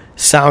 Stitcher,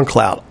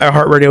 SoundCloud,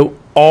 iHeartRadio,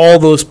 all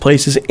those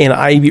places, and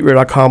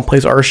IEBeatRadio.com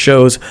plays our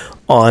shows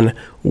on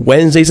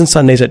Wednesdays and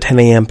Sundays at 10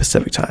 a.m.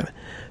 Pacific time.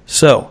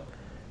 So,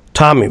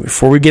 Tommy,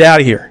 before we get out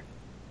of here,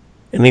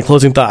 any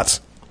closing thoughts?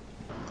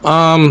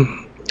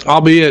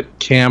 I'll be at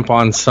camp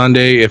on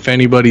Sunday. If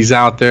anybody's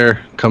out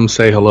there, come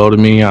say hello to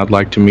me. I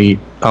like to meet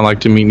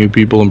new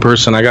people in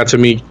person. I got to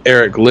meet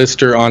Eric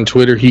Lister on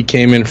Twitter. He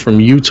came in from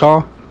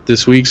Utah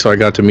this week, so I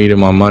got to meet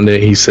him on Monday.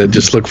 He said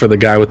just look for the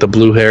guy with the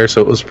blue hair, so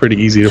it was pretty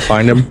easy to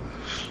find him.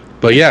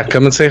 But yeah,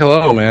 come and say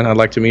hello, man. I'd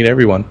like to meet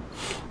everyone.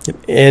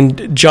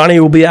 And Johnny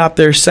will be out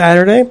there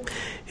Saturday.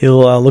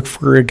 He'll look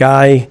for a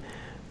guy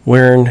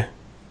wearing...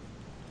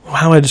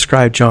 How do I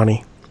describe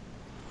Johnny?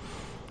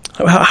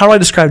 How do I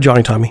describe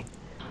Johnny, Tommy?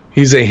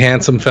 He's a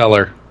handsome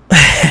feller.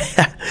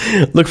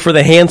 Look for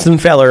the handsome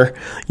feller,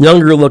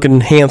 younger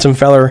looking handsome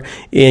feller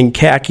in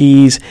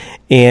khakis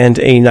and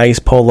a nice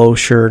polo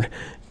shirt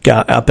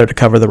out there to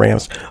cover the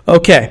Rams.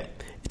 Okay,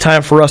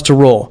 time for us to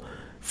roll.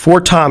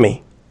 For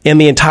Tommy and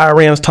the entire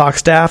Rams Talk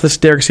staff, this is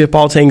Derek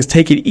Ciapolitans.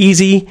 Take it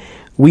easy.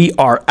 We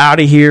are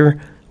out of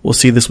here. We'll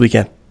see you this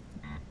weekend.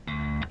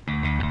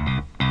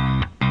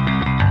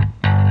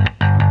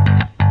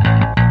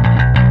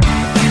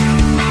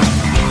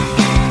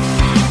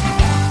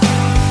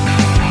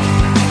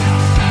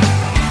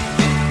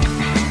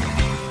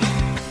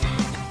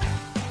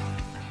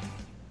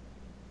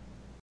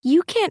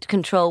 You can't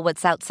control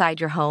what's outside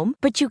your home,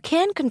 but you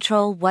can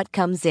control what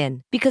comes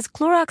in. Because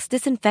Clorox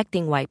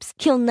disinfecting wipes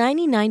kill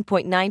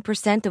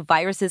 99.9% of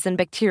viruses and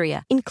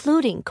bacteria,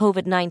 including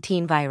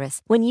COVID-19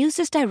 virus, when used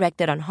as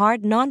directed on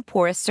hard,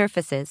 non-porous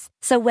surfaces.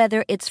 So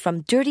whether it's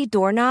from dirty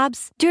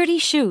doorknobs, dirty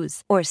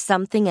shoes, or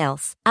something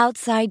else,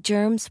 outside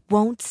germs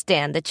won't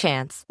stand a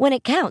chance. When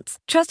it counts,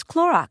 trust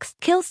Clorox.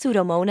 Kill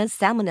Pseudomonas,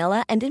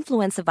 Salmonella, and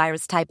influenza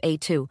virus type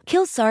A2.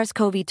 Kill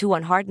SARS-CoV-2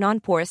 on hard,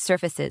 non-porous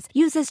surfaces.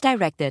 Use as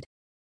directed.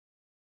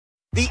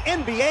 The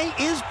NBA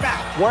is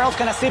back. Where else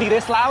can a city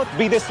this loud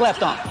be this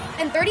slept on?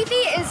 And 30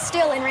 feet is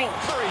still in range.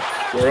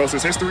 Where else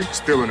is history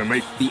still in the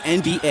making? The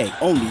NBA,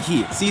 only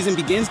here. Season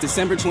begins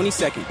December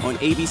 22nd on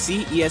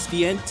ABC,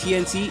 ESPN,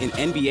 TNT, and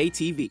NBA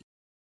TV.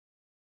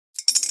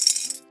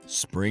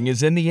 Spring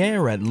is in the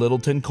air at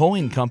Littleton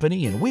Coin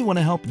Company, and we want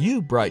to help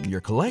you brighten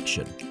your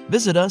collection.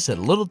 Visit us at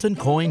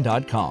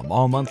littletoncoin.com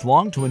all month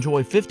long to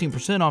enjoy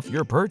 15% off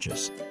your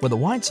purchase. With a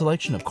wide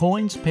selection of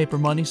coins, paper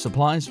money,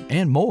 supplies,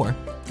 and more,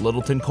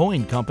 Littleton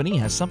Coin Company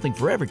has something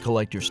for every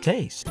collector's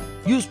taste.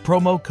 Use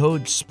promo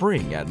code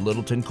SPRING at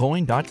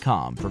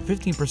littletoncoin.com for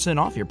 15%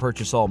 off your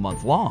purchase all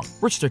month long.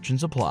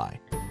 Restrictions apply.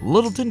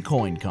 Littleton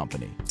Coin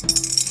Company.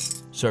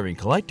 Serving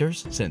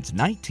collectors since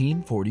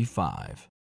 1945.